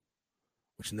call.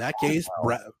 Which in that case,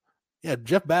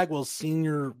 Jeff Bagwell's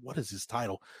senior, what is his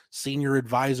title? Senior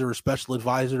advisor or special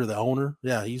advisor to the owner.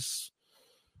 Yeah, he's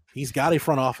got a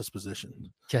front office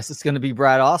position. Guess it's going to be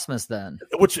Brad Ausmus then.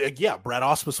 Which, yeah, Brad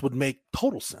Ausmus would make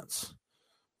total sense.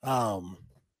 They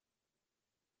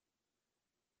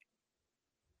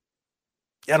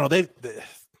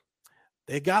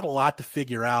got a lot to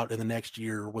figure out in the next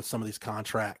year with some of these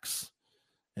contracts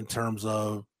in terms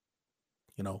of,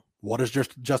 what does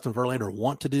Justin Verlander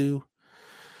want to do?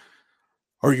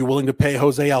 Are you willing to pay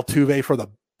Jose Altuve for the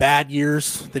bad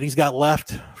years that he's got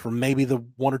left from maybe the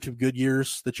one or two good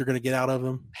years that you're going to get out of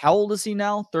him? How old is he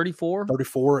now? 34?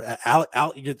 34.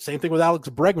 Same thing with Alex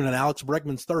Bregman, and Alex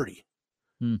Bregman's 30.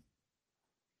 Your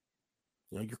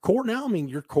core now,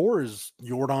 your core is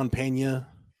Jordan, Pena,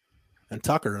 and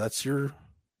Tucker. That's your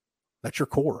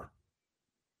core.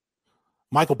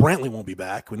 Michael Brantley won't be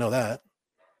back. We know that.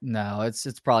 No, it's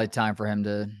probably time for him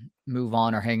to move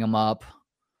on or hang him up.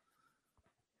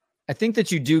 I think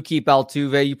that you do keep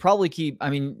Altuve. You probably keep,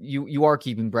 you are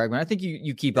keeping Bregman. I think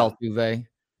you keep Altuve.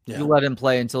 Yeah. You let him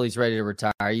play until he's ready to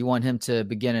retire. You want him to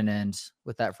begin and end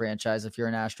with that franchise if you're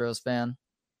an Astros fan.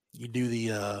 You do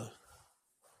the,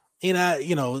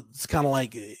 it's kind of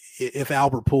like if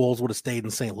Albert Pujols would have stayed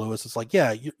in St. Louis, it's like,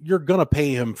 yeah, you're going to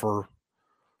pay him for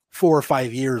 4 or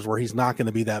 5 years where he's not going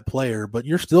to be that player, but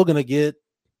you're still going to get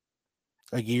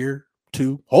a year,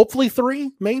 2, hopefully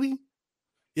 3, maybe,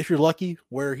 if you're lucky,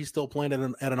 where he's still playing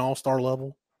at an all-star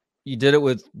level. You did it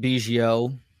with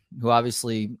Biggio, who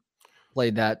obviously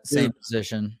played that same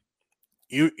position.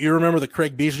 You remember the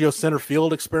Craig Biggio center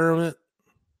field experiment?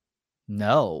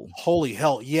 No. Holy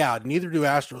hell. Yeah, neither do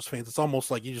Astros fans. It's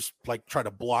almost like you just try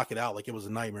to block it out like it was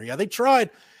a nightmare. Yeah, they tried.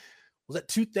 Was that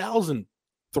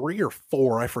 2003 or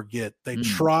 4? I forget. They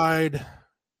tried.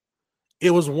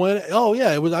 It was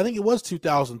I think it was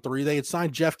 2003. They had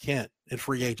signed Jeff Kent in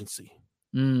free agency.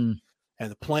 And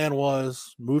the plan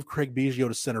was move Craig Biggio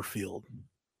to center field.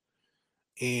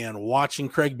 And watching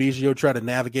Craig Biggio try to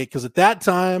navigate, because at that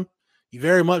time, you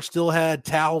very much still had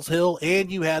Towles Hill, and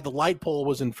you had the light pole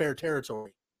was in fair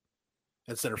territory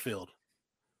at center field.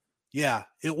 Yeah,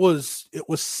 it was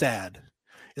sad.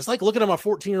 It's like looking at my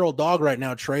 14-year-old dog right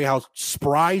now, Trey, how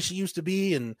spry she used to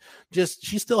be, and just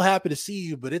she's still happy to see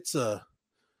you, but it's going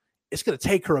to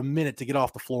take her a minute to get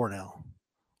off the floor now.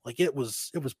 Like it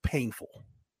was painful.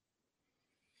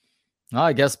 Well,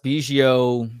 I guess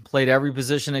Biggio played every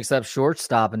position except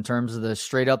shortstop in terms of the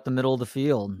straight up the middle of the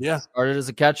field. Yeah. Started as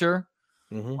a catcher,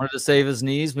 wanted to save his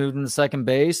knees, moved into second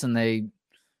base, and they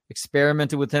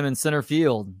experimented with him in center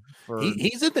field.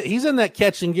 He's in that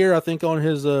catching gear, I think, on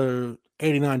his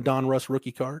 89 Don Russ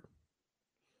rookie card.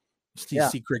 You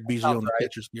see Craig Biggio in the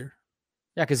catcher's gear.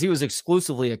 Yeah, because he was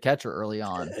exclusively a catcher early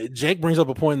on. Jake brings up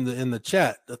a point in the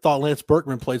chat. I thought Lance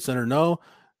Berkman played center. No,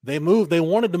 they moved. They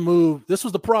wanted to move. This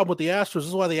was the problem with the Astros. This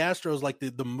is why the Astros, like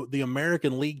the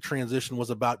American League transition, was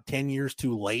about 10 years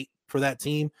too late for that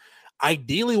team.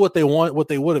 Ideally, what they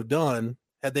would have done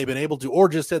had they been able to, or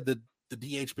just had the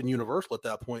DH been universal at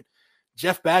that point,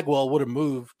 Jeff Bagwell would have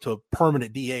moved to a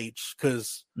permanent DH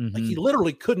because like he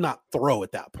literally could not throw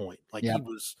at that point. Like he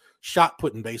was shot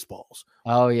putting baseballs.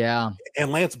 Oh yeah.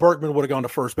 And Lance Berkman would have gone to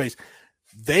first base.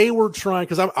 They were trying,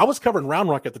 because I was covering Round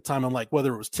Rock at the time. I'm like,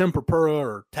 whether it was Tim Purpura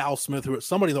or Tal Smith, who was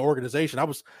somebody in the organization,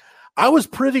 I was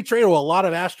privy to a lot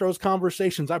of Astros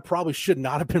conversations I probably should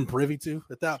not have been privy to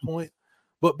at that point.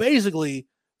 But basically,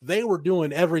 they were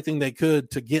doing everything they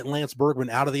could to get Lance Berkman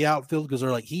out of the outfield because they're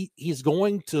like, he's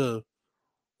going to,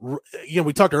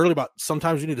 we talked earlier about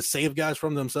sometimes you need to save guys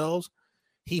from themselves.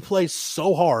 He plays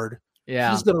so hard.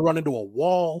 Yeah. He's going to run into a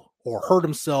wall or hurt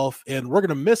himself, and we're going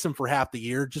to miss him for half the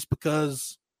year just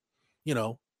because,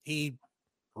 he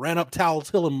ran up Tal's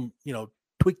Hill and,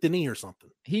 tweaked the knee or something.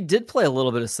 He did play a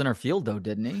little bit of center field, though,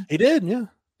 didn't he? He did, yeah.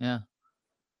 Yeah.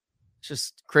 It's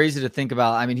just crazy to think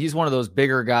about. I mean, he's one of those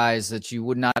bigger guys that you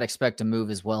would not expect to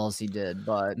move as well as he did.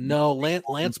 But no,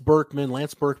 Lance Berkman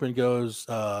goes,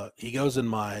 he goes in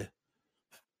my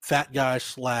fat guy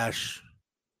 /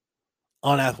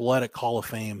 unathletic Hall of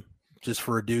Fame, just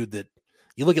for a dude that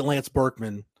you look at Lance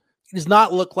Berkman, he does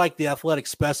not look like the athletic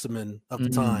specimen of the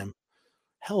time.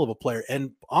 Hell of a player.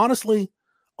 And honestly,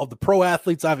 of the pro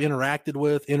athletes I've interacted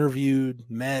with, interviewed,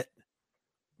 met,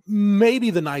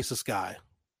 maybe the nicest guy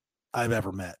I've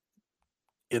ever met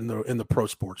in the pro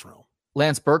sports realm.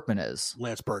 Lance Berkman is.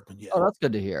 Lance Berkman, yeah. Oh, that's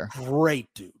good to hear.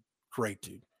 Great dude.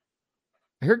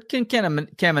 I heard Ken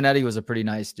Caminetti was a pretty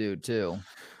nice dude too.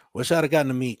 Wish I'd have gotten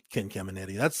to meet Ken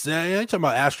Caminetti. That's talking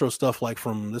about Astro stuff. Like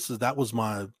that was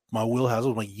my wheelhouse. It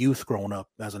was my youth growing up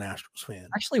as an Astros fan.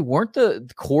 Actually, weren't the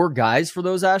core guys for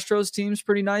those Astros teams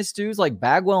pretty nice dudes? Like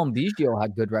Bagwell and Biggio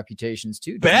had good reputations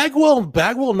too.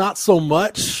 Bagwell, not so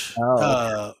much.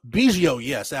 Oh. Biggio,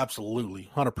 yes, absolutely,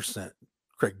 100%.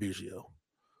 Craig Biggio.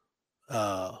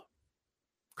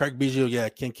 Yeah.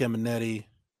 Ken Caminetti.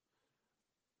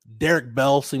 Derek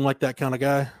Bell seemed like that kind of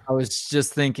guy. I was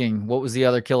just thinking, what was the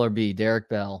other killer B? Derek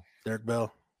Bell. And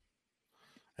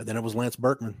then it was Lance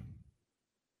Berkman.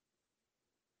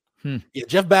 Yeah,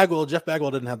 Jeff Bagwell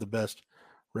didn't have the best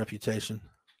reputation.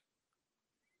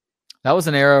 That was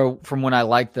an era from when I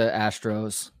liked the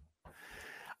Astros.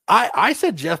 I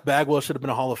said Jeff Bagwell should have been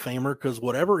a Hall of Famer because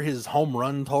whatever his home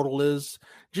run total is,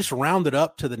 just round it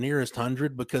up to the nearest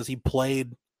 100 because he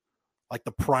played like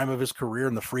the prime of his career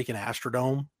in the freaking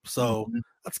Astrodome. So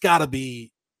that's gotta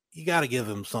be, you got to give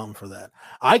him something for that.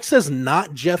 Ike says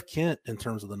not Jeff Kent in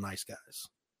terms of the nice guys.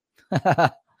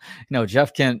 No,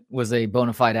 Jeff Kent was a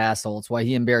bona fide asshole. It's why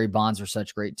he and Barry Bonds are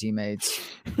such great teammates.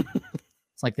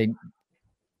 It's like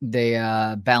they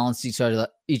balanced each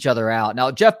other out. Now,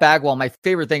 Jeff Bagwell, my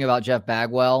favorite thing about Jeff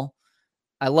Bagwell,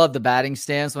 I love the batting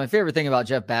stance. My favorite thing about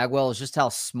Jeff Bagwell is just how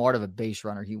smart of a base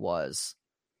runner he was.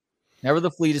 Never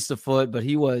the fleetest of foot, but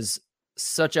he was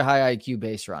such a high IQ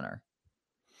base runner.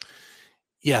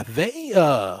 Yeah,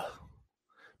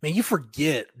 you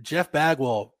forget Jeff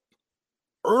Bagwell,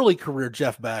 early career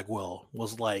Jeff Bagwell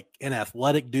was like an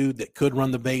athletic dude that could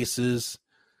run the bases.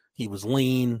 He was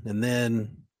lean and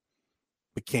then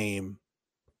became,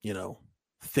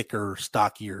 thicker,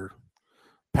 stockier,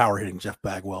 power hitting Jeff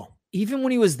Bagwell. Even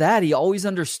when he was that, he always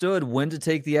understood when to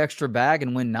take the extra bag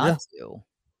and when not to.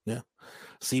 Yeah.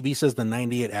 CB says the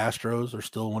 98 Astros are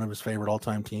still one of his favorite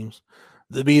all-time teams.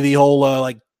 There'd be the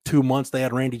whole 2 months they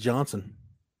had Randy Johnson.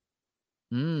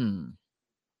 Forgotten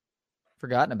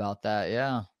about that.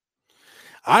 Yeah.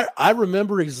 I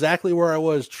remember exactly where I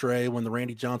was, Trey, when the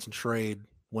Randy Johnson trade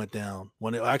went down,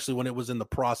 when it was in the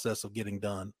process of getting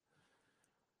done.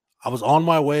 I was on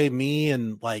my way,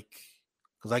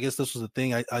 because I guess this was the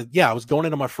thing. I was going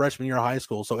into my freshman year of high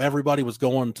school. So everybody was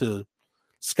going to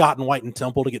Scott and White and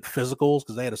Temple to get physicals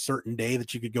because they had a certain day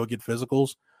that you could go get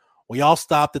physicals. We all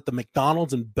stopped at the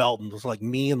McDonald's in Belton. It was like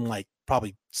me and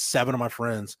probably 7 of my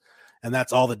friends. And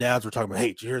that's all the dads were talking about. Hey,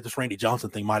 did you hear this Randy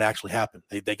Johnson thing might actually happen?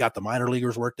 They got the minor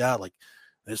leaguers worked out. Like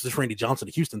this Randy Johnson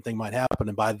to Houston thing might happen.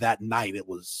 And by that night, it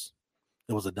was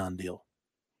a done deal.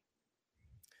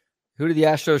 Who did the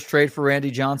Astros trade for Randy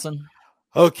Johnson?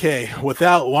 Okay.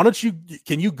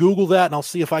 Can you Google that and I'll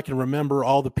see if I can remember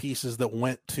all the pieces that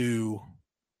went to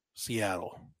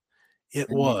Seattle. It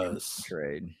was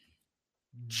trade.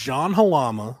 John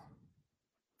Halama,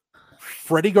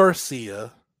 Freddie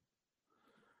Garcia,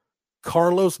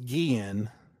 Carlos Guillen.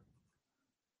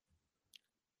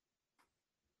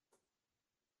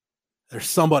 There's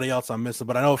somebody else I'm missing,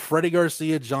 but I know Freddie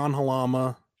Garcia, John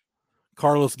Halama,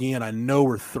 Carlos Guillen, I know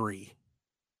were 3.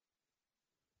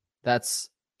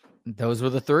 Those were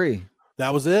the 3.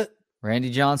 That was it? Randy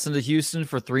Johnson to Houston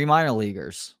for 3 minor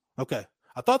leaguers. Okay.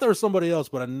 I thought there was somebody else,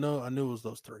 but I knew it was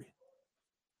those 3.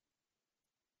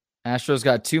 Astros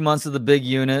got 2 months of the big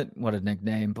unit. What a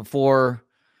nickname. Before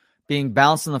being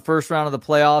bounced in the first round of the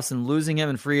playoffs and losing him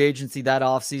in free agency that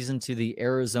offseason to the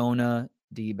Arizona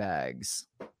D-Bags.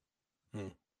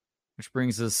 Which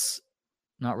brings us,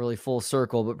 not really full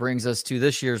circle, but brings us to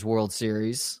this year's World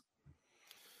Series.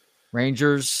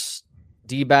 Rangers,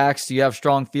 D-backs, do you have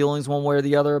strong feelings one way or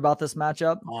the other about this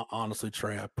matchup? Honestly,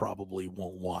 Trey, I probably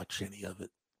won't watch any of it.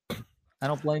 I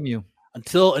don't blame you.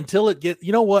 Until it gets,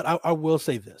 you know what? I will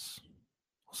say this.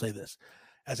 I'll say this.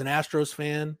 As an Astros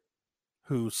fan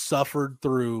who suffered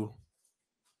through,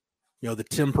 the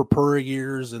Tim Purpura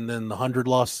years and then the 100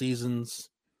 lost seasons,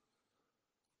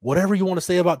 whatever you want to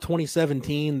say about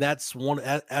 2017, that's one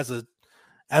as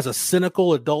a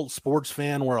cynical adult sports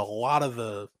fan where a lot of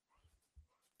the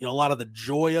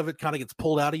joy of it kind of gets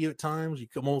pulled out of you at times. You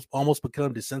can almost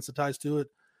become desensitized to it.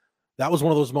 That was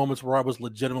one of those moments where I was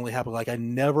legitimately happy. Like, I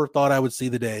never thought I would see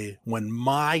the day when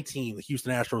my team, the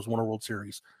Houston Astros, won a World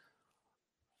Series.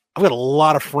 I've got a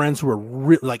lot of friends who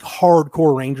are like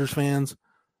hardcore Rangers fans.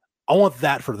 I want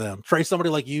that for them. Trey, somebody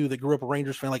like you that grew up a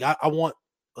Rangers fan. Like, I want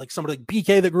like somebody like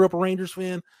BK that grew up a Rangers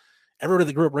fan. Everybody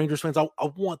that grew up Rangers fans. I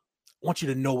want you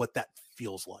to know what that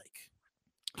feels like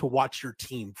to watch your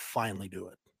team finally do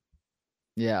it.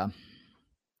 Yeah.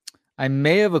 I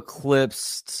may have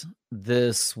eclipsed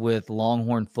this with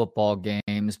Longhorn football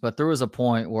games, but there was a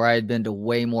point where I had been to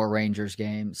way more Rangers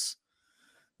games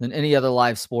than any other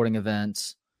live sporting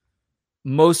event,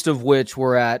 most of which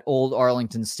were at Old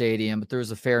Arlington Stadium, but there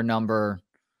was a fair number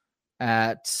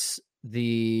at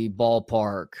the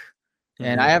ballpark.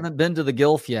 And I haven't been to the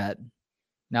Gilf yet.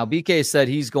 Now, BK said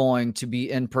he's going to be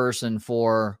in person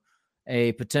for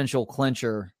a potential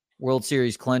clincher, World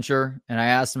Series clincher. And I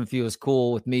asked him if he was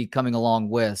cool with me coming along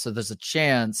with. So there's a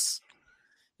chance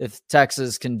if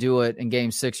Texas can do it in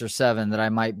game 6 or 7 that I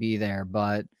might be there.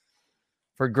 But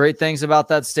for great things about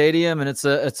that stadium, and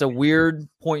it's a weird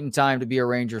point in time to be a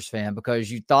Rangers fan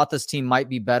because you thought this team might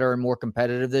be better and more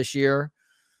competitive this year.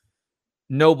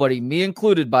 Nobody, me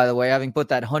included, by the way, having put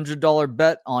that $100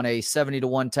 bet on a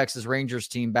 70-1 Texas Rangers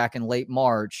team back in late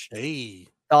March,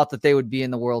 thought that they would be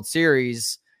in the World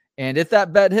Series. And if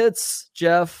that bet hits,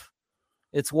 Jeff,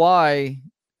 it's why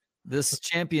this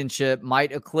championship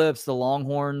might eclipse the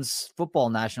Longhorns football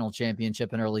national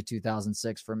championship in early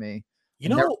 2006 for me. I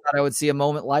never thought I would see a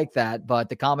moment like that, but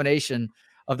the combination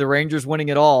of the Rangers winning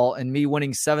it all and me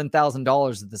winning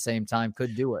 $7,000 at the same time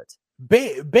could do it.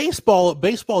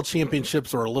 Baseball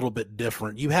championships are a little bit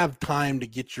different. You have time to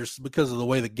get because of the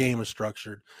way the game is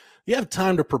structured, you have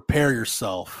time to prepare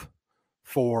yourself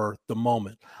for the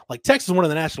moment. Like Texas won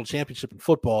the national championship in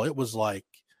football. It was like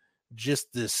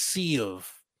just this sea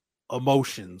of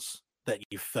emotions that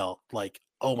you felt like,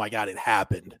 oh my God, it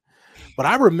happened. But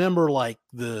I remember like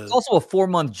it's also a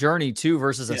 4-month journey too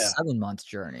versus a 7-month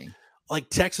journey. Like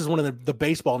Texas won the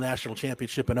baseball national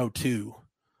championship in 2002.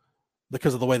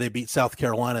 Because of the way they beat South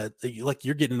Carolina, like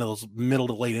you're getting into those middle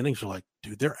to late innings. You're like,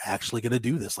 dude, they're actually going to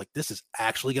do this. Like, this is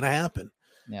actually going to happen.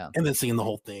 Yeah. And then seeing the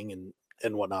whole thing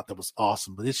and whatnot, that was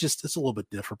awesome. But it's a little bit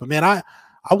different. But man, I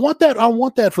want that. I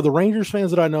want that for the Rangers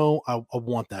fans that I know. I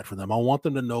want that for them. I want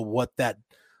them to know what the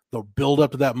build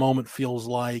up to that moment feels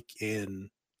like, and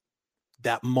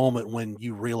that moment when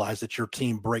you realize that your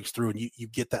team breaks through and you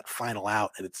get that final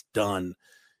out and it's done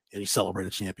and you celebrate a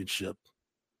championship.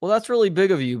 Well, that's really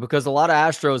big of you because a lot of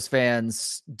Astros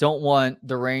fans don't want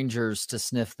the Rangers to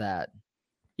sniff that.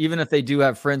 Even if they do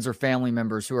have friends or family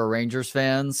members who are Rangers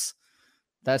fans,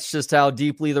 that's just how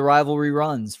deeply the rivalry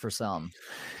runs for some.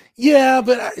 Yeah,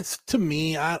 but it's to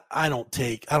me, I don't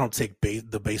take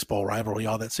the baseball rivalry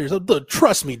all that serious.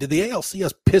 Trust me, did the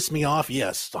ALCS piss me off?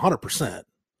 Yes, 100%,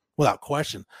 without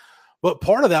question. But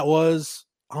part of that was,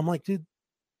 I'm like, dude,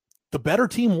 the better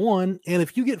team won, and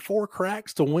if you get 4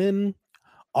 cracks to win,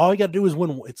 all you got to do is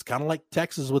win. It's kind of like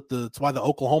Texas it's why the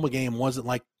Oklahoma game wasn't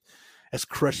like as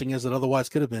crushing as it otherwise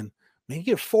could have been. Man, you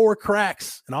get 4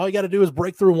 cracks, and all you got to do is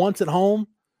break through once at home,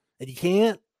 and you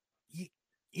can't.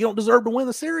 You don't deserve to win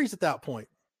the series at that point.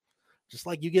 Just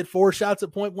like you get 4 shots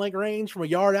at point blank range from a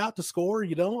yard out to score,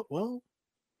 you don't. Well,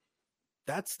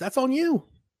 that's on you.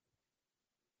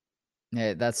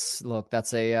 Yeah, that's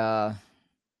a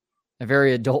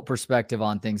very adult perspective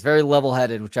on things, very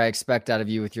level-headed, which I expect out of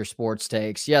you with your sports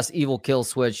takes. Yes, evil kill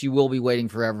switch. You will be waiting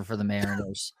forever for the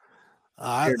Mariners.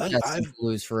 I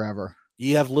lose forever.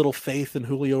 You have little faith in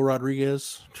Julio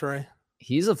Rodriguez, Trey?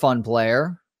 He's a fun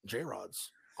player.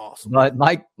 J-Rod's awesome. But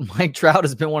Mike Trout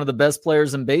has been one of the best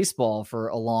players in baseball for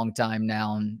a long time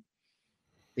now, and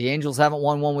the Angels haven't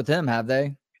won one with him, have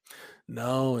they?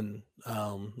 No, and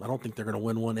I don't think they're going to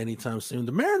win one anytime soon.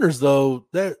 The Mariners, though,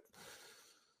 that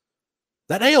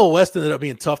That AL West ended up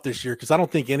being tough this year because I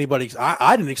don't think anybody's.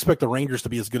 I didn't expect the Rangers to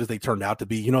be as good as they turned out to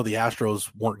be. You know, the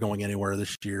Astros weren't going anywhere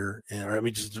this year, and I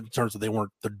mean, just in terms of they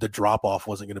weren't the drop off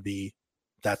wasn't going to be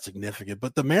that significant.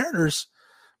 But the Mariners,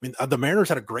 I mean, the Mariners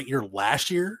had a great year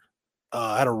last year.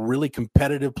 Had a really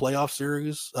competitive playoff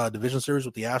series, division series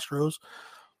with the Astros.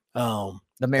 The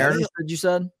Mariners, you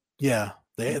said? Yeah,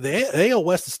 the AL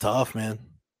West is tough, man.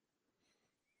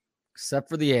 Except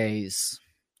for the A's.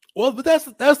 Well, but that's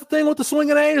the thing with the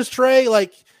swinging A's, Trey.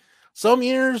 Like some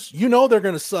years, you know they're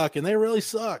going to suck, and they really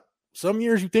suck. Some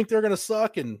years you think they're going to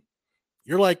suck, and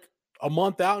you're like a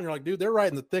month out, and you're like, dude, they're right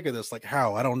in the thick of this. Like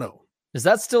how? I don't know. Is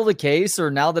that still the case,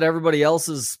 or now that everybody else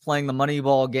is playing the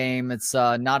Moneyball game, it's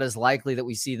not as likely that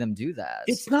we see them do that?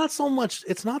 It's not so much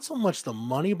the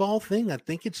Moneyball thing. I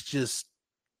think it's just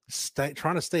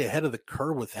trying to stay ahead of the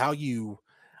curve with how you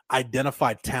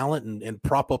identify talent and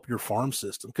prop up your farm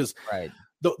system. Because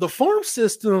the farm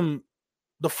system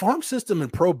in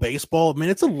pro baseball, I mean,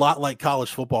 it's a lot like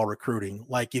college football recruiting.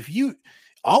 Like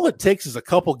all it takes is a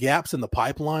couple gaps in the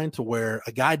pipeline to where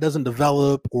a guy doesn't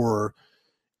develop, or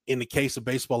in the case of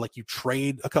baseball, like you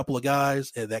trade a couple of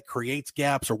guys that creates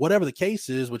gaps or whatever the case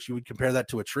is, which you would compare that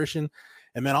to attrition.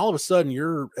 And then all of a sudden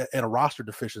you're at a roster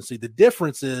deficiency. The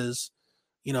difference is,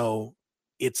 you know,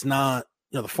 it's not,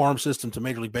 you know, the farm system to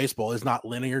Major League Baseball is not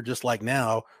linear, just like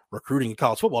now recruiting in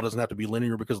college football doesn't have to be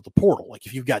linear because of the portal. Like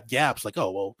if you've got gaps, like,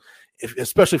 oh, well,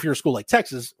 especially if you're a school like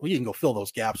Texas, well, you can go fill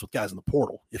those gaps with guys in the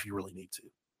portal if you really need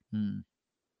to.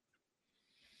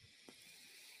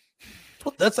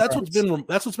 That's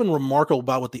what's been remarkable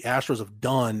about what the Astros have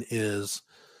done is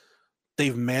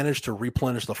they've managed to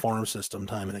replenish the farm system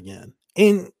time and again.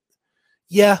 And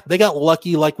yeah, they got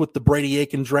lucky, like with the Brady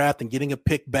Aiken draft and getting a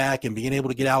pick back and being able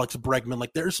to get Alex Bregman.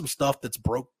 Like there's some stuff that's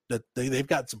broke that they've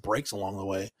got some breaks along the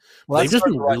way. Well, they've just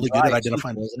been really good at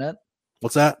identifying, isn't it?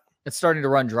 What's that? It's starting to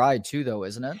run dry too, though,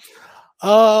 isn't it?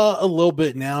 A little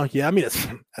bit now. Yeah, I mean,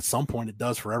 at some point it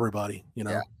does for everybody. You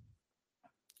know,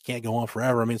 can't go on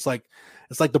forever. I mean, it's like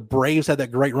the Braves had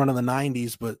that great run in the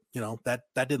 '90s, but you know that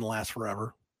didn't last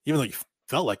forever, even though you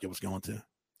felt like it was going to.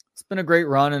 It's been a great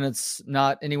run, and it's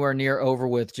not anywhere near over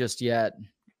with just yet.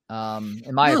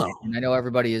 In my opinion, I know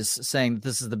everybody is saying that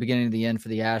this is the beginning of the end for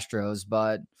the Astros,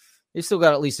 but they've still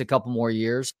got at least a couple more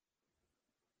years.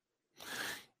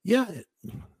 Yeah.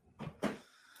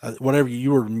 Whatever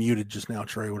you were muted just now,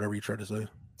 Trey. Whatever you tried to say.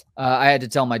 I had to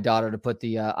tell my daughter to put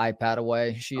the iPad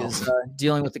away. She is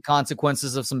dealing with the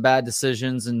consequences of some bad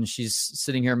decisions, and she's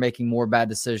sitting here making more bad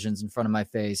decisions in front of my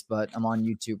face. But I'm on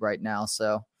YouTube right now,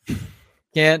 so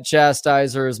can't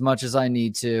chastise her as much as I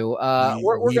need to.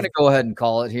 We're going to go ahead and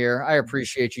call it here. I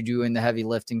appreciate you doing the heavy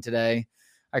lifting today.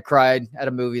 I cried at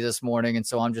a movie this morning, and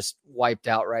so I'm just wiped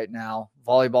out right now.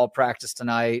 Volleyball practice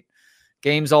tonight,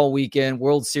 games all weekend,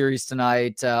 World Series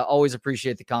tonight. Always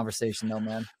appreciate the conversation, though,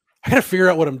 man. I got to figure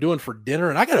out what I'm doing for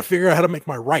dinner, and I got to figure out how to make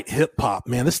my right hip pop.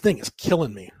 Man, this thing is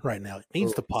killing me right now. It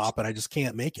needs to pop, and I just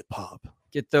can't make it pop.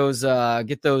 Get those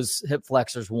hip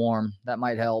flexors warm. That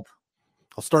might help.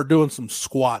 I'll start doing some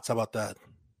squats. How about that?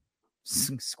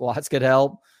 Squats could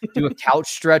help. Do a couch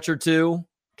stretch or two.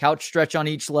 Couch stretch on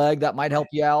each leg. That might help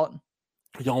you out.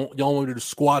 Y'all want to do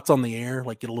squats on the air,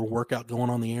 like get a little workout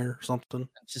going on the air or something?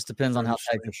 It just depends on how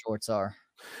tight your shorts are.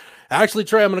 Actually,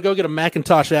 Trey, I'm going to go get a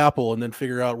Macintosh Apple and then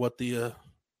figure out what the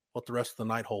rest of the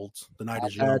night holds. The night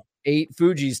is young. 8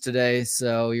 Fujis today,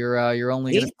 so you're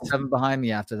only going to be 7 behind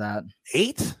me after that.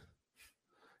 8?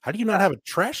 How do you not have a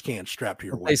trash can strapped to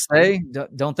your waist?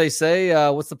 Don't they say,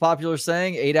 what's the popular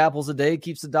saying? 8 apples a day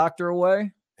keeps the doctor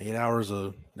away? 8 apples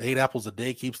a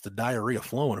day keeps the diarrhea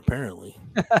flowing, apparently.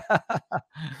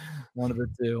 One of the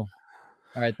two.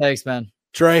 All right. Thanks, man.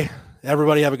 Trey,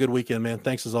 everybody have a good weekend, man.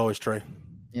 Thanks as always, Trey.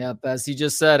 Yep. As he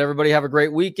just said, everybody have a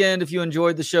great weekend. If you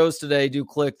enjoyed the shows today, do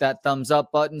click that thumbs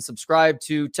up button. Subscribe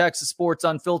to Texas Sports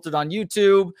Unfiltered on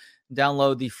YouTube.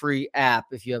 Download the free app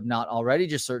if you have not already.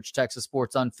 Just search Texas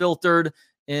Sports Unfiltered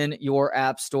in your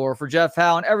app store. For Jeff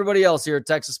Howe and everybody else here at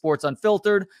Texas Sports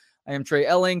Unfiltered, I am Trey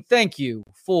Elling. Thank you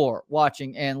for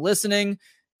watching and listening.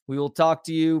 We will talk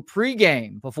to you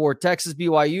pregame before Texas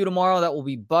BYU tomorrow. That will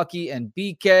be Bucky and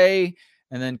BK,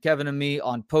 and then Kevin and me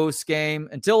on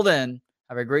postgame. Until then,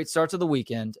 have a great start to the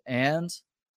weekend and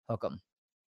hook 'em.